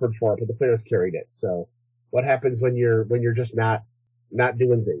really suffered for it, but the players carried it. So what happens when you're just not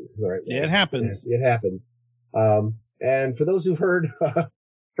doing things? Right? It happens. It happens. And for those who've heard,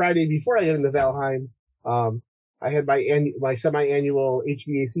 Friday before I got into Valheim, I had my semi-annual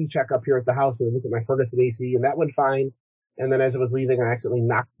HVAC checkup here at the house where I looked at my furnace and AC, and that went fine. And then as I was leaving, I accidentally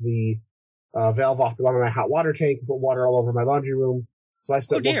knocked the valve off the bottom of my hot water tank and put water all over my laundry room. So I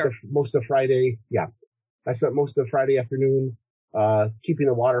spent most of Friday afternoon keeping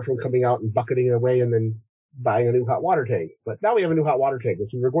the water from coming out and bucketing it away and then buying a new hot water tank. But now we have a new hot water tank,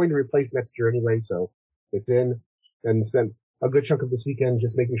 which we were going to replace next year anyway, so it's in. And spent a good chunk of this weekend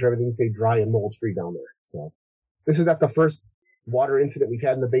just making sure everything stayed dry and mold free down there. So this is not the first water incident we've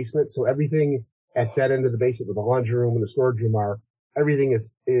had in the basement. So everything at that end of the basement where the laundry room and the storage room are, everything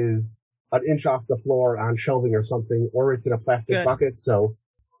is an inch off the floor on shelving or something, or it's in a plastic bucket. So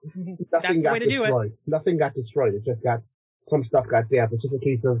nothing got destroyed. Nothing got destroyed. It just some stuff got damp. It's just a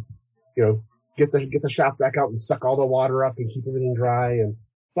case of, get the shop back out and suck all the water up and keep everything dry.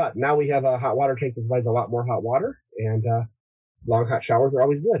 But now we have a hot water tank that provides a lot more hot water, and long hot showers are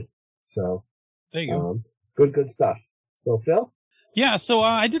always good. So there you go. Good stuff. So Phil? Yeah, so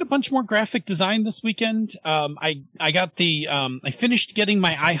I did a bunch more graphic design this weekend. I got I finished getting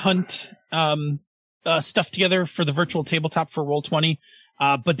my iHunt stuff together for the virtual tabletop for Roll20.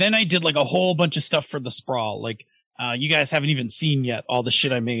 But then I did like a whole bunch of stuff for the Sprawl. Like you guys haven't even seen yet all the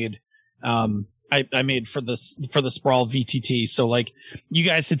shit I made. I made for the Sprawl VTT. So like you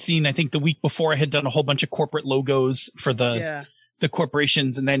guys had seen, I think the week before I had done a whole bunch of corporate logos for the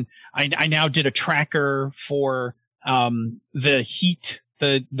corporations, and then I now did a tracker for the heat,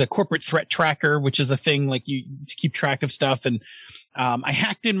 the corporate threat tracker, which is a thing like you to keep track of stuff. And I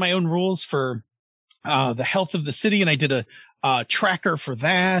hacked in my own rules for the health of the city, and I did a tracker for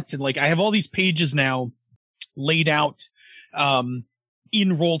that. And like I have all these pages now laid out in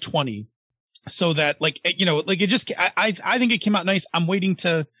Roll20, so that like it just I think it came out nice. I'm waiting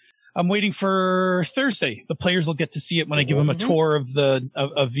for Thursday. The players will get to see it when I give them a tour of the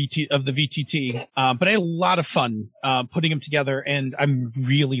VTT. But I had a lot of fun putting them together, and I'm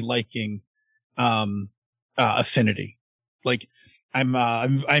really liking Affinity. Like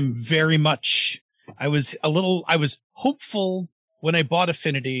I'm very much. I was hopeful when I bought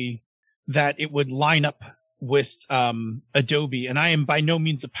Affinity that it would line up with Adobe, and I am by no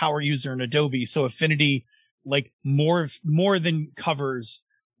means a power user in Adobe, so Affinity like more than covers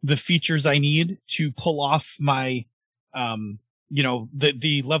the features I need to pull off my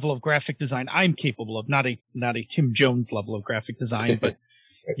the level of graphic design I'm capable of. Not a Tim Jones level of graphic design, but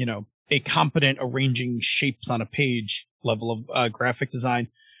a competent arranging shapes on a page level of graphic design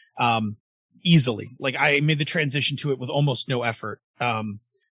easily. Like I made the transition to it with almost no effort.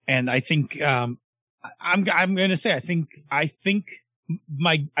 And I think I'm going to say I think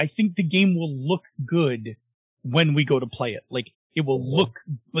the game will look good when we go to play it. Like it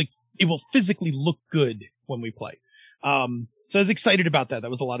will physically look good when we play. So I was excited about that.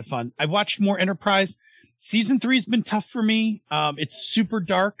 That was a lot of fun. I watched more Enterprise. Season 3 has been tough for me. It's super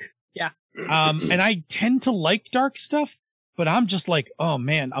dark. Yeah. And I tend to like dark stuff, but I'm just like, oh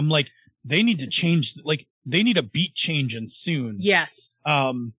man, I'm like, they need to change, like they need a beat change and soon. Yes.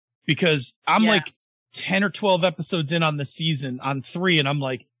 Because I'm like 10 or 12 episodes in on the season on 3, and I'm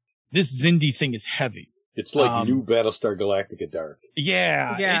like, this Xindi thing is heavy. It's like new Battlestar Galactica dark.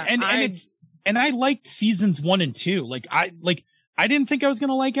 Yeah. And I liked seasons 1 and 2. Like I didn't think I was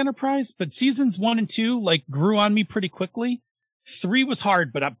gonna like Enterprise, but seasons 1 and 2 like grew on me pretty quickly. 3 was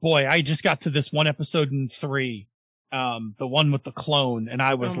hard, but boy, I just got to this one episode in 3, the one with the clone, and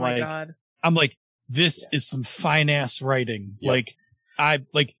I was God. I'm like, this is some fine ass writing. Yep.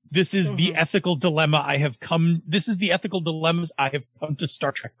 This is the ethical dilemma this is the ethical dilemmas I have come to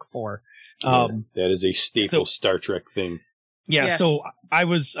Star Trek for. That is a staple Star Trek thing. Yeah. Yes. So I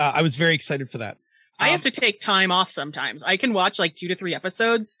was very excited for that. I have to take time off sometimes. I can watch like 2 to 3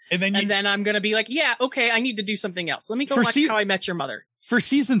 episodes, and then I'm going to be like, yeah, okay, I need to do something else. Let me go watch How I Met Your Mother. For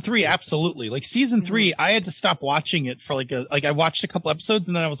season 3, absolutely. Like season 3, I had to stop watching it for I watched a couple episodes,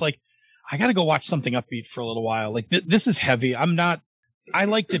 and then I was like, I got to go watch something upbeat for a little while. Like this is heavy. I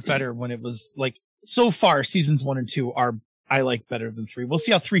liked it better when it was like, so far seasons 1 and 2 I like better than 3. We'll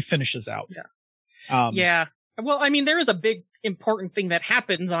see how 3 finishes out. Yeah. Yeah. Well, I mean, there is a big important thing that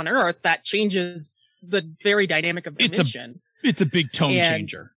happens on Earth that changes the very dynamic of the mission. It's a big tone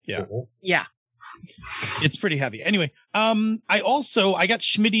changer. Yeah. Yeah. It's pretty heavy. Anyway, I got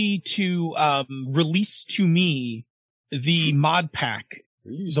Schmitty to release to me the mod pack,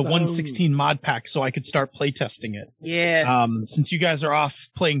 the 116 mod pack, so I could start playtesting it. Yes. Since you guys are off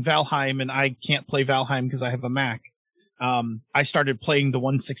playing Valheim and I can't play Valheim because I have a Mac, I started playing the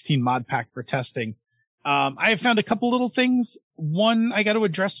 116 mod pack for testing. I have found a couple little things. One I got to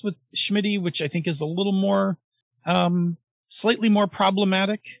address with Schmitty, which I think is a little more, slightly more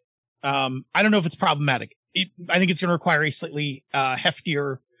problematic. I don't know if it's problematic. I think it's going to require a slightly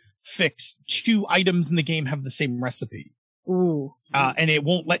heftier fix. 2 items in the game have the same recipe. Ooh. And it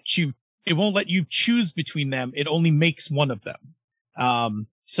won't let you choose between them. It only makes one of them.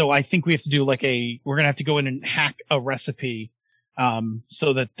 So I think we have to do we're going to have to go in and hack a recipe,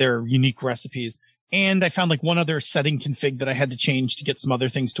 so that they're unique recipes. And I found one other setting config that I had to change to get some other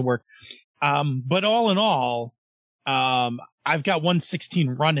things to work. But all in all, I've got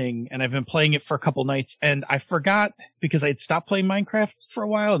 1.16 running, and I've been playing it for a couple nights, and I forgot because I had stopped playing Minecraft for a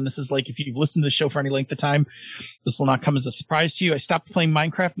while, and this is like, if you've listened to the show for any length of time, this will not come as a surprise to you. I stopped playing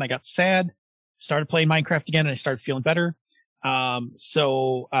Minecraft, and I got sad, started playing Minecraft again, and I started feeling better. I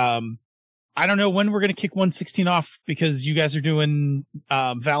don't know when we're going to kick 1.16 off, because you guys are doing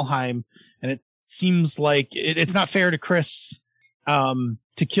Valheim, and it seems like it's not fair to Chris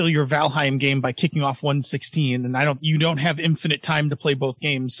to kill your Valheim game by kicking off 1.16, and you don't have infinite time to play both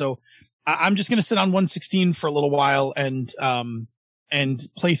games. So I'm just going to sit on 1.16 for a little while and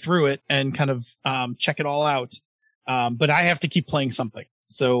play through it and kind of check it all out. But I have to keep playing something.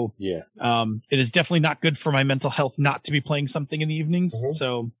 So yeah, it is definitely not good for my mental health not to be playing something in the evenings. Mm-hmm.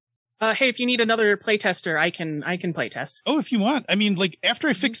 So hey, if you need another playtester, I can playtest. Oh, if you want. I mean, like, after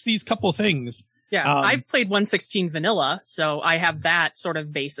I fix these couple things. Yeah, I've played 1.16 vanilla, so I have that sort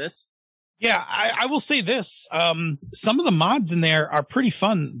of basis. Yeah, I will say this. Some of the mods in there are pretty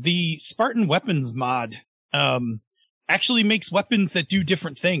fun. The Spartan Weapons mod actually makes weapons that do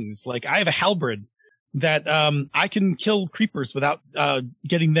different things. Like, I have a halberd that I can kill creepers without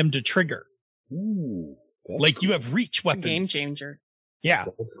getting them to trigger. Ooh, like, cool. You have reach weapons. Game changer. Yeah.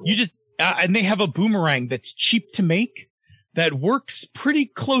 That's cool. You just and they have a boomerang that's cheap to make that works pretty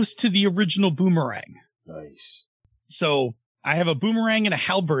close to the original boomerang. Nice. So I have a boomerang and a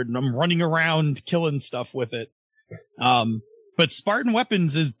halberd, and I'm running around killing stuff with it. But Spartan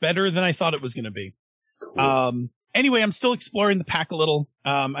Weapons is better than I thought it was going to be. Cool. Anyway, I'm still exploring the pack a little.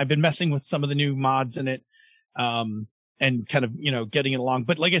 I've been messing with some of the new mods in it. And kind of, getting it along.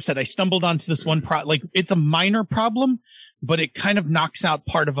 But like I said, I stumbled onto this one it's a minor problem, but it kind of knocks out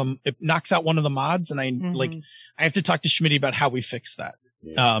it knocks out one of the mods. And I have to talk to Schmitty about how we fix that.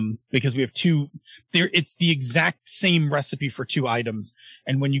 Yeah. Because we have it's the exact same recipe for 2 items.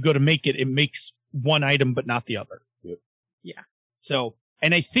 And when you go to make it, it makes one item, but not the other. Yep. Yeah. So,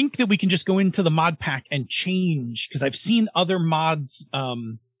 and I think that we can just go into the mod pack and change, because I've seen other mods,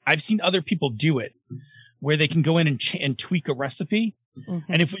 I've seen other people do it, where they can go in and tweak a recipe. Mm-hmm.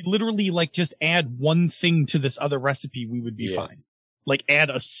 And if we literally just add one thing to this other recipe, we would be fine. Like add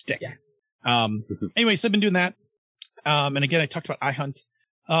a stick. Yeah. Anyway, so I've been doing that. And again, I talked about iHunt.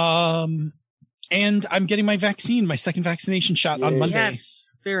 And I'm getting my second vaccination shot on Monday. Yes.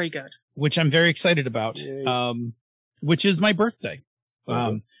 Very good. Which I'm very excited about. Which is my birthday.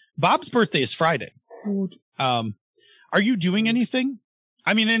 Bob's birthday is Friday. Are you doing anything?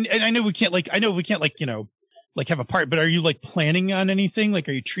 I mean, and I know we can't have a part, but are you planning on anything?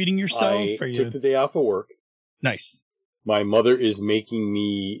 Are you treating yourself? I took the day off of work. Nice. My mother is making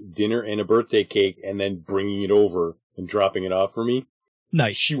me dinner and a birthday cake and then bringing it over and dropping it off for me.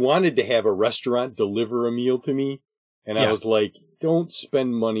 Nice. She wanted to have a restaurant deliver a meal to me. And I was like, don't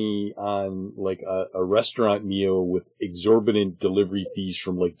spend money on a restaurant meal with exorbitant delivery fees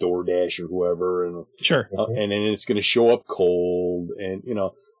from DoorDash or whoever. And sure. And then it's going to show up cold and, it's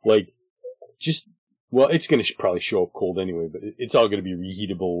going to probably show up cold anyway, but it's all going to be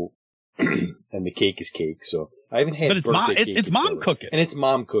reheatable and the cake is cake. So I haven't had birthday cake. It's mom cooking. And it's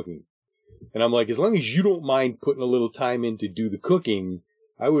mom cooking. And I'm like, as long as you don't mind putting a little time in to do the cooking,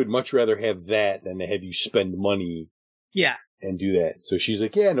 I would much rather have that than to have you spend money. Yeah. And do that. So she's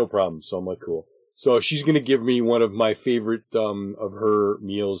like, yeah, no problem. So I'm like, cool. So she's going to give me one of my favorite, of her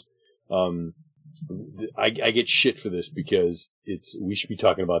meals. I get shit for this because we should be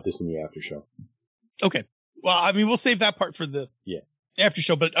talking about this in the after show. Okay. Well, I mean, we'll save that part for the after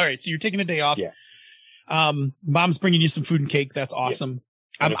show, but all right. So you're taking a day off. Yeah. Mom's bringing you some food and cake. That's awesome.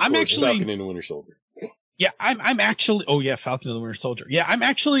 Yeah. I'm actually Falcon and the Winter Soldier. Yeah, I'm actually, Falcon and the Winter Soldier. Yeah,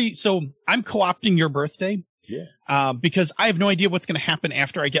 I'm co-opting your birthday. Yeah. Because I have no idea what's going to happen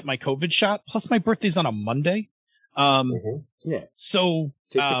after I get my COVID shot. Plus my birthday's on a Monday. Yeah. So.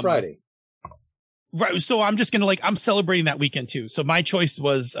 Take the Friday. Right. So I'm just going to I'm celebrating that weekend too. So my choice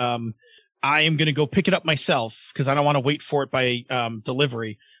was, I am going to go pick it up myself because I don't want to wait for it by,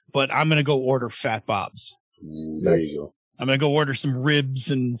 delivery, but I'm going to go order Fat Bob's. There you go. I'm going to go order some ribs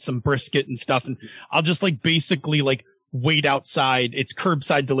and some brisket and stuff. And I'll just basically wait outside. It's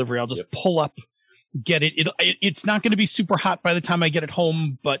curbside delivery. I'll just pull up, get it. It's not going to be super hot by the time I get it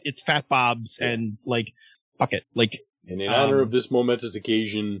home, but it's Fat Bob's and fuck it. And in honor of this momentous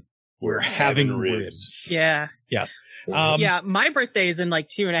occasion, we're having ribs. Yeah. Yes. My birthday is in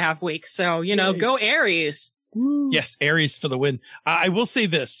 2.5 weeks. So, go Aries. Woo. Yes, Aries for the win. I will say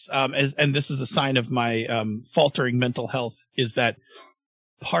this, and this is a sign of my faltering mental health, is that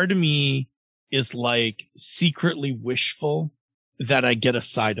part of me is secretly wishful that I get a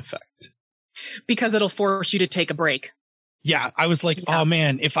side effect. Because it'll force you to take a break. Yeah, I was like, Yeah. oh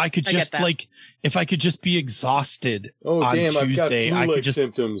man, if I could I get just that. if I could just be exhausted Oh, on damn, Tuesday, I've got I flu-like could just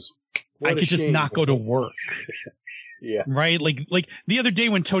symptoms. What I a could just shame. not go to work. Yeah. Right? Like the other day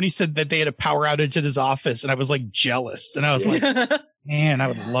when Tony said that they had a power outage at his office, and I was like jealous, and I was like, man, I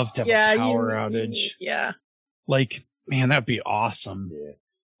would love to have a power outage. Yeah. Like, man, that'd be awesome. Yeah.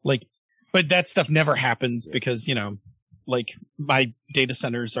 Like, but that stuff never happens because, like my data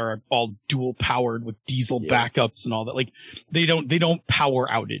centers are all dual powered with diesel backups and all that. Like they don't power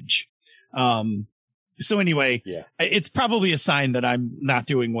outage. So anyway, it's probably a sign that I'm not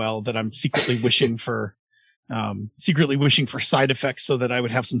doing well, that I'm secretly wishing for side effects so that I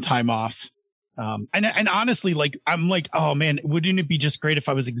would have some time off. And honestly, like, I'm like, oh man, wouldn't it be just great if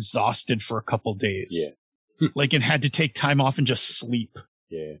I was exhausted for a couple days? Yeah. Like, and had to take time off and just sleep.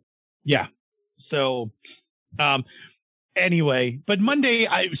 Yeah. Yeah. So, anyway, but Monday,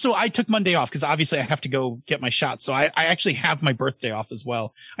 I took Monday off because obviously I have to go get my shot. So I actually have my birthday off as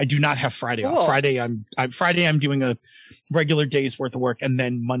well. I do not have Friday off. Friday, I'm doing a regular day's worth of work. And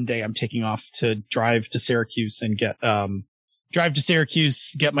then Monday I'm taking off to drive to Syracuse and get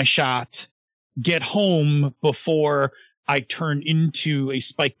my shot, get home before I turn into a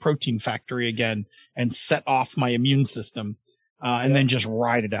spike protein factory again and set off my immune system, and then just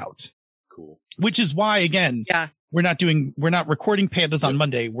ride it out. Cool. Which is why, again, we're not recording Pandas on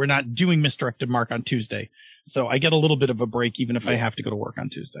Monday. We're not doing Misdirected Mark on Tuesday. So I get a little bit of a break, even if I have to go to work on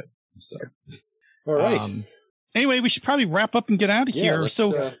Tuesday. So, all right. Anyway, we should probably wrap up and get out of here.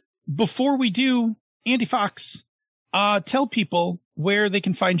 So before we do, Andy Fox, tell people where they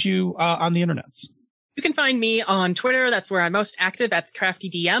can find you on the internets. You can find me on Twitter. That's where I'm most active, at the Crafty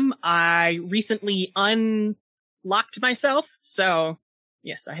DM. I recently unlocked myself. So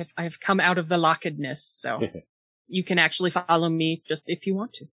yes, I have come out of the lockedness. So you can actually follow me just if you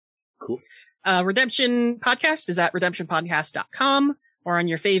want to. Cool. Redemption Podcast is at redemptionpodcast.com or on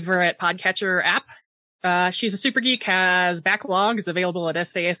your favorite podcatcher app. She's a Super Geek has backlog, is available at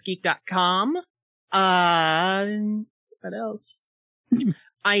sasgeek.com. What else?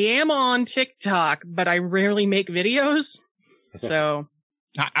 I am on TikTok, but I rarely make videos. So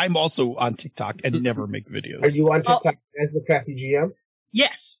I'm also on TikTok and never make videos. Are you on TikTok as the Crafty GM?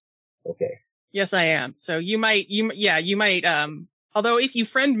 Yes. Okay. Yes, I am. So you might, although if you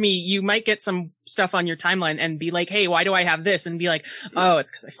friend me, you might get some stuff on your timeline and be like, hey, why do I have this? And be like, oh,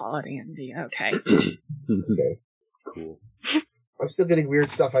 it's because I followed Andy. Okay. Okay. Cool. I'm still getting weird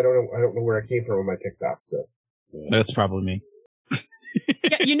stuff. I don't know where I came from on my TikTok. So that's probably me.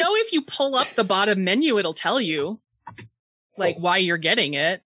 Yeah, if you pull up the bottom menu, it'll tell you why you're getting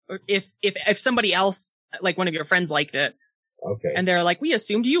it. Or if somebody else, like one of your friends, liked it. Okay. And they're like, we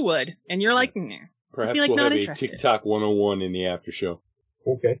assumed you would. And you're like, nah. Perhaps be like, we'll not have interested. a TikTok 101 in the after show.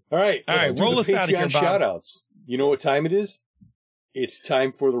 Okay. All right. Roll us out of here, Bob. Shout-outs. You know what time it is? It's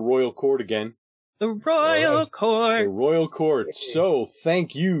time for the Royal Court again. The Royal Court. The Royal Court. So,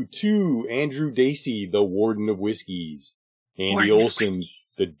 thank you to Andrew Dacey, the Warden of Whiskies. Andy Olson,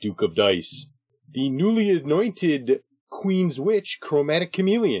 the Duke of Dice. The newly anointed Queen's Witch, Chromatic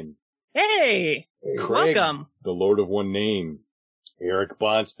Chameleon. Hey! Craig, Welcome. the Lord of One Name. Eric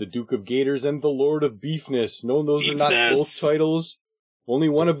Bonts, the Duke of Gators, and the Lord of Beefness. No, those are not both titles. Only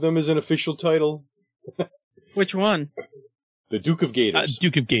one of them is an official title. Which one? The Duke of Gators.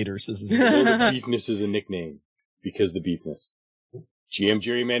 Duke of Gators is his name. The Lord of Beefness is a nickname. Because the Beefness. GM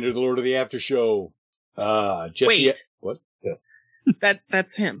Gerrymander, the Lord of the After Show. Jesse. Wait. What? Yes.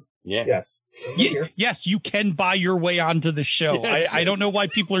 That's him. Yeah. Yes. Yes, you can buy your way onto the show. Yes, I don't know why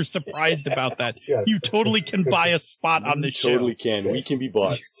people are surprised about that. Yes. You totally can buy a spot on the show. Totally can. Yes. We can be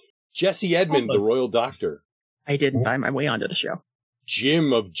bought. Jesse Edmond, the Royal Doctor. I didn't buy my way onto the show.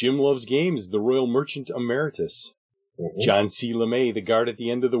 Jim of Jim Loves Games, the Royal Merchant Emeritus. John C. LeMay, the Guard at the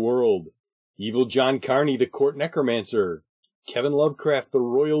End of the World. Evil John Carney, the Court Necromancer. Kevin Lovecraft, the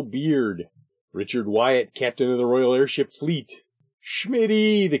Royal Beard. Richard Wyatt, Captain of the Royal Airship Fleet.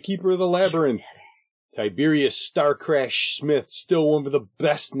 Schmitty, the Keeper of the Labyrinth. Tiberius Starcrash Smith, still one of the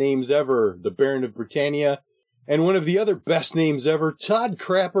best names ever, the Baron of Britannia. And one of the other best names ever, Todd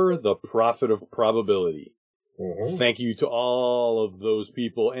Crapper, the Prophet of Probability. Thank you to all of those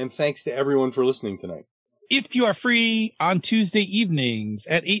people, and thanks to everyone for listening tonight. If you are free on Tuesday evenings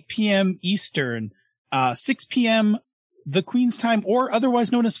at 8 p.m. Eastern, 6 p.m. the Queen's Time, or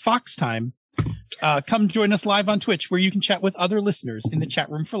otherwise known as Fox Time, come join us live on Twitch, where you can chat with other listeners in the chat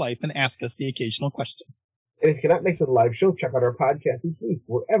room for life and ask us the occasional question. And if you cannot make it to the live show, check out our podcast each week,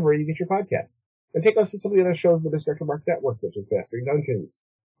 wherever you get your podcasts. And take us to some of the other shows of the Misdirected Mark Network, such as Mastering Dungeons,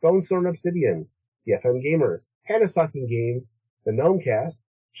 Bone Storm Obsidian, the FM Gamers, Hannah's Talking Games, the Gnomecast,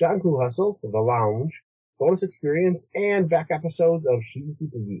 John Cool Hustle, The Lounge, bonus experience, and back episodes of She's a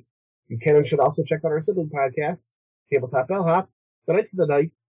Super Geek. You can and should also check out our sibling podcasts, Tabletop Bellhop, The Knights of the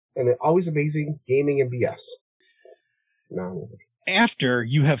Night, and the always amazing Gaming and BS. Now, after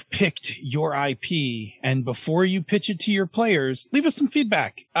you have picked your IP and before you pitch it to your players, leave us some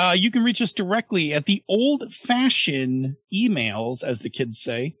feedback. You can reach us directly at the old-fashioned emails, as the kids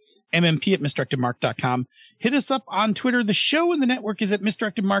say, mmp@misdirectedmark.com. Hit us up on Twitter. The show and the network is at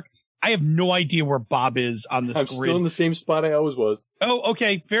Misdirected I have no idea where Bob is on this I'm grid. still in the same spot I always was. Oh,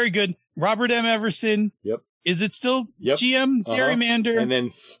 okay. Very good. Robert M. Everson. Yep. Is it still Yep. GM Gerrymander? And then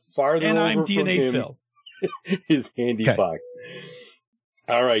farther and over I'm from DNA him Phil. is Handy Okay. Fox.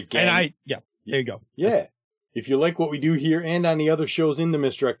 All right, gang. There you go. Yeah. If you like what we do here and on the other shows in the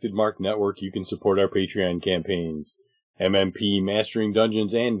Misdirected Mark Network, you can support our Patreon campaigns. MMP, Mastering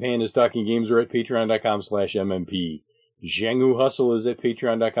Dungeons, and Pandas Talking Games are at patreon.com/MMP. Zhengu Hustle is at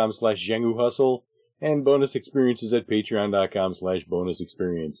patreon.com/Zhengu Hustle, and Bonus Experience is at patreon.com/Bonus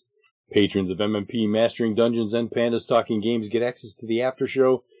Experience. Patrons of MMP, Mastering Dungeons, and Pandas Talking Games get access to the after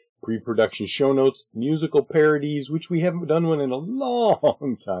show, pre-production show notes, musical parodies, which we haven't done one in a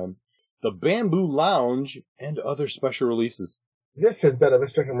long time, the Bamboo Lounge, and other special releases. this has been a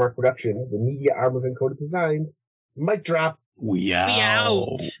Mr. Mark production, the media arm of Encoded Designs. Mic drop. We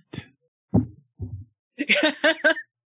out. We out.